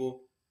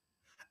people,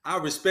 I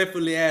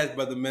respectfully ask,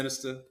 brother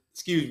minister,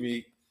 excuse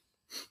me,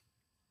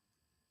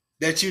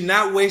 that you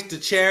not waste the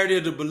charity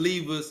of the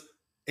believers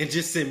and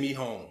just send me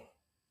home.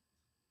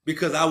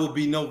 Because I will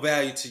be no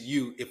value to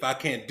you if I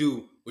can't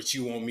do what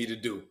you want me to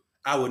do.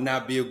 I would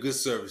not be of good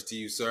service to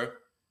you, sir.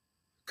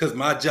 Because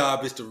my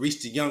job is to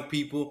reach the young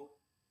people,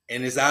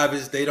 and it's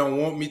obvious they don't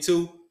want me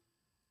to.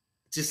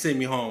 Just send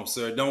me home,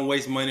 sir. Don't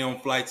waste money on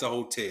flights or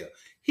hotel.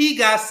 He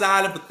got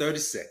silent for 30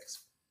 seconds.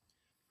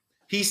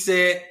 He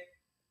said,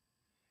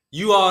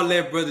 you all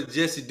let Brother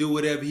Jesse do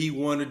whatever he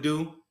want to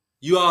do.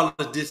 You all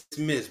are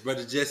dismissed.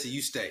 Brother Jesse,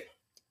 you stay.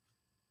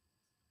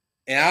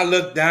 And I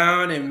looked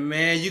down, and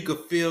man, you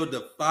could feel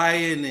the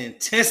fire and the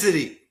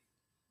intensity.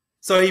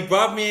 So he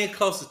brought me in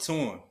closer to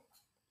him.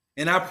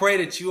 And I pray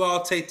that you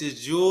all take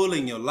this jewel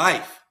in your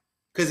life,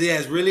 because it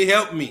has really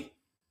helped me.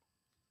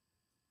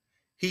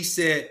 He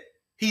said,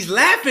 he's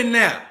laughing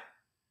now.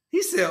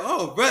 He said,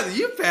 oh, brother,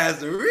 you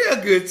passed a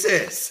real good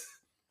test.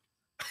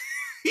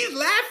 He's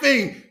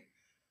laughing.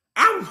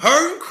 I'm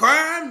hurting,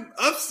 crying,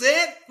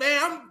 upset,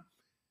 man.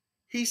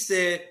 He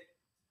said,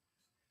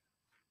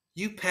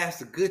 you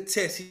passed a good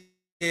test. He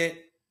said,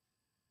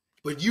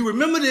 but you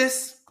remember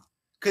this,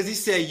 because he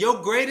said,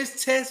 your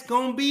greatest test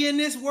gonna be in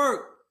this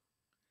work.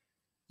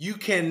 You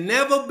can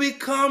never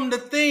become the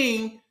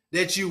thing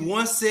that you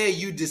once said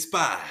you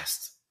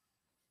despised.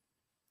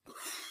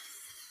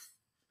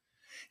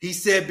 He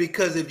said,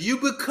 because if you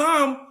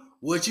become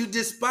what you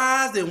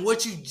despised and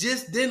what you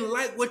just didn't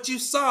like what you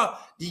saw,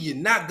 then you're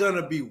not going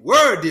to be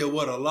worthy of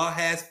what Allah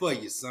has for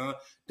you, son.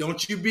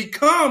 Don't you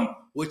become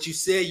what you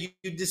said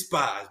you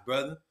despise,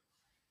 brother.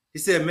 He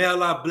said, may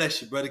Allah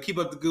bless you, brother. Keep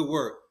up the good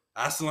work.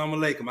 Assalamu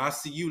alaikum. I'll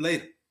see you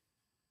later.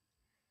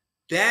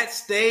 That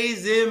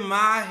stays in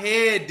my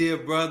head, dear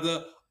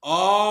brother,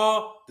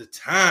 all the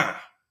time.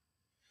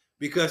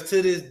 Because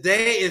to this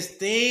day, it's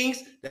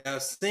things that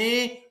I've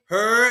seen,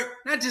 heard,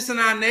 not just in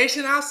our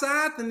nation,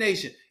 outside the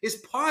nation. It's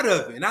part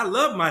of it. And I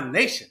love my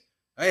nation.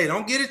 Hey,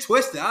 don't get it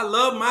twisted. I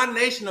love my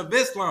nation of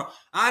Islam.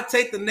 I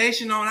take the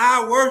nation on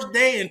our worst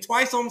day and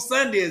twice on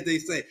Sunday, as they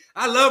say.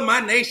 I love my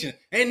nation.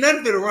 Ain't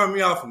nothing to run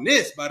me off from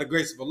this by the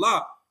grace of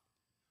Allah.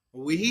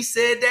 But when he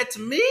said that to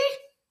me,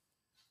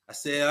 I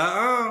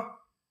said,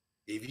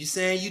 if you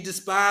saying you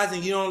despise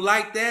and you don't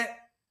like that,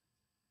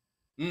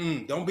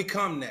 don't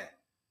become that.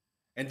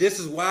 And this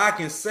is why I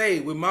can say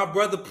with my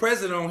brother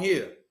president on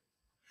here,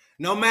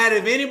 no matter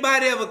if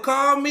anybody ever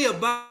called me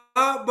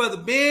about Brother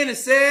Ben and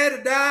said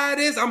or died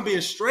this, I'm being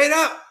straight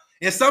up.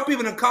 And some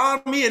people have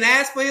called me and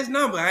asked for his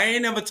number. I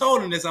ain't never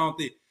told him this, I don't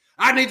think.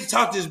 I need to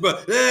talk to this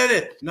brother.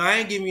 No, I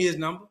ain't giving you his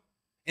number.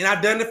 And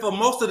I've done it for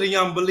most of the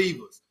young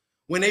believers.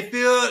 When they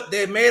feel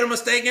they made a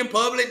mistake in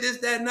public, this,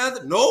 that, and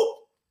other. Nope.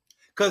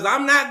 Because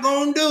I'm not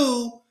going to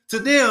do to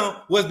them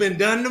what's been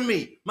done to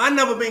me. My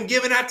number been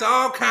given out to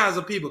all kinds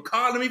of people,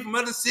 calling me from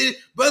other cities.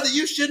 Brother,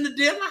 you shouldn't have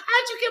did.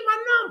 How'd you get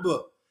my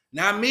number?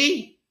 Not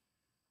me.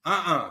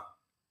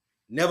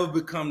 Never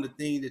become the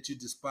thing that you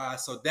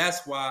despise. So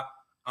that's why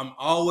I'm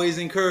always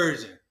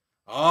encouraging,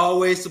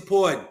 always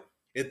supporting.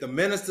 If the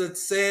minister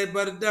said,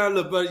 Brother Dunn,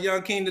 look, Brother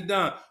Young King to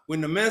Dunn,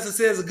 when the minister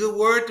says a good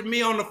word to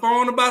me on the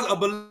phone about a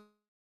brother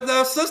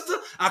or sister,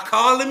 I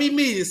call him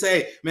immediately and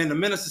say, man, the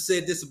minister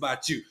said this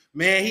about you.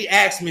 Man, he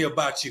asked me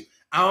about you.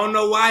 I don't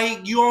know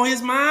why you on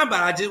his mind, but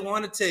I just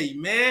want to tell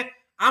you, man,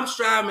 I'm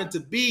striving to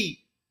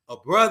be a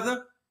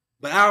brother,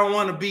 but I don't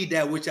want to be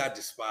that which I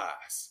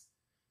despise.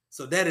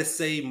 So that has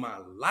saved my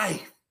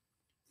life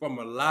from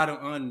a lot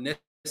of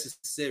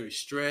unnecessary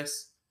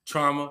stress,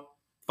 trauma,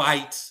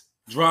 fights,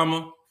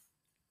 drama.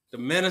 The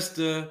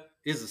minister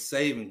is a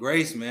saving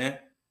grace, man.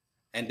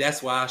 And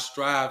that's why I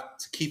strive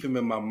to keep him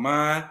in my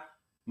mind,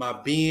 my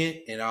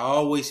being, and I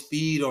always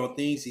feed on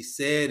things he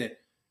said. And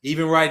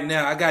even right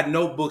now, I got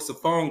notebooks of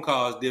phone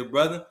calls, dear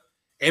brother.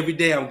 Every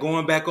day I'm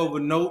going back over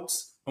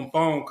notes from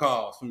phone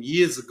calls from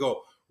years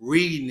ago,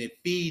 reading it,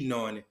 feeding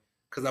on it,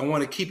 because I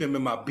want to keep him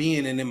in my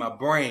being and in my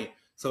brain.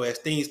 So as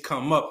things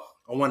come up,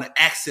 I want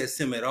to access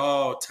him at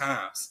all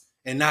times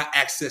and not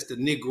access the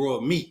Negro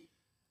of me.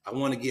 I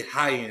want to get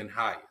higher and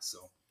higher. So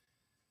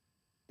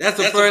that's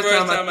the first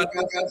time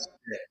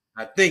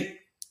I think.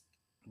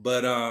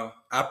 But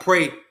I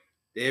pray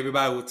that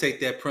everybody will take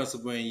that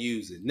principle and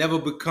use it. Never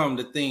become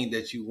the thing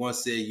that you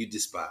once said you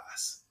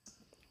despise.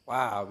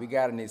 Wow, we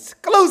got an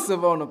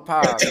exclusive on the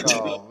power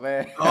call,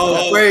 man.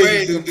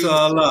 Praise be to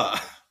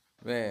Allah.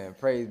 Man,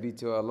 praise be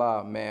to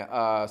Allah,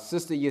 man.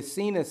 Sister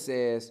Yasina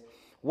says,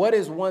 what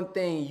is one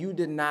thing you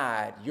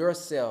denied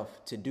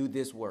yourself to do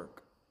this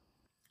work?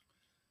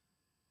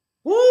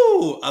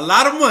 Woo, a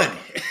lot of money.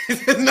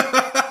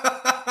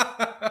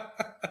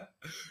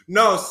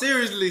 No,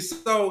 seriously.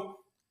 So,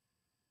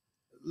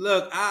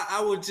 look,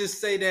 I would just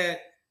say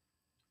that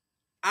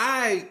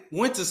I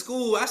went to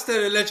school. I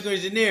studied electrical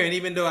engineering,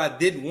 even though I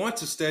didn't want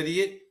to study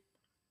it.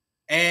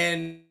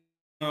 And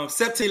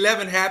September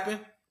 11 happened.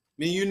 I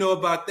mean, you know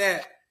about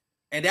that.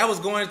 And that was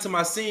going into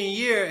my senior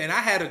year, and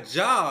I had a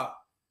job.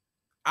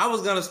 I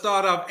was going to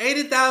start off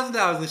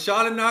 $80,000 in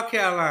Charlotte, North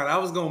Carolina. I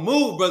was going to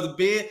move, Brother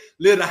Ben,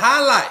 live the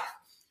high life.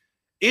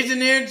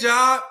 Engineering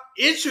job,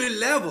 entry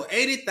level,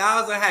 $80,000.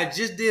 I had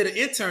just did an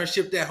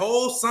internship that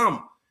whole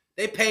summer.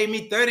 They paid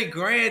me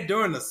 $30,000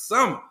 during the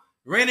summer,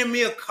 rented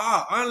me a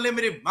car,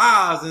 unlimited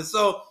miles. And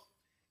so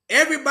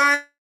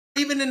everybody,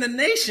 even in the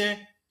nation,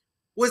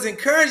 was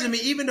encouraging me,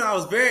 even though I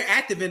was very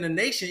active in the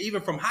nation,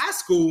 even from high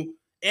school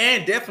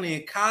and definitely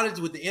in college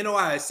with the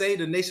NOISA,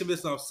 the Nation of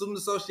Islam Student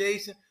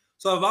Association.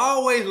 So I've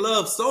always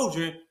loved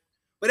soldiering,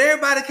 but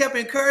everybody kept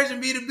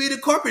encouraging me to be the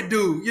corporate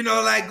dude, you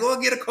know, like go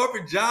get a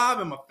corporate job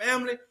and my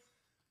family.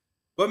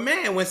 But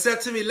man, when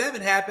September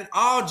 11 happened,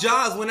 all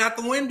jobs went out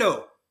the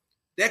window.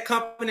 That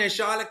company in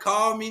Charlotte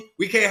called me.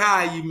 We can't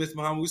hire you, Miss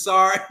Muhammad. We're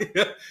sorry.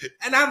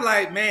 And I'm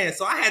like, man,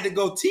 so I had to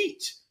go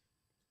teach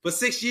for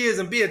 6 years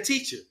and be a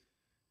teacher.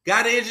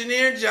 Got an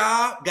engineering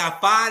job, got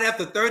fired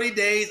after 30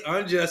 days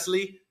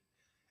unjustly.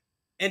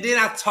 And then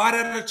I taught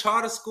at a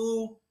charter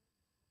school.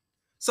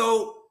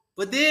 So,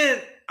 but then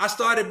I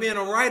started being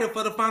a writer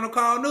for the Final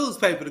Call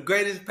newspaper, the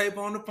greatest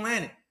paper on the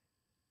planet.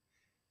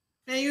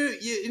 And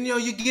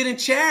you get in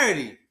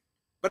charity.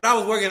 But I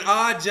was working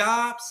odd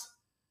jobs.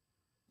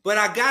 But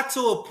I got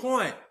to a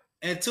point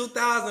in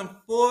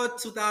 2004,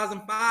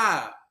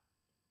 2005.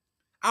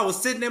 I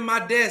was sitting at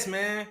my desk,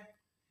 man.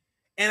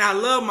 And I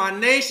love my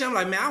nation. I'm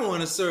like, man, I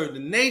want to serve the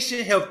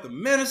nation, help the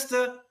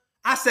minister.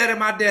 I sat at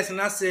my desk and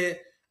I said,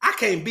 I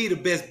can't be the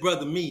best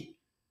brother me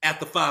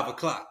after 5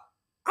 o'clock.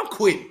 I'm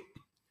quitting.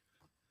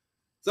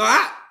 So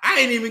I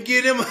ain't even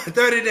give them a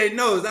 30-day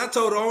notice. I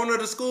told the owner of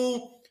the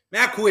school,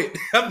 man, I quit.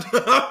 I'm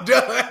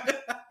done.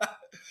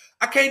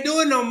 I can't do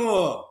it no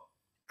more.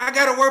 I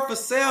got to work for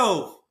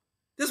self.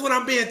 This is what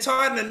I'm being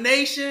taught in the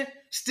nation.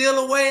 Steal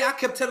away. I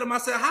kept telling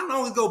myself, how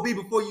long is it going to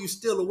be before you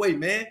steal away,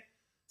 man?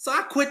 So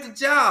I quit the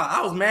job.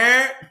 I was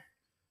married.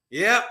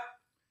 Yep.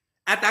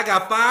 After I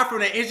got fired from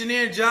the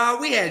engineering job,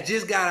 we had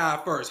just got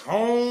our first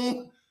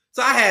home.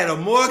 So I had a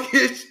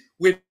mortgage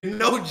with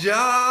no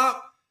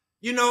job,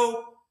 you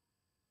know.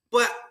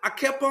 But I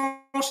kept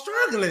on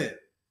struggling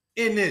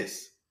in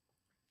this.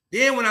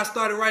 Then when I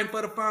started writing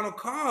for the Final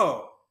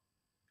Call,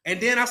 and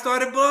then I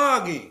started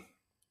blogging,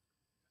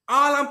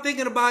 all I'm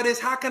thinking about is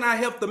how can I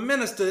help the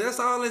minister? That's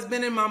all that's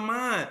been in my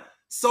mind.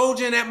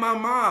 Soldiering at my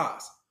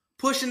mosque,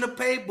 pushing the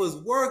papers,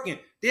 working.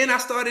 Then I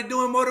started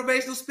doing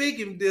motivational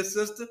speaking, dear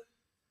sister.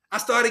 I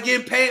started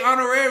getting paid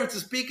honorarium to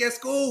speak at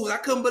schools. I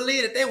couldn't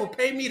believe that they would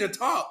pay me to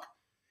talk.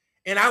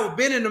 And I had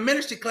been in the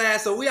ministry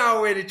class, so we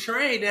already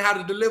trained in how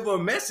to deliver a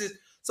message.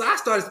 So I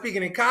started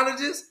speaking in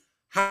colleges,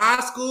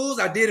 high schools.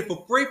 I did it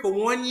for free for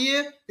 1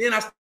 year. Then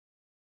I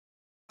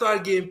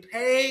started getting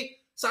paid.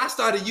 So I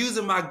started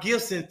using my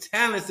gifts and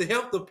talents to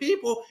help the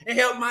people and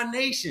help my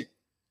nation.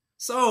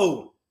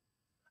 So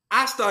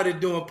I started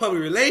doing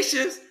public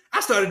relations. I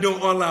started doing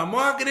online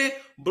marketing,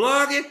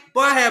 blogging.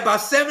 Boy, I had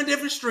about 7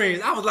 different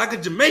streams. I was like a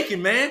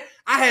Jamaican, man.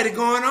 I had it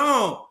going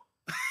on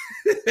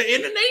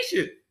in the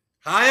nation.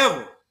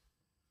 However,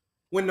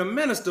 when the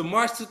minister,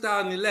 March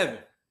 2011,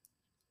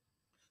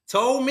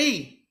 told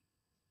me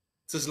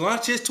to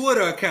launch his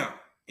Twitter account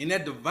in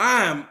that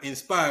divine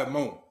inspired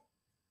moment,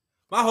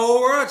 my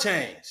whole world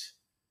changed.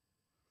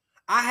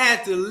 I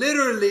had to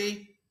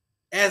literally,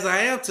 as I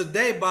am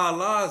today by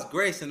Allah's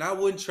grace, and I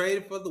wouldn't trade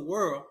it for the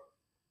world,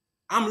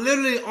 I'm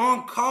literally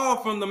on call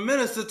from the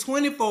minister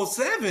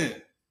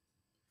 24/7.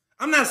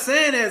 I'm not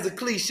saying that as a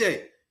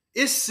cliche.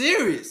 It's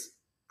serious.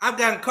 I've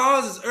gotten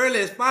calls as early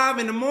as 5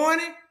 in the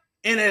morning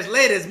and as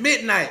late as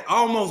midnight,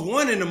 almost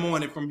 1 in the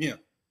morning from him.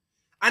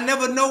 I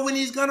never know when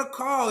he's going to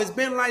call. It's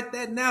been like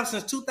that now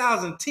since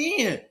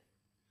 2010.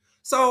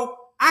 So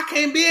I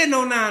can't be in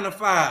no 9 to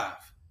 5.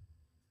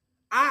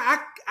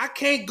 I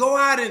can't go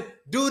out and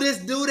do this,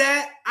 do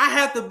that. I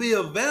have to be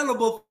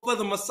available for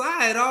the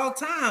Messiah at all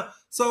times.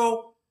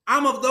 So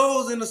I'm of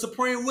those in the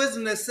supreme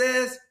wisdom that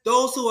says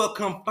those who are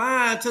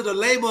confined to the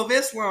labor of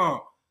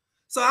Islam.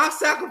 So I've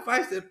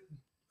sacrificed it.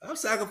 I've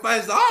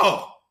sacrificed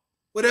all,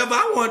 whatever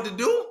I want to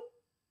do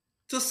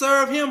to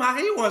serve him how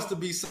he wants to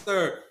be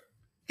served.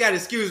 Gotta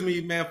excuse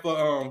me, man,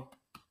 for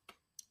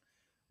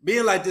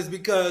being like this,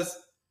 because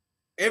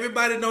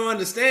everybody don't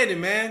understand it,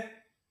 man.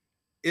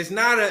 It's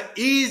not an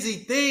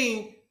easy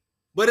thing,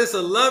 but it's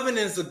a loving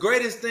and it's the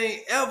greatest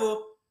thing ever,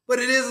 but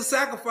it is a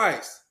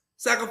sacrifice.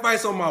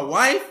 Sacrifice on my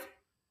wife,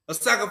 a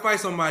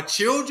sacrifice on my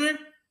children,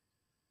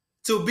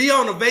 to be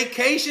on a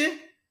vacation.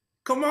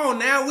 Come on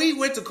now, we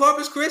went to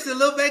Corpus Christi, a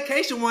little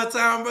vacation one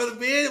time, Brother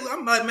Ben.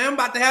 I'm like, man, I'm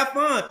about to have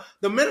fun.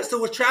 The minister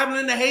was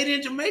traveling to Haiti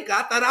and Jamaica.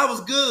 I thought I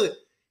was good.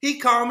 He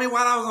called me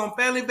while I was on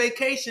family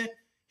vacation.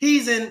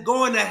 He's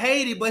going to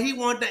Haiti, but he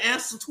wanted to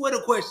answer Twitter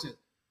questions.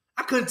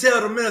 I couldn't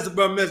tell the minister,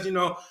 Brother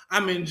Minister,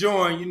 I'm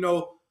enjoying,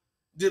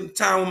 the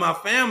time with my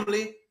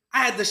family. I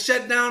had to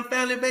shut down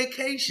family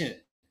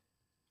vacation.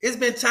 It's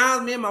been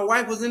times me and my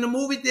wife was in the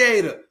movie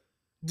theater.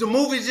 The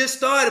movie just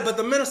started, but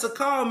the minister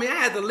called me. I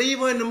had to leave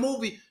her in the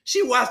movie.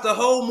 She watched the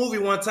whole movie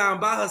one time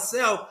by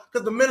herself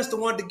because the minister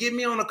wanted to get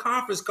me on a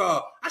conference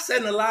call. I sat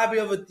in the lobby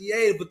of a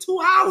theater for 2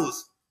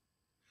 hours.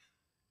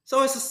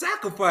 So it's a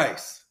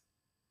sacrifice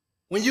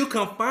when you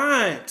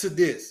confine to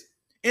this.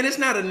 And it's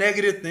not a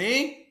negative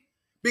thing,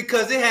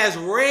 because it has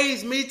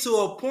raised me to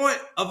a point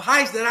of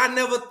heights that I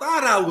never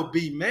thought I would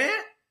be, man.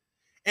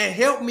 And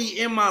helped me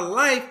in my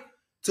life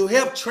to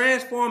help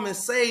transform and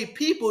save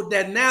people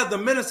that now the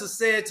minister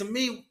said to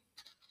me,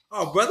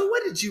 "Oh, brother,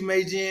 what did you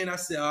major in?" I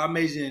said, "I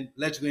majored in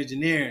electrical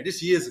engineering."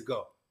 This years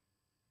ago.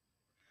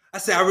 I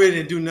said, "I really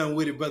didn't do nothing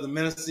with it, Brother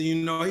Minister."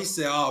 He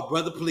said, "Oh,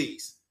 brother,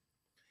 please."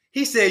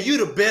 He said, "You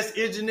the best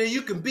engineer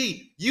you can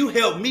be. You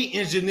help me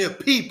engineer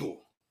people."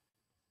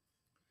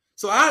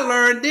 So I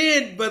learned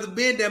then, Brother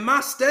Ben, that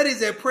my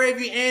studies at Prairie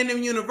View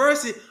A&M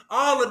University,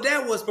 all of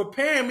that was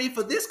preparing me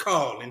for this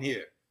call in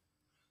here.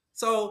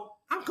 So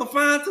I'm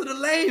confined to the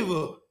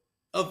labor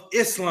of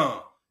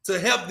Islam to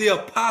help the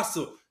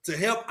apostle, to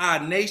help our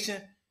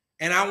nation.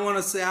 And I want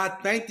to say I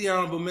thank the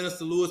Honorable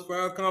Minister Louis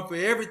Farrakhan for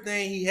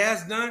everything he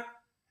has done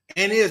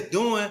and is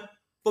doing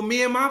for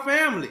me and my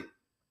family.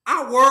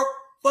 I work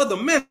for the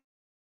minister.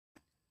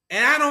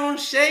 And I don't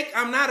shake.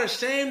 I'm not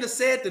ashamed to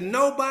say it to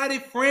nobody,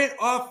 friend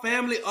or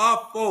family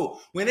or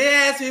foe. When they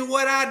ask me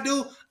what I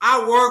do,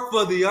 I work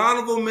for the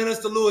Honorable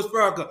Minister Louis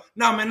Farrakhan.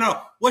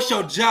 No. What's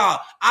your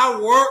job? I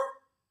work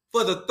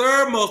for the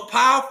third most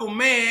powerful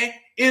man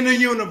in the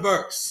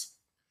universe.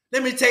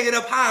 Let me take it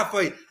up higher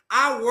for you.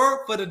 I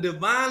work for the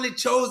divinely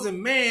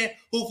chosen man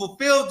who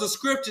fulfills the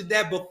scripture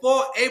that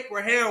before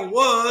Abraham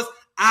was,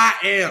 I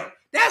am.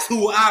 That's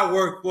who I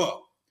work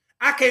for.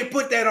 I can't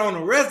put that on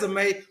a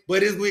resume,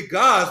 but it's with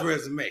God's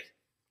resume.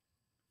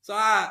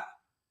 So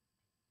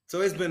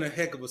it's been a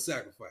heck of a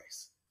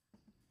sacrifice.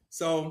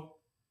 So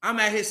I'm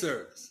at his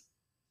service.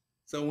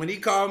 So when he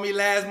called me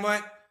last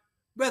month,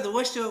 "Brother,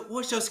 what's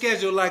your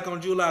schedule like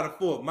on July the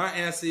 4th? My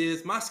answer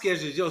is, my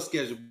schedule is your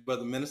schedule,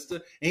 Brother Minister.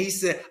 And he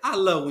said, "I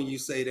love when you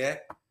say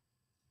that."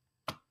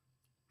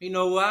 You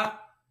know why?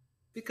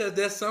 Because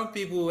there's some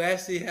people who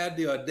actually have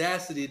the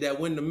audacity that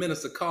when the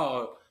minister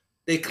called,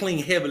 they cling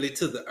heavily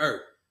to the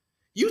earth.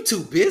 You too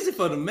busy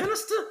for the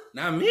minister?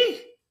 Not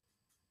me.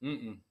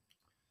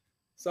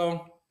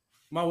 So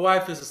my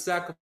wife is a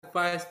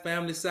sacrifice,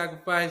 family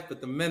sacrifice,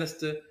 but the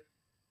minister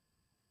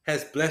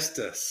has blessed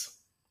us,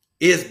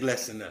 is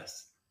blessing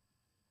us.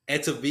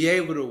 And to be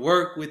able to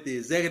work with the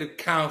executive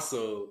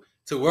council,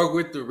 to work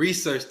with the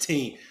research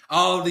team,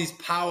 all these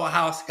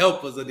powerhouse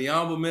helpers of the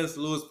Honorable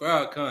Minister Louis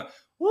Farrakhan,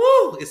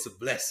 woo, it's a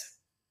blessing.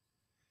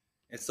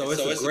 And so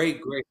it's a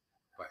great, great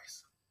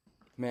sacrifice.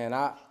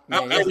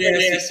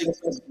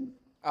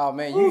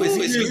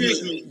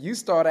 You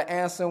started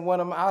answering one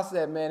of my. I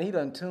said, man, he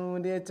done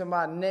tuned into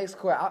my next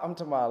question. I'm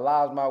talking about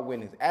Allah's my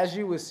witness. As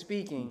you were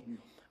speaking,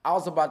 I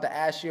was about to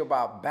ask you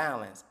about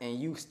balance, and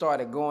you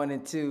started going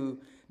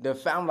into the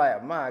family.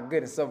 Like, my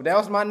goodness. So that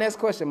was my next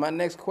question. My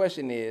next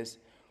question is,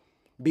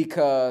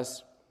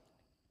 because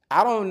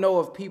I don't know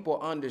if people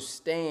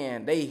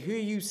understand. They hear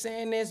you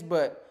saying this,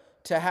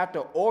 but to have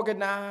to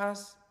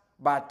organize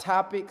by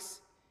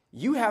topics,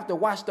 you have to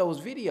watch those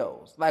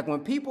videos. Like when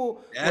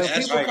people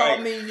That's call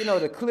right. me,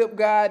 the clip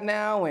guide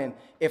now, and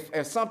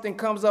if something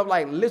comes up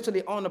like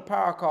literally on the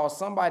power call,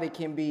 somebody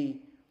can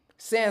be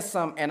saying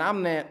something, and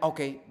I'm then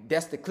okay,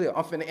 that's the clip.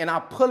 I'm finna, and I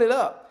pull it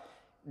up.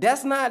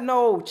 That's not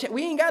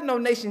we ain't got no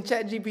nation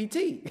chat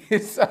GPT.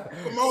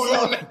 Come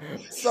on,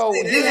 so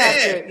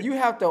man. you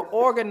have to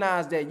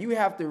organize that. You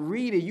have to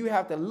read it. You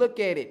have to look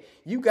at it.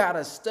 You got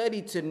to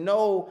study to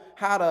know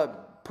how to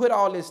put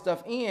all this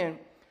stuff in.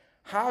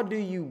 How do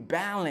you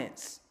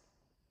balance,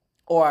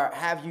 or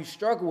have you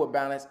struggled with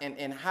balance,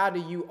 and how do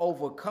you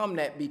overcome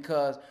that?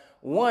 Because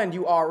one,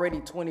 you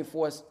already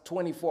 24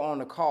 on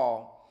the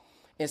call.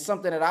 And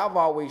something that I've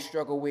always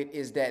struggled with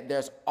is that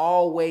there's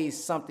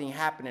always something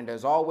happening.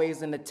 There's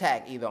always an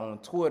attack, either on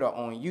Twitter,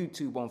 on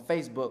YouTube, on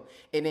Facebook.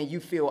 And then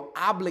you feel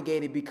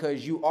obligated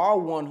because you are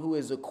one who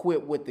is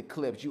equipped with the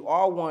clips. You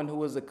are one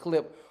who is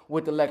equipped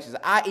with the lectures.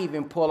 I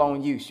even pull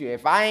on you. Sure.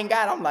 If I ain't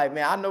got it, I'm like,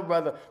 man, I know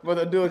brother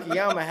Abdul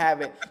Qiyam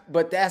have it.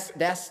 But that's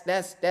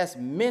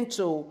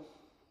mental,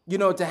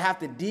 to have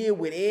to deal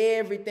with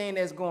everything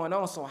that's going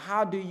on. So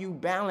how do you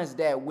balance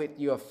that with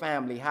your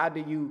family? How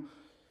do you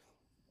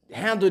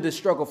handle the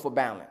struggle for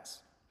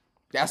balance?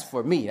 That's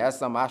for me. That's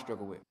something I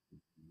struggle with.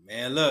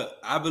 Man, look,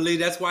 I believe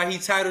that's why he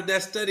titled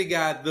that study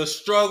guide "The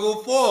Struggle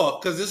For,"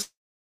 because it's,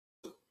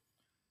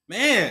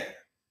 man,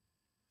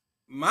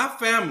 my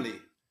family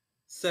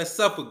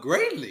suffer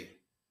greatly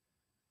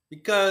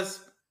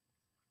because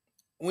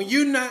when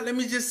you not, let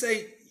me just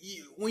say,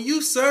 when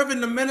you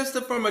serving the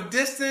minister from a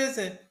distance,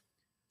 and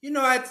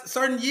at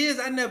certain years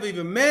I never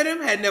even met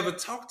him, had never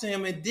talked to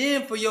him, and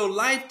then for your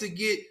life to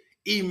get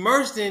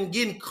immersed in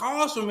getting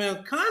calls from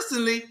him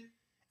constantly,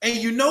 and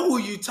you know who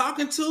you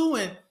talking to,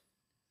 and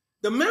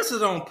the minister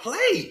don't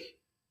play.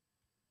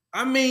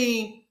 I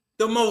mean,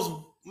 the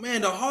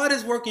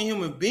hardest working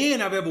human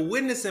being I've ever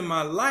witnessed in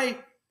my life.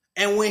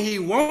 And when he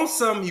wants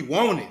something, he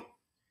want it.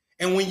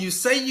 And when you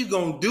say you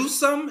gonna do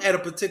something at a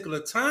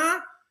particular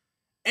time,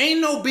 ain't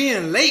no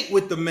being late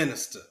with the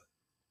minister.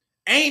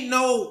 Ain't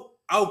no,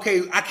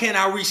 okay,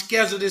 I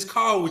reschedule this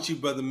call with you,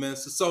 brother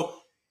minister. So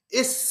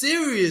it's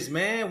serious,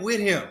 man,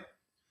 with him.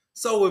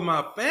 So with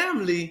my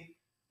family,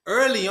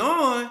 early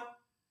on,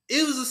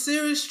 it was a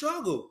serious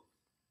struggle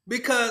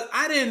because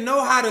I didn't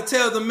know how to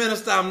tell the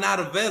minister I'm not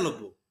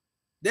available.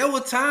 There were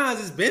times,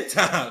 it's been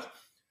times,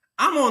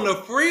 I'm on the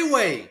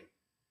freeway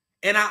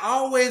and I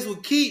always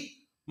would keep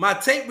my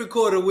tape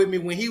recorder with me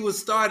when he was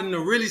starting to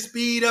really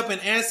speed up and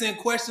answering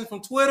questions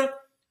from Twitter.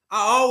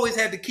 I always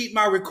had to keep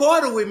my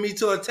recorder with me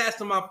to attach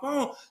to my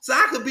phone so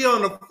I could be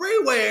on the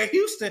freeway in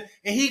Houston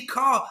and he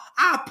called.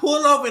 I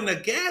pull up in the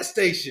gas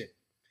station.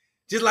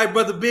 Just like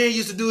Brother Ben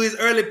used to do his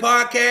early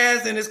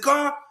podcast in his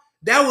car,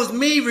 that was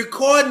me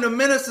recording the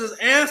minister's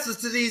answers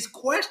to these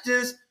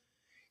questions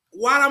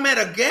while I'm at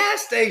a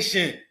gas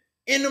station,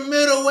 in the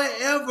middle,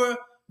 wherever,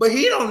 but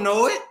he don't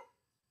know it.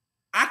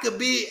 I could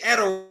be at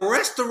a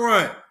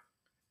restaurant.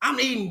 I'm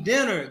eating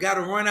dinner, got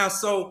to run out.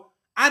 So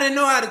I didn't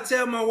know how to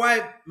tell my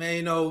wife,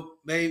 man,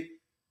 babe,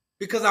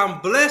 because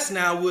I'm blessed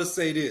now, we'll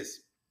say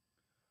this.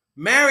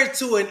 Married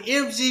to an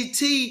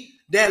MGT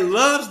that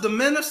loves the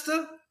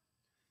minister,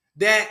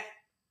 that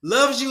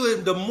loves you,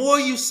 and the more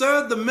you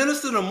serve the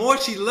minister, the more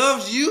she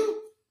loves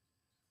you.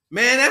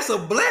 Man, that's a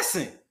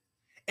blessing.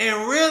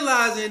 And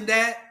realizing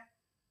that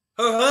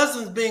her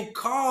husband's been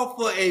called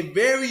for a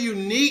very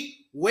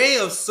unique way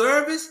of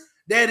service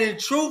that in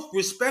truth,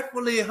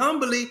 respectfully and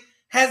humbly,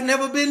 has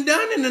never been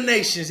done in the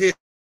nation's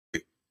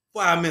history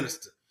for our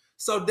minister.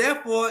 So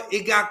therefore,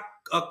 it got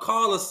a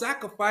call of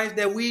sacrifice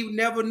that we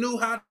never knew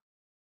how.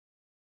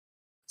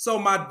 So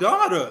my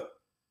daughter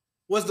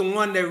was the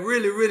one that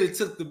really, really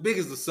took the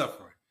biggest of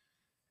suffering.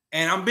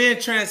 And I'm being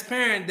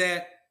transparent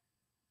that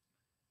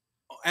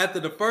after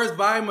the first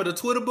volume of the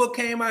Twitter book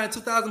came out in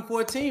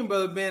 2014,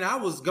 Brother Ben, I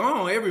was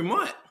gone every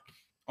month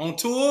on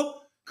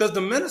tour because the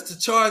minister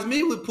charged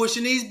me with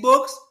pushing these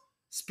books,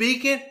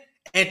 speaking,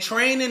 and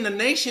training the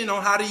nation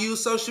on how to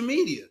use social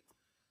media.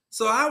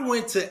 So I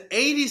went to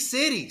 80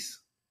 cities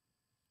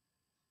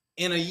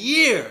in a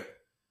year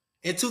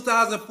in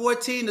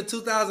 2014 to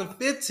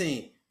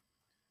 2015.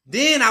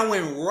 Then I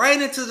went right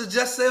into the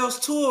Just Sales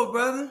tour,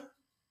 brother.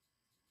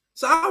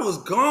 So I was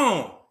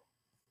gone.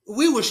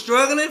 We were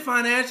struggling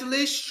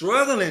financially,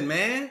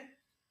 man.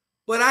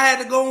 But I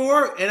had to go and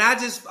work. And I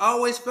just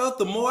always felt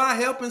the more I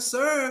help and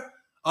serve,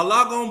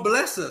 Allah gonna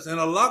bless us and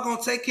Allah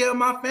gonna take care of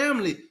my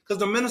family. Because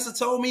the minister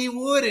told me he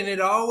would, and it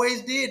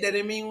always did. That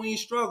didn't mean we ain't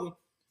struggle.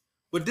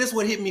 But this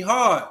one hit me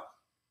hard.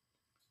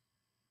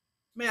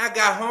 Man, I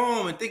got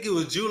home and think it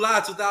was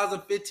July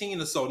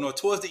 2015 or so. No,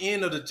 towards the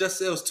end of the Just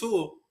Sales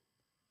tour.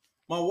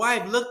 My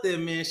wife looked at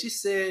me and she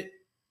said,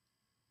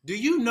 do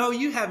you know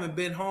you haven't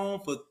been home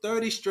for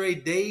 30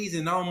 straight days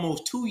in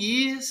almost 2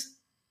 years?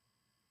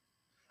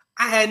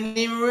 I hadn't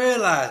even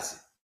realized it.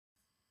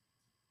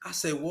 I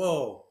said,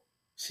 whoa.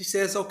 She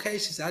said, it's okay.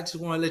 She said, I just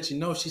want to let you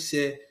know. She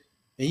said,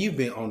 and you've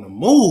been on the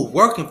move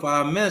working for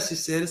our ministry.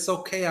 She said, it's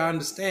okay, I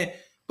understand.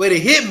 But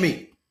it hit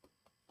me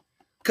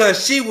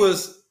because she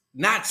was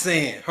not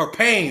saying her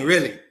pain,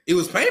 really. It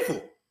was painful.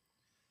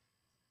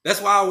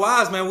 That's why our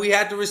wives, man, we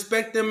had to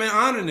respect them and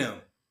honor them.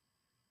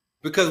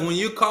 Because when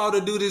you're called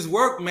to do this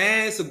work,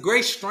 man, it's a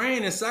great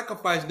strain and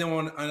sacrifice them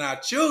on our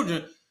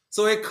children.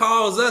 So it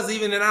calls us,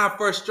 even in our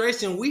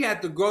frustration, we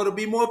have to grow to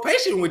be more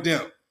patient with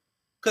them.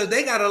 Because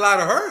they got a lot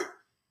of hurt.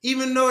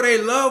 Even though they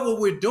love what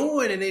we're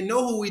doing and they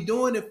know who we're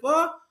doing it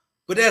for,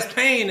 but there's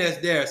pain that's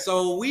there.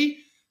 So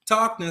we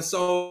talked, and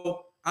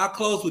so I'll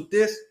close with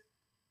this.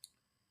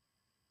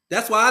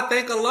 That's why I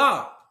thank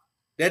Allah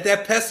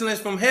that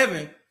pestilence from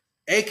heaven,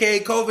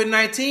 aka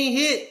COVID-19,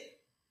 hit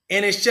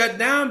and it shut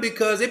down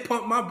because it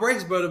pumped my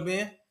brakes, Brother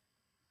Ben.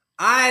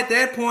 I, at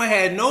that point,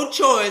 had no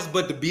choice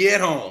but to be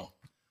at home.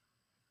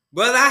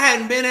 Brother, I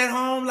hadn't been at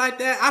home like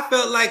that. I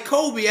felt like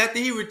Kobe after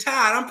he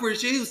retired. I'm pretty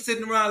sure he was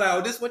sitting around like,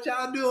 oh, this is what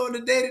y'all do on a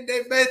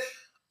day-to-day basis.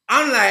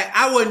 I'm like,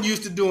 I wasn't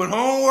used to doing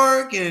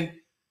homework and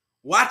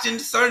watching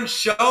certain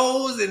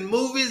shows and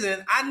movies,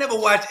 and I never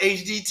watched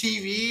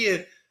HGTV,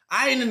 and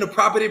I ain't into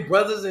Property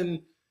Brothers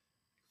and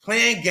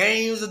playing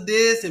games of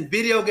this and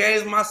video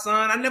games with my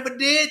son. I never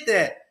did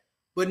that.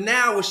 But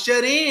now with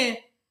shut in,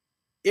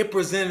 it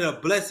presented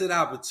a blessed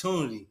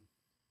opportunity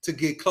to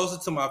get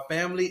closer to my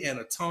family and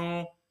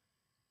atone.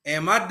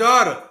 And my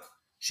daughter,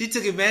 she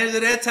took advantage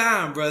of that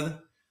time, brother.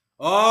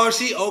 Oh,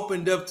 she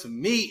opened up to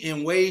me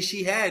in ways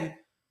she hadn't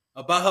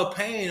about her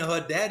pain of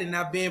her daddy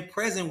not being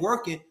present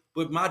working.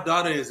 But my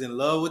daughter is in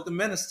love with the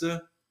minister.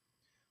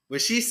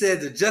 But she said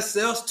the Just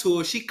Sales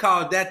tour, she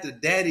called that the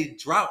Daddy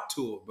Drought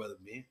Tour, brother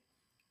man.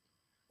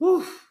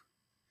 Whew.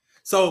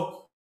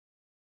 So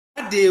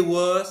what I did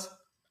was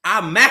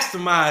I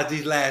maximized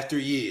these last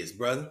 3 years,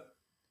 brother.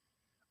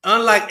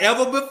 Unlike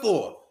ever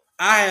before,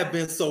 I have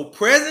been so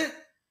present.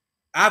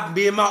 I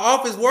be in my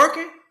office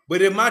working,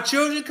 but if my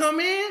children come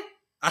in,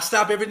 I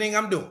stop everything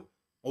I'm doing.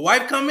 My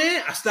wife come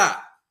in, I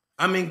stop.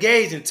 I'm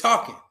engaged and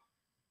talking.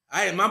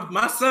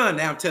 My son,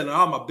 now I'm telling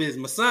all my business.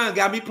 My son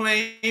got me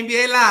playing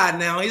NBA Live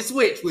now. He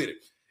Switch with it.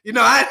 You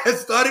know, I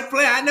started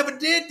playing. I never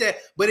did that,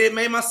 but it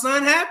made my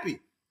son happy.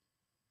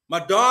 My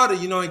daughter,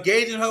 you know,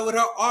 engaging her with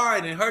her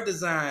art and her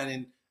design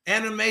and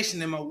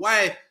animation, and my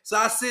wife. So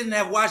I sit and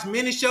have watched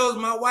many shows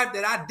with my wife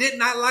that I did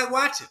not like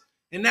watching.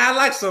 And now I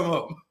like some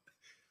of them.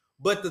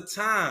 But the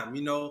time,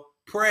 you know,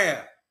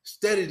 prayer,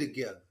 study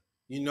together,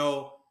 you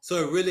know, so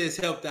it really has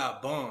helped our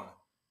bond.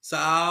 So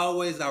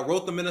I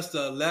wrote the minister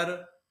a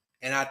letter,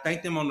 and I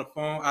thanked them on the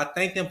phone. I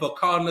thanked them for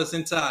calling us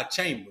into our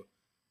chamber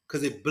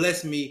because it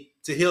blessed me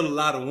to heal a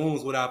lot of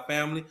wounds with our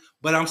family.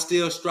 But I'm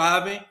still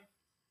striving.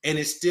 And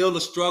it's still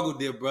a struggle,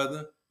 dear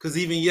brother, because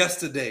even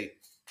yesterday,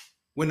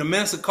 when the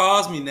minister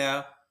calls me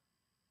now,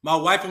 my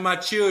wife and my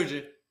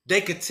children, they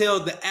could tell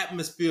the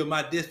atmosphere of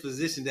my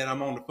disposition that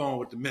I'm on the phone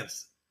with the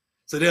minister.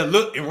 So they'll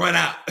look and run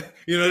out.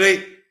 You know,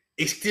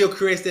 it still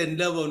creates that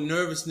level of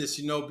nervousness,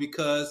 you know,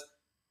 because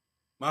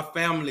my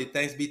family,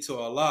 thanks be to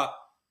Allah,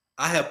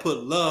 I have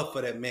put love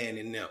for that man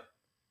in them.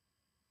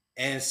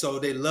 And so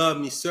they love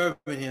me serving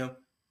him.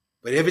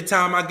 But every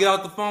time I get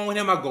off the phone with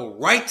him, I go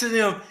right to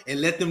them and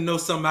let them know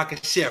something I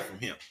can share from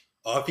him.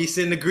 Or if he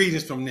sends the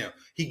greetings from them,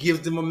 he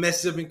gives them a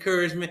message of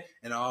encouragement,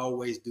 and I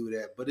always do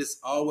that. But it's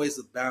always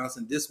a balance,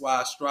 and this is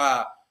why I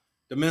strive.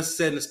 The minister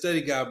said in the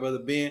study guide, Brother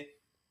Ben,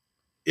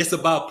 it's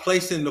about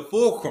placing the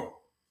fulcrum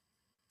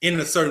in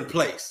a certain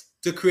place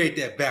to create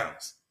that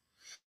balance.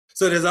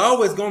 So there's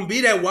always going to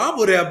be that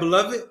wobble there,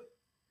 beloved,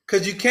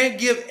 because you can't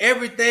give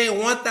everything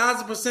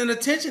 1,000%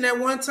 attention at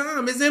one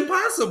time. It's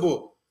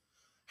impossible.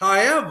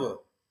 However,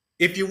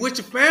 if you're with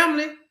your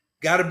family,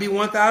 got to be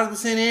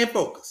 1,000% in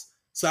focus.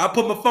 So I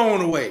put my phone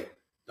away.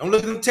 Don't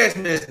look at them text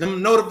messages,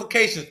 them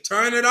notifications.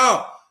 Turn it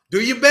off. Do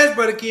your best,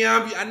 Brother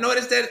Qiyam. I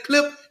noticed that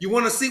clip. You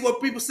want to see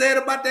what people said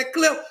about that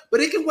clip,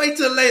 but it can wait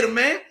till later,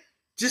 man.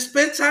 Just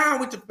spend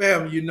time with your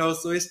family, you know.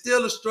 So it's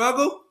still a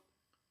struggle,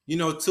 you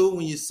know, too,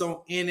 when you're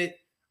so in it.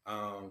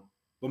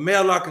 But may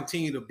Allah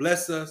continue to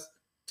bless us,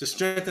 to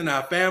strengthen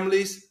our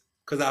families,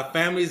 because our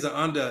families are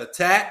under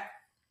attack.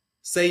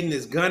 Satan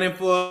is gunning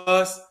for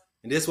us,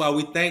 and that's why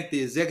we thank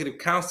the executive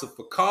council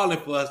for calling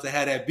for us to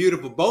have that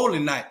beautiful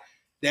bowling night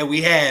that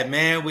we had,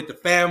 man, with the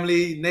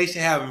family, nation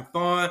having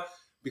fun,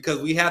 because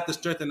we have to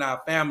strengthen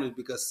our families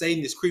because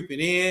Satan is creeping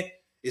in.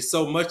 It's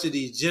so much of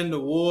these gender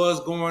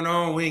wars going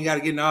on. We ain't got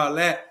to get into all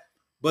that,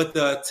 but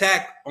the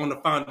attack on the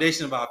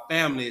foundation of our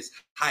family is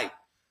hype.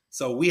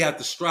 So we have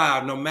to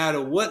strive, no matter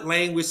what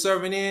lane we're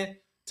serving in,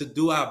 to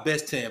do our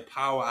best to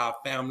empower our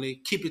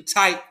family, keep it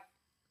tight,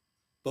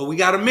 but we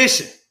got a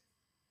mission.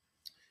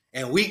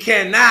 And we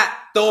cannot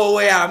throw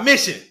away our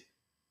mission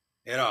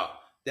at all.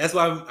 That's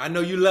why I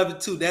know you love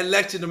it too. That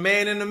lecture, The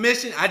Man in the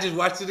Mission, I just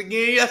watched it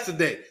again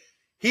yesterday.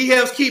 He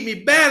helps keep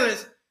me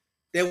balanced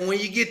that when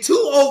you get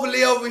too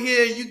overly over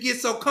here, you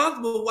get so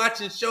comfortable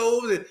watching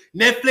shows and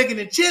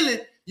Netflixing and chilling,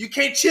 you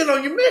can't chill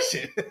on your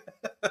mission.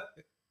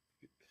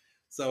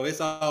 So it's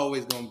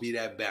always going to be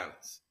that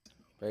balance.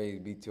 Praise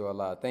be to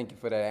Allah. Thank you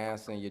for that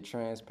answer and your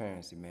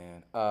transparency,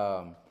 man.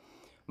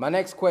 My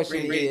next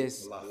question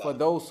is, for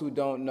those who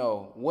don't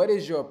know, what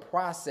is your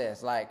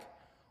process? Like,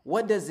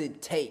 what does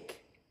it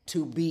take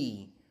to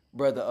be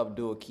Brother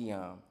Abdul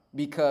Qiyam?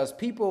 Because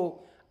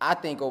people, I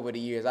think over the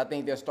years, I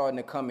think they're starting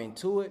to come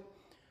into it,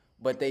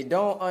 but they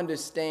don't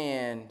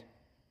understand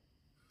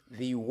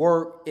the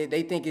work.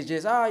 They think it's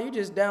just, you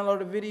just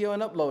download a video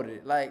and upload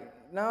it.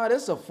 Like, no,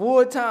 this is a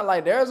full time.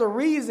 Like, there's a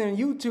reason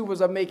YouTubers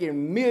are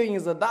making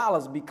millions of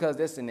dollars, because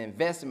that's an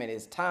investment.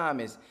 It's time,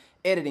 it's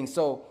editing.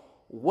 So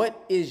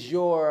what is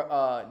your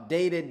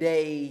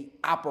day-to-day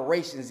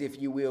operations,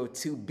 if you will,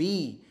 to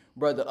be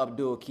Brother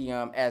Abdul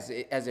Qiyam as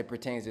it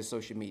pertains to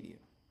social media?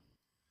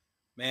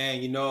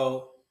 Man,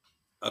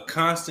 a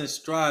constant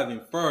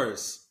striving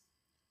first.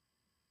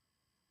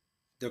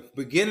 The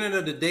beginning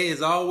of the day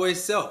is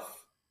always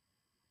self.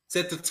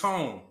 Set the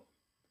tone.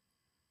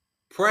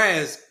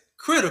 Prayer is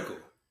critical.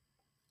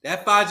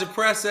 That Fajr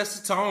prayer sets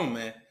the tone,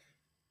 man.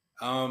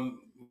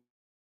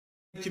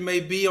 You may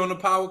be on the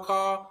power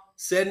call,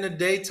 setting the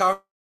day,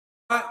 talking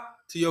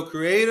to your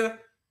creator.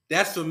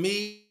 That's, for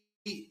me,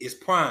 is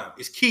prime.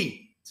 It's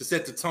key to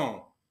set the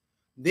tone.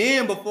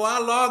 Then before I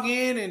log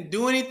in and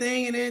do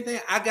anything,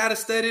 I got to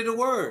study the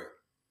word.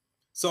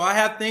 So I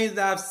have things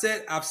that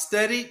I've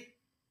studied,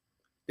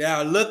 that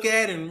I look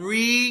at and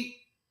read,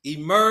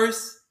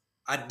 immerse.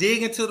 I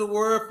dig into the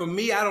word. For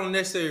me, I don't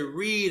necessarily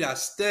read, I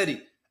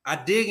study. I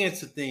dig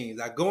into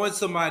things. I go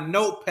into my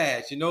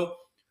notepads, or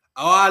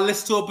I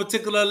listen to a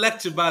particular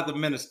lecture by the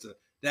minister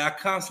that I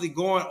constantly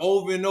going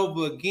over and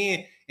over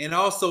again, and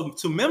also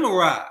to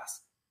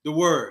memorize the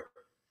word.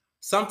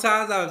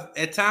 Sometimes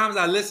at times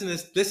I listen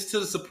to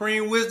the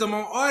Supreme Wisdom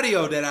on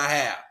audio that I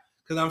have,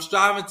 because I'm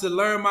striving to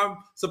learn my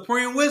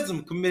Supreme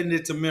Wisdom, committing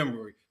it to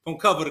memory from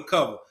cover to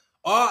cover.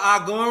 Or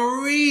I go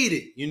and read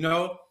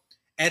it,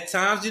 At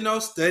times,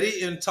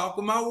 study and talk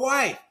with my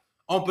wife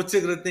on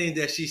particular things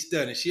that she's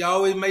studying. She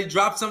always may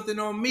drop something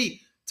on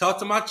me. Talk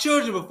to my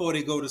children before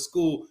they go to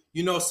school,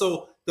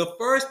 So the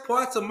first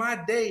parts of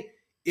my day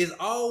is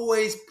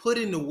always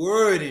putting the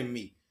word in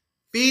me,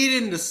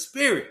 feeding the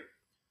spirit,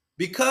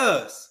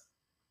 because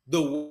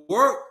the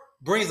work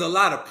brings a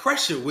lot of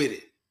pressure with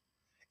it.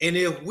 And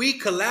if we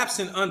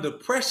collapsing under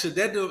pressure,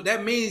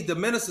 that means the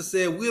minister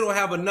said we don't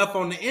have enough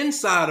on the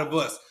inside of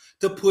us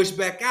to push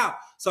back out.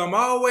 So I'm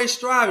always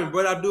striving,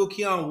 Brother Abdul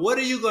Qiyam, what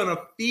are you going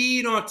to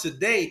feed on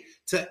today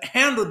to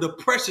handle the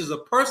pressures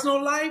of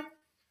personal life,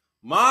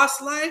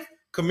 mosque life,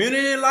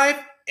 community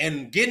life,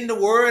 and getting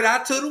the word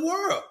out to the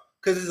world?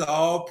 Because it's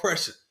all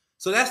pressure.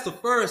 So that's the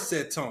first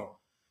set tone.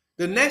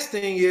 The next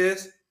thing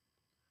is,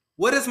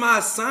 what is my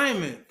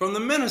assignment from the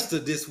minister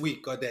this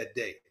week or that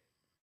day?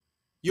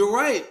 You're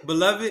right,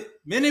 beloved.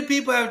 Many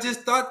people have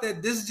just thought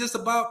that this is just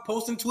about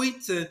posting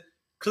tweets and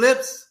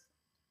clips.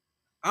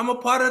 I'm a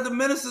part of the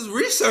minister's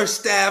research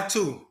staff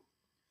too.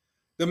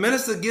 The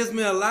minister gives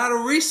me a lot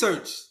of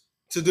research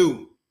to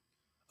do,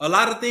 a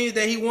lot of things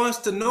that he wants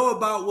to know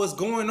about what's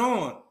going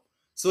on.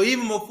 So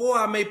even before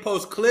I may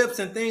post clips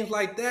and things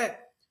like that,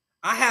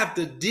 I have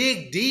to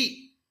dig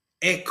deep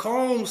and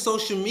comb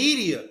social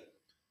media,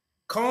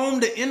 comb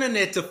the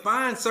internet to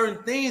find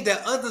certain things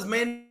that others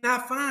may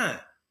not find.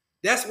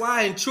 That's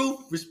why, in truth,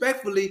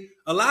 respectfully,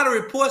 a lot of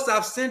reports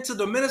I've sent to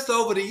the minister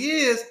over the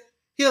years,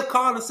 he'll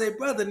call and say,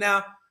 brother,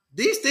 now,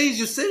 these things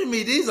you're sending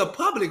me, these are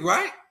public,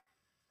 right?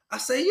 I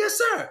say, yes,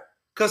 sir.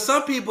 Because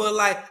some people are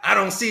like, I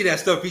don't see that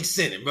stuff he's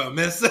sending, bro,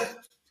 minister.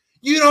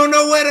 You don't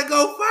know where to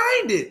go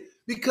find it,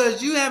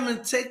 because you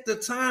haven't taken the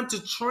time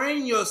to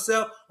train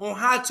yourself on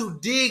how to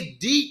dig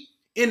deep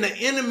in the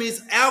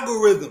enemy's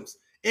algorithms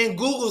and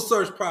Google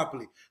search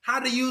properly, how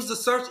to use the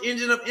search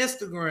engine of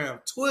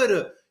Instagram,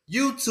 Twitter,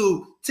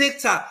 YouTube,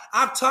 TikTok.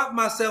 I've taught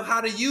myself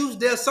how to use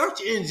their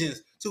search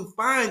engines to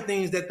find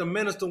things that the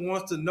minister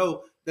wants to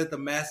know that the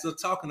master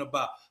is talking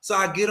about. So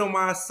I get on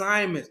my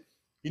assignments,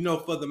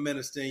 for the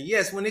minister. And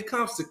yes, when it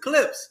comes to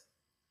clips,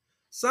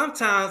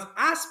 sometimes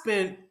I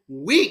spend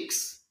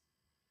weeks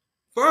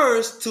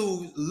first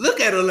to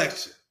look at a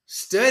lecture,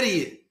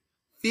 study it,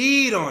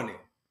 feed on it,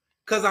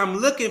 because I'm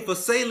looking for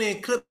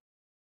salient clips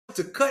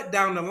to cut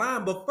down the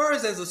line. But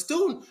first, as a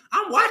student,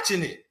 I'm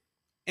watching it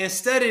and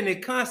studying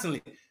it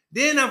constantly.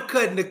 Then I'm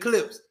cutting the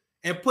clips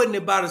and putting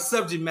it by the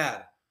subject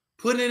matter,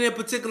 putting it in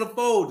particular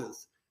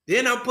folders.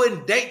 Then I'm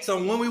putting dates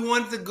on when we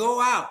wanted to go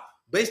out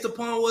based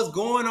upon what's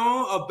going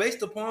on, or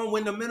based upon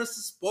when the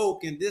minister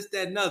spoke and this,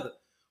 that, and other.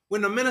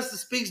 When the minister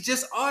speaks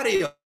just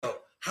audio,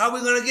 how are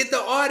we going to get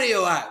the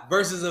audio out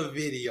versus a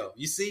video?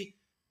 You see?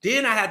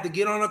 Then I had to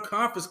get on a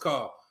conference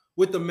call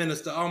with the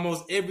minister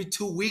almost every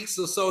 2 weeks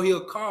or so.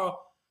 He'll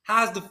call,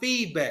 how's the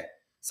feedback?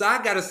 So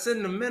I got to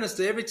send the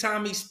minister every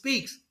time he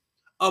speaks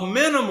a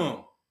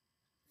minimum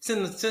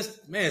since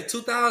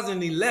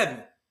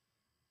 2011.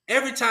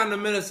 Every time the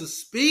minister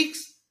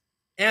speaks,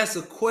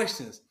 answer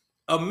questions,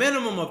 a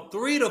minimum of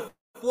 3 to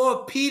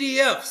 4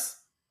 PDFs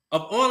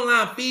of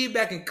online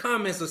feedback and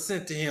comments are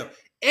sent to him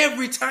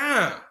every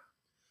time.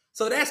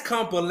 So that's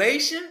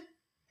compilation.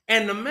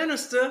 And the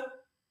minister,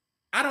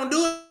 I don't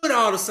do it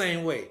all the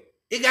same way.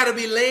 It got to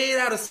be laid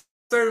out a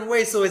certain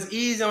way so it's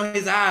easy on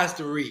his eyes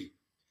to read.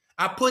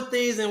 I put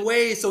things in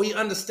ways so he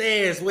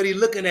understands what he's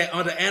looking at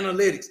under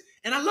analytics.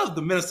 And I love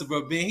the minister,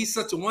 Brother Ben. He's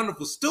such a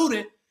wonderful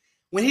student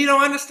when he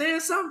don't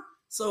understand something.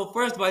 So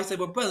first of all, he said,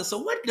 well, brother, so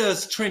what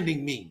does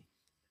trending mean?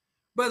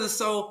 Brother,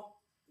 so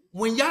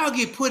when y'all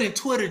get put in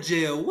Twitter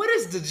jail, what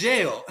is the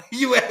jail?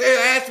 You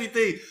ask me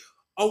things.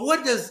 Or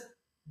what does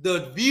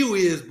the view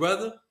is,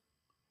 brother?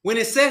 When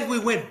it says we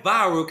went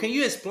viral, can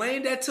you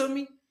explain that to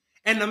me?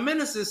 And the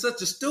minister is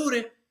such a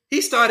student, he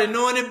started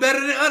knowing it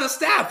better than other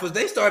staffers.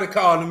 They started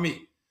calling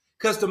me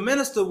because the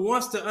minister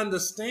wants to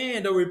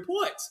understand the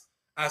reports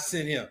I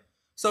sent him.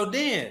 So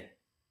then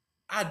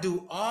I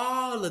do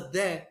all of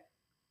that,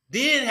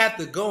 then have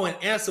to go and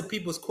answer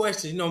people's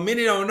questions. You know,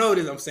 many don't know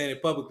this, I'm saying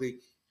it publicly.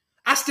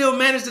 I still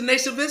manage the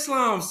Nation of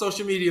Islam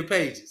social media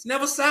pages.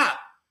 Never stop.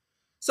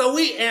 So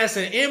we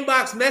answering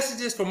inbox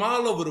messages from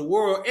all over the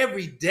world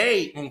every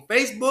day on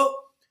Facebook,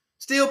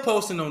 still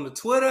posting on the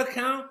Twitter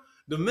account,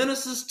 the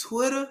minister's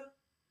Twitter.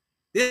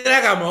 Then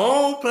I got my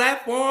own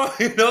platform.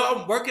 You know,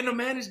 I'm working to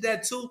manage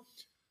that too.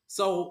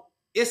 So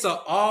it's an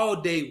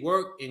all-day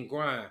work and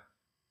grind.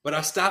 But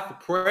I stop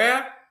for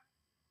prayer.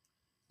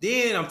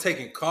 Then I'm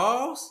taking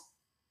calls.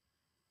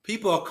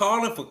 People are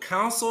calling for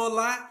counsel a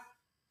lot.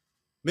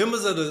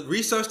 Members of the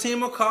research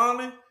team are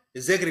calling.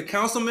 Executive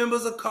council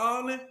members are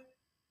calling.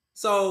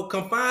 So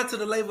confined to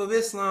the labor of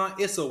Islam,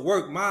 it's a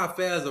work. My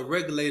affairs are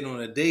regulated on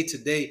a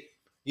day-to-day,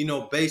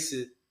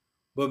 basis.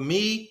 But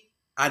me,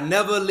 I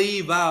never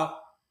leave out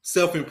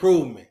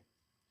self-improvement.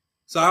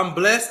 So I'm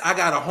blessed. I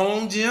got a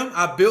home gym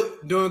I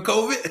built during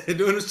COVID,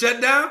 during the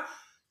shutdown.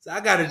 So I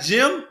got a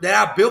gym that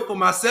I built for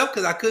myself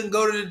because I couldn't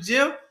go to the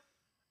gym.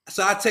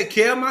 So I take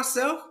care of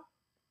myself.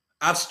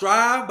 I've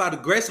strived by the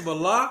grace of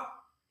Allah.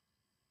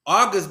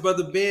 August,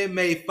 Brother Ben,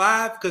 made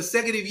 5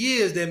 consecutive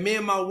years that me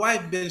and my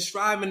wife been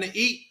striving to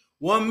eat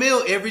one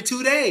meal every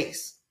 2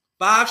 days.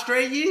 5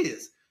 straight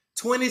years.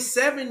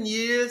 27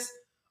 years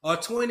or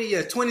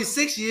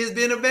 26 years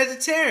being a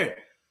vegetarian.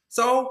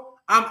 So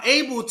I'm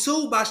able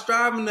to, by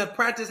striving to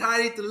practice how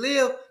I eat to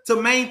live,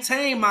 to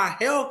maintain my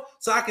health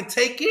so I can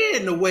take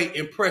in the weight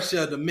and pressure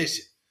of the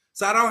mission.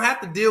 So I don't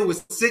have to deal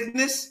with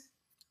sickness,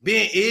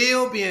 being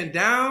ill, being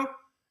down.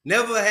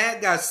 Never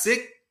got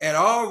sick at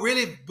all,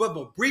 really, but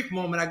a brief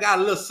moment. I got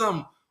a little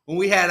something when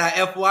we had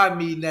our FY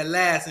meeting that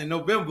last in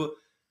November,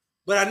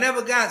 but I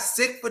never got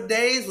sick for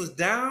days, was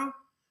down.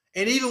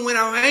 And even when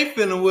I ain't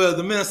feeling well,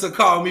 the minister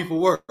called me for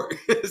work.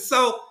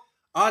 So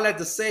all that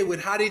to say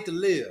with how to eat to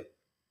live,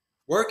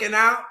 working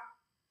out,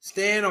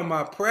 staying on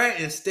my prayer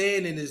and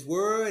staying in his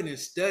word and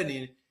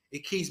studying,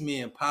 it keeps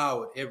me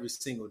empowered every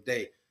single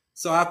day.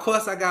 So of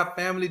course I got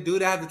family to do.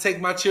 I have to take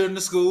my children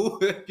to school,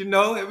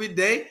 every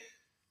day.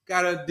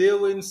 Got to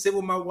deal with and sit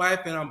with my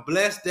wife, and I'm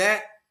blessed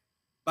that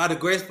by the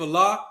grace of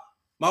Allah,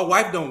 my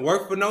wife don't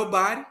work for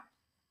nobody.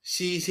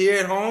 She's here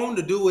at home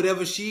to do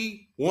whatever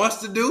she wants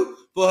to do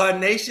for her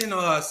nation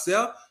or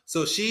herself,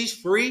 so she's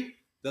free.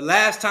 The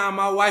last time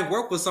my wife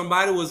worked for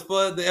somebody was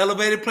for the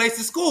Elevated Place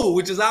to School,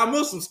 which is our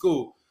Muslim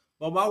school.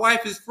 But my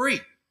wife is free,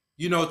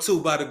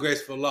 too, by the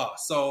grace of Allah.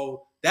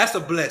 So that's a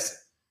blessing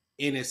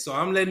in it. So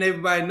I'm letting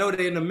everybody know that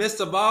in the midst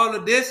of all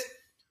of this,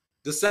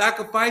 the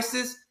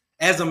sacrifices,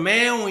 as a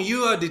man, when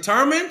you are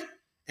determined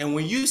and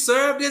when you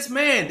serve this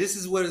man, this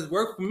is what has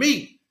worked for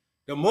me.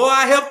 The more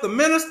I help the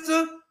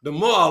minister, the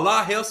more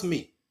Allah helps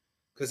me.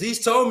 Because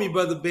he's told me,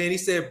 Brother Ben, he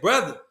said,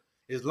 brother,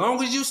 as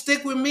long as you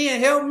stick with me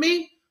and help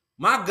me,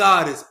 my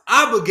God is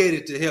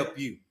obligated to help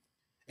you.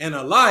 And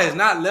Allah has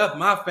not left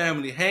my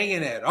family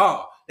hanging at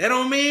all. That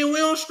don't mean we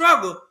don't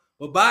struggle,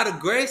 but by the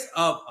grace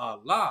of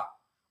Allah,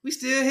 we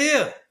still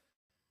here.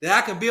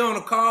 That I can be on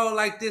a call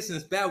like this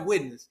and bear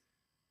witness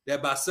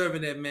that by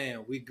serving that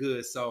man, we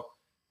good. So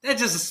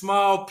that's just a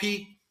small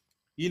peek,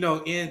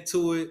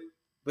 into it.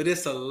 But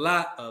it's a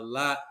lot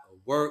of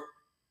work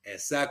and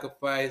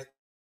sacrifice.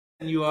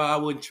 And I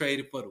wouldn't trade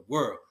it for the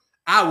world.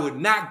 I would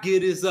not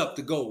give this up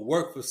to go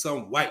work for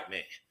some white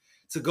man,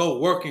 to go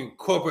work in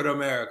corporate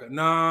America.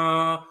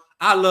 Nah,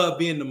 I love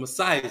being the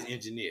Messiah's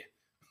engineer.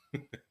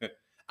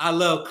 I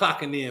love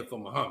clocking in for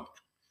Muhammad.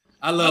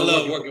 I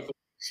love working for.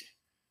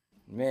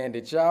 Man,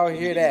 did y'all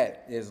hear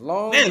that? As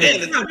long as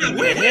Man, you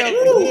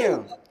help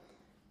him,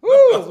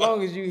 as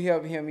long as you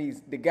help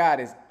him, the God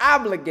is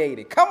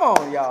obligated. Come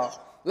on, y'all.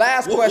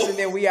 Last question,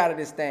 then we out of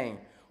this thing.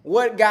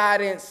 What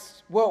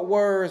guidance, what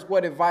words,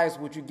 what advice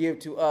would you give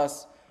to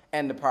us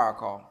and the power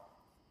call?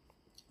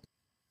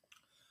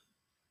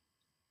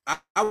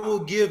 I will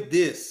give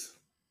this.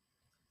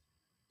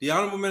 The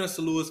Honorable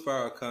Minister Louis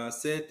Farrakhan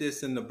said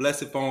this in the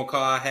blessed phone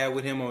call I had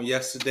with him on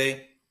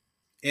yesterday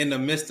in the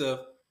midst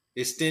of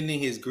extending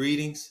his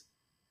greetings.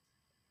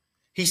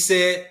 He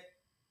said,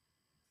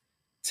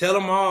 tell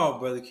them all,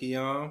 Brother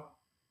Qiyam,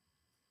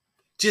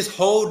 just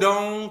hold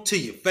on to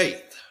your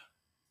faith.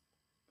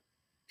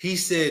 He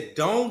said,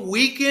 don't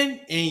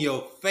weaken in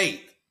your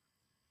faith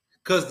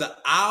because the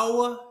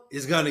hour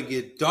is going to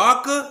get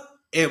darker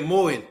and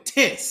more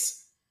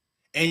intense,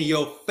 and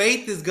your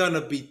faith is going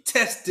to be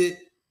tested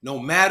no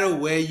matter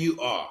where you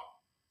are.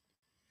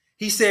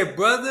 He said,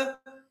 brother,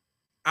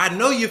 I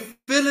know you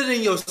feel it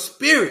in your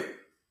spirit.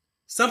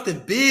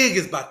 Something big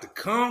is about to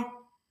come.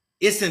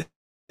 It's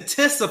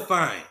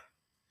intensifying.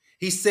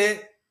 He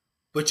said,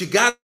 but you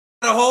got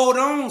to hold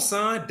on,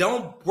 son.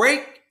 Don't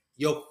break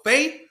your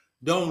faith.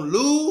 Don't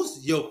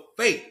lose your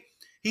faith.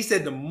 He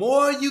said, the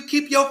more you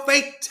keep your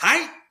faith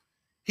tight,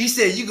 he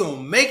said, you're going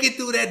to make it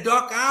through that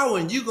dark hour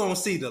and you're going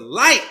to see the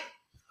light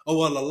of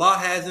what Allah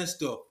has in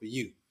store for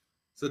you.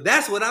 So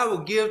that's what I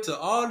would give to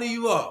all of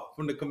you all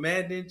from the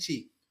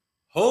Commander-in-Chief.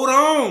 Hold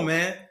on,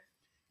 man.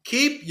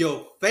 Keep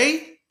your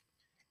faith.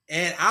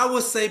 And I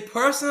would say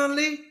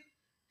personally,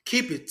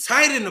 keep it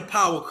tight in the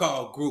power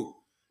call group.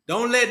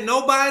 Don't let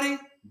nobody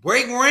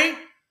break rank.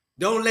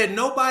 Don't let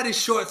nobody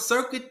short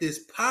circuit this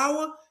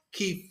power.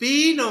 Keep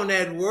feeding on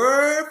that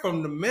word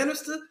from the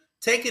minister.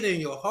 Take it in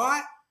your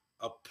heart.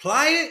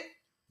 Apply it.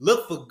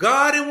 Look for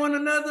God in one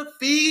another.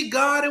 Feed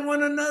God in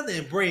one another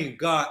and bring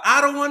God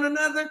out of one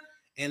another.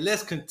 And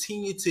let's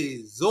continue to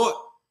exhort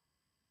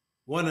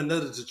one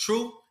another to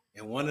truth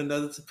and one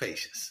another to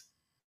patience.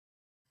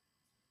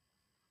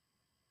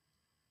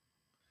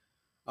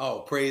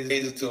 Oh, praise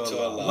to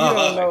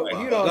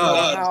Allah. You don't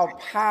know how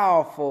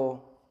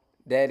powerful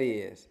that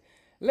is.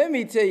 Let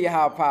me tell you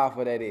how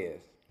powerful that is.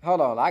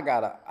 Hold on, I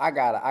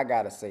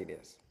gotta say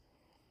this.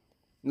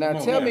 Now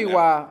tell me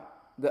why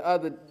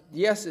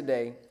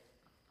yesterday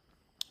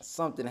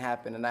something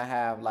happened and I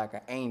have like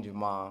an angel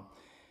mom,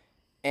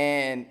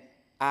 and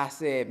I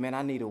said, man,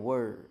 I need a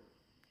word.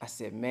 I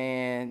said,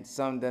 man,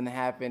 something done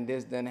happen,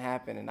 this done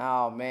happen, and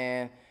oh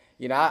man,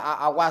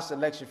 I watched the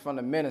lecture from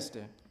the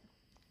minister.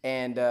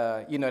 And,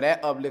 that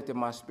uplifted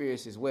my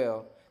spirits as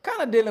well.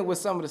 Kind of dealing with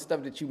some of the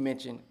stuff that you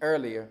mentioned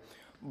earlier.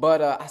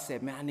 But I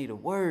said, man, I need a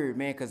word,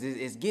 man, because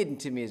it's getting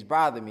to me. It's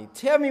bothering me.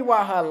 Tell me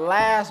why her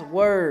last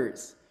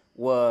words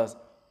was,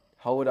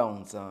 hold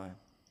on, son.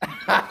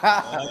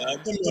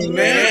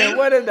 Man,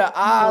 what are the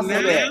odds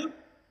of that?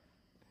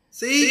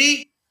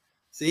 See,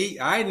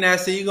 all right, now,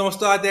 see, you're going to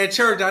start that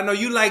church. I know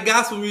you like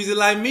gospel music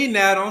like me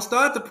now. Don't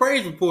start the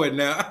praise report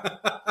now.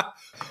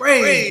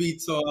 Praise be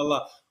to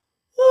Allah.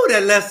 Ooh,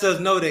 that lets us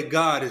know that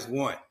God is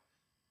one.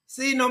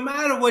 See, no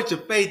matter what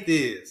your faith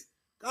is,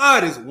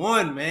 God is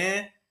one,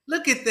 man.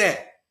 Look at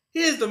that.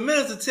 Here's the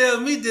minister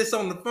telling me this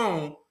on the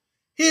phone.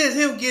 Here's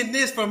him getting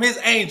this from his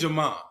angel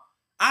mom.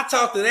 I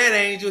talked to that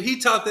angel,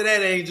 he talked to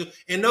that angel,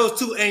 and those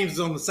two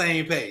angels on the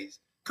same page.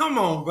 Come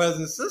on, brothers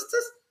and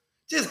sisters.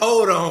 Just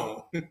hold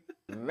on.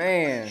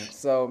 Man,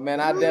 so,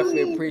 man, I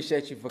definitely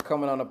appreciate you for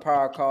coming on the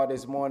power call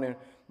this morning,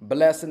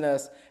 blessing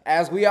us,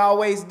 as we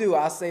always do.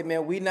 I say,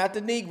 man, we not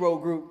the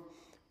Negro group.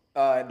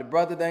 The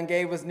brother done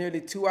gave us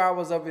nearly 2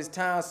 hours of his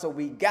time, so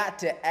we got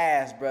to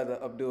ask Brother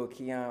Abdul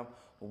Qiyam,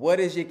 what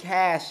is your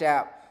cash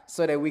app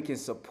so that we can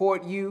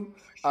support you,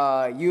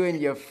 you and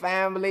your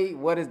family?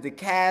 What is the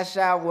cash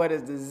app? What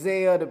is the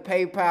Zelle, the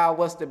PayPal?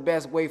 What's the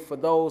best way for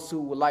those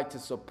who would like to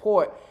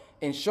support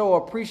and show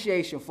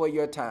appreciation for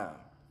your time?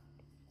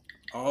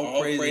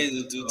 All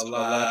praises to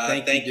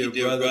Allah. Thank you,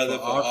 dear brother,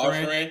 for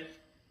offering.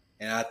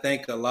 And I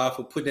thank Allah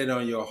for putting it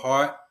on your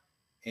heart.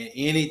 And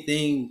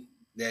anything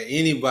that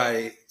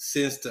anybody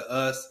sends to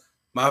us,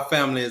 my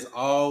family is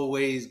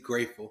always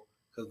grateful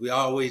because we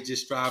always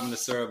just striving to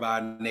serve our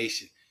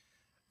nation.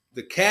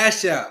 The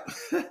cash app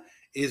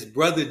is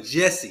Brother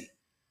Jesse.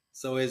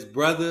 So it's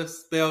brother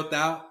spelled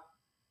out.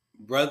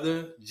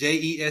 Brother,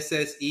 Jesse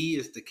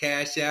is the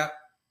cash app.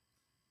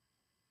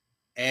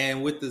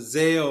 And with the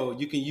Zelle,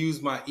 you can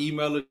use my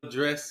email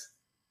address.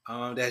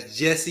 That's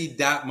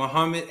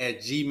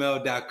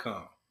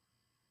jesse.muhammad@gmail.com.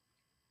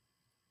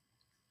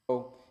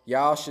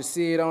 Y'all should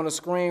see it on the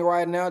screen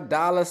right now.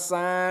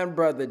 $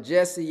 Brother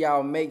Jesse.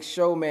 Y'all make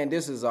sure, man,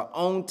 this is an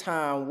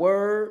on-time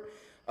word.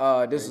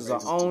 This is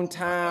an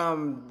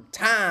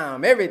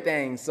on-time,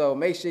 everything. So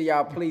make sure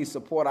y'all please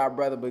support our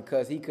brother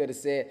because he could have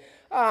said,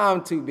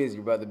 I'm too busy,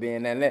 brother,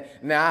 being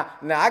that. Now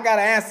I got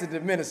to answer to the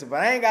minister,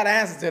 but I ain't got to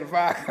answer to the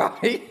fire call.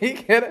 He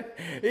could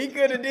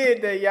have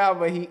did that, y'all,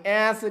 but he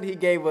answered. He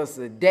gave us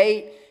a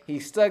date. He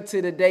stuck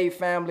to the date,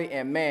 family,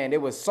 and, man, there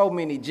was so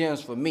many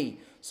gems for me.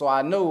 So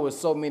I know it was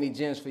so many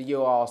gems for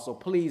you all. So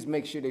please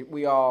make sure that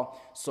we all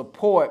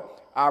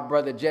support our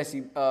brother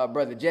Jesse.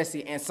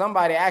 And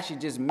somebody actually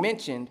just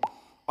mentioned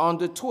on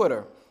the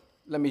Twitter.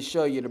 Let me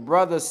show you. The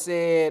brother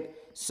said,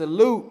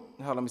 salute.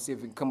 Hold on, let me see if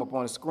it can come up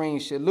on the screen.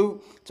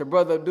 Salute to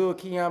Brother Abdul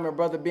Qiyam and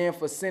Brother Ben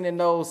for sending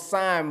those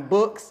signed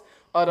books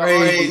of the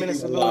Honorable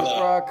Minister Louis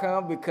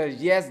Farrakhan, because,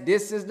 yes,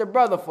 this is the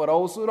brother. For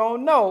those who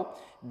don't know,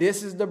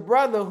 this is the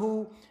brother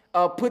who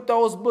put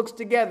those books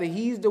together.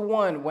 He's the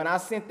one, when I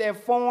sent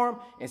that form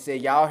and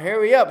said, y'all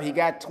hurry up. He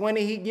got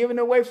 20 he giving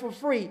away for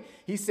free.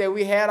 He said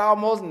we had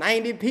almost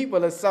 90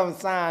 people or something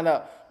signed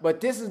up. But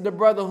this is the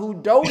brother who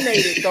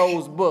donated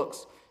those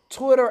books.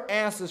 Twitter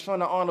answers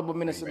from the Honorable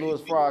Minister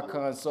Louis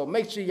Farrakhan. So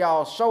make sure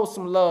y'all show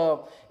some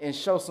love and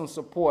show some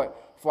support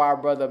for our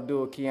brother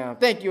Abdul Qiyam.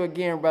 Thank you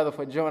again, brother,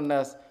 for joining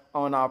us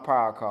on our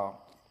power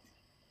call.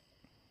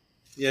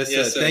 Yes,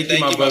 sir. Thank you,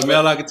 my brother. May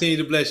Allah continue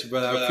to bless you,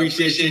 brother. I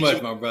appreciate you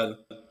much, my brother.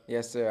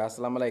 Yes, sir.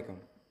 Assalamu alaikum.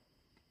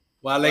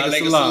 Wa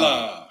alaikum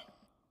salam.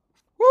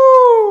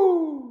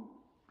 Woo!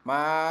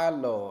 My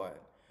Lord.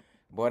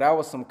 Boy, that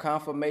was some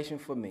confirmation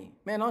for me.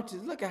 Man, don't you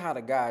look at how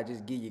the guy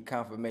just give you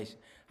confirmation.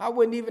 I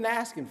wasn't even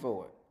asking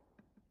for it.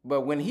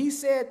 But when he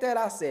said that,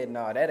 I said,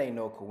 no, that ain't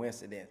no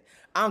coincidence.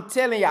 I'm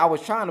telling you, I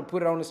was trying to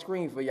put it on the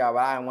screen for y'all, but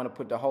I didn't want to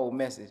put the whole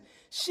message.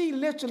 She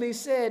literally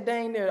said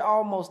dang near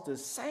almost the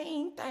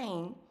same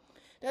thing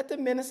that the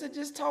minister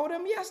just told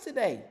him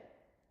yesterday.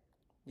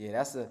 Yeah,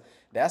 that's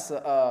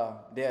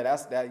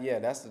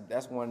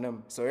one of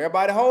them. So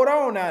everybody hold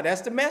on now.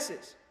 That's the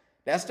message.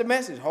 That's the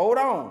message. Hold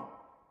on.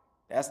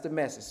 That's the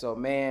message. So,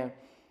 man,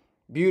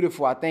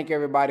 beautiful. I thank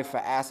everybody for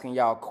asking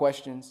y'all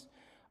questions.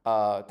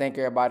 Thank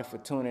everybody for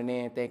tuning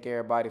in. Thank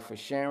everybody for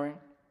sharing.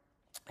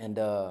 And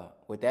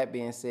with that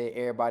being said,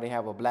 everybody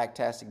have a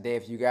blacktastic day.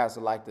 If you guys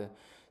would like to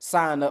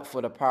sign up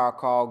for the Power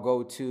Call,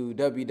 go to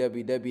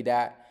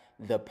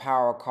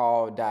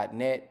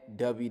www.thepowercall.net,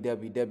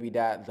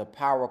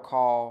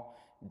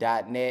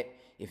 www.thepowercall.net.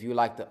 If you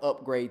like to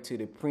upgrade to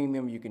the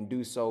premium, you can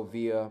do so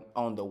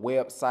on the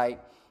website.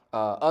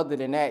 Other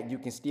than that, you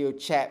can still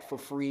chat for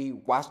free,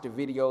 watch the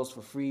videos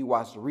for free,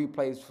 watch the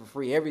replays for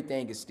free.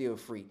 Everything is still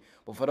free.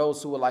 But for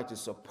those who would like to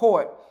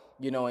support,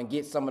 and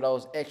get some of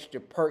those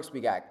extra perks,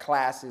 we got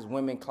classes,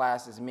 women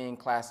classes, men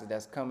classes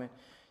that's coming.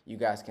 You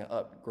guys can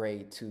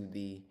upgrade to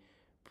the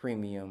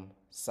premium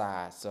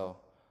side. So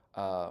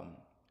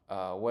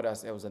what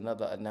else? There was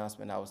another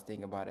announcement I was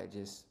thinking about that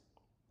just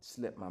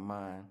slipped my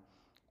mind.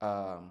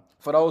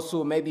 For those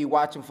who may be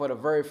watching for the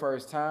very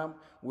first time,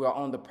 we are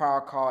on the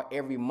Power Call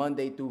every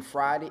Monday through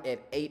Friday at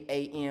 8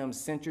 a.m.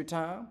 Central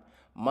Time.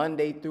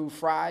 Monday through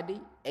Friday,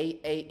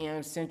 8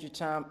 a.m. Central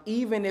Time,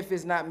 even if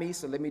it's not me.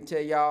 So let me tell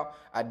y'all,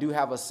 I do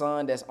have a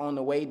son that's on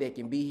the way that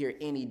can be here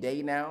any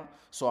day now.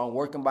 So I'm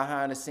working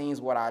behind the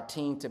scenes with our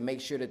team to make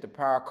sure that the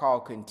Power Call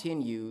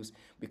continues,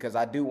 because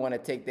I do want to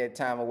take that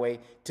time away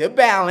to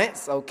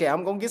balance. Okay,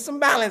 I'm going to get some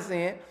balance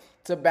in,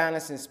 to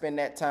balance and spend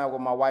that time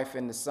with my wife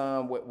and the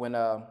son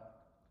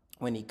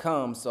when he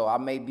comes. So I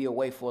may be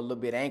away for a little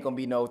bit. It ain't gonna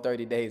be no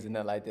 30 days or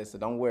nothing like that, so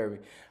don't worry.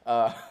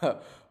 So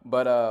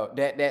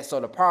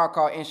the Power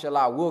Call,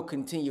 inshallah, will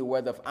continue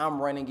whether if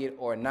I'm running it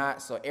or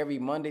not. So every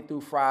Monday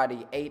through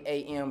Friday, 8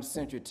 a.m.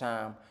 Central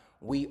Time,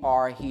 we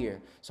are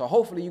here. So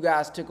hopefully you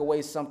guys took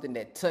away something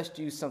that touched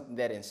you, something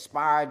that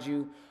inspired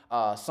you,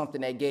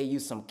 something that gave you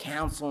some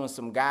counsel and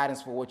some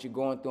guidance for what you're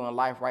going through in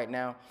life right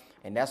now.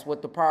 And that's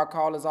what the Power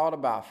Call is all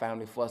about,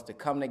 family, for us to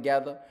come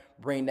together,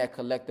 bring that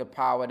collective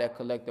power, that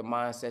collective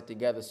mindset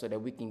together so that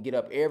we can get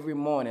up every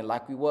morning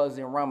like we was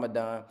in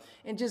Ramadan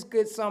and just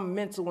get some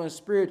mental and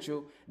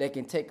spiritual that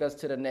can take us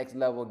to the next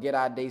level, get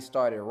our day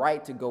started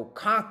right to go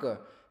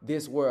conquer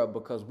this world,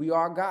 because we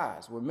are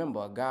gods.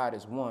 Remember, God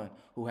is one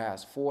who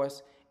has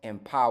force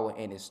and power,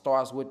 and it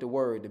starts with the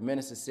word. The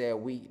minister said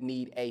we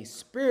need a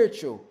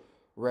spiritual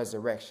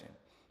resurrection.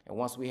 And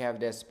once we have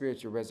that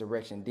spiritual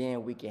resurrection,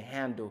 then we can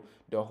handle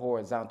the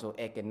horizontal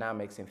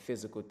economics and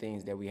physical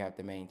things that we have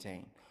to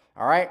maintain.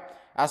 All right?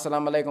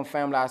 Assalamu alaikum,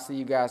 family. I'll see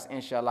you guys,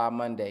 inshallah,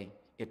 Monday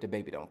if the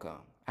baby don't come.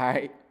 All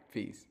right?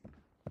 Peace.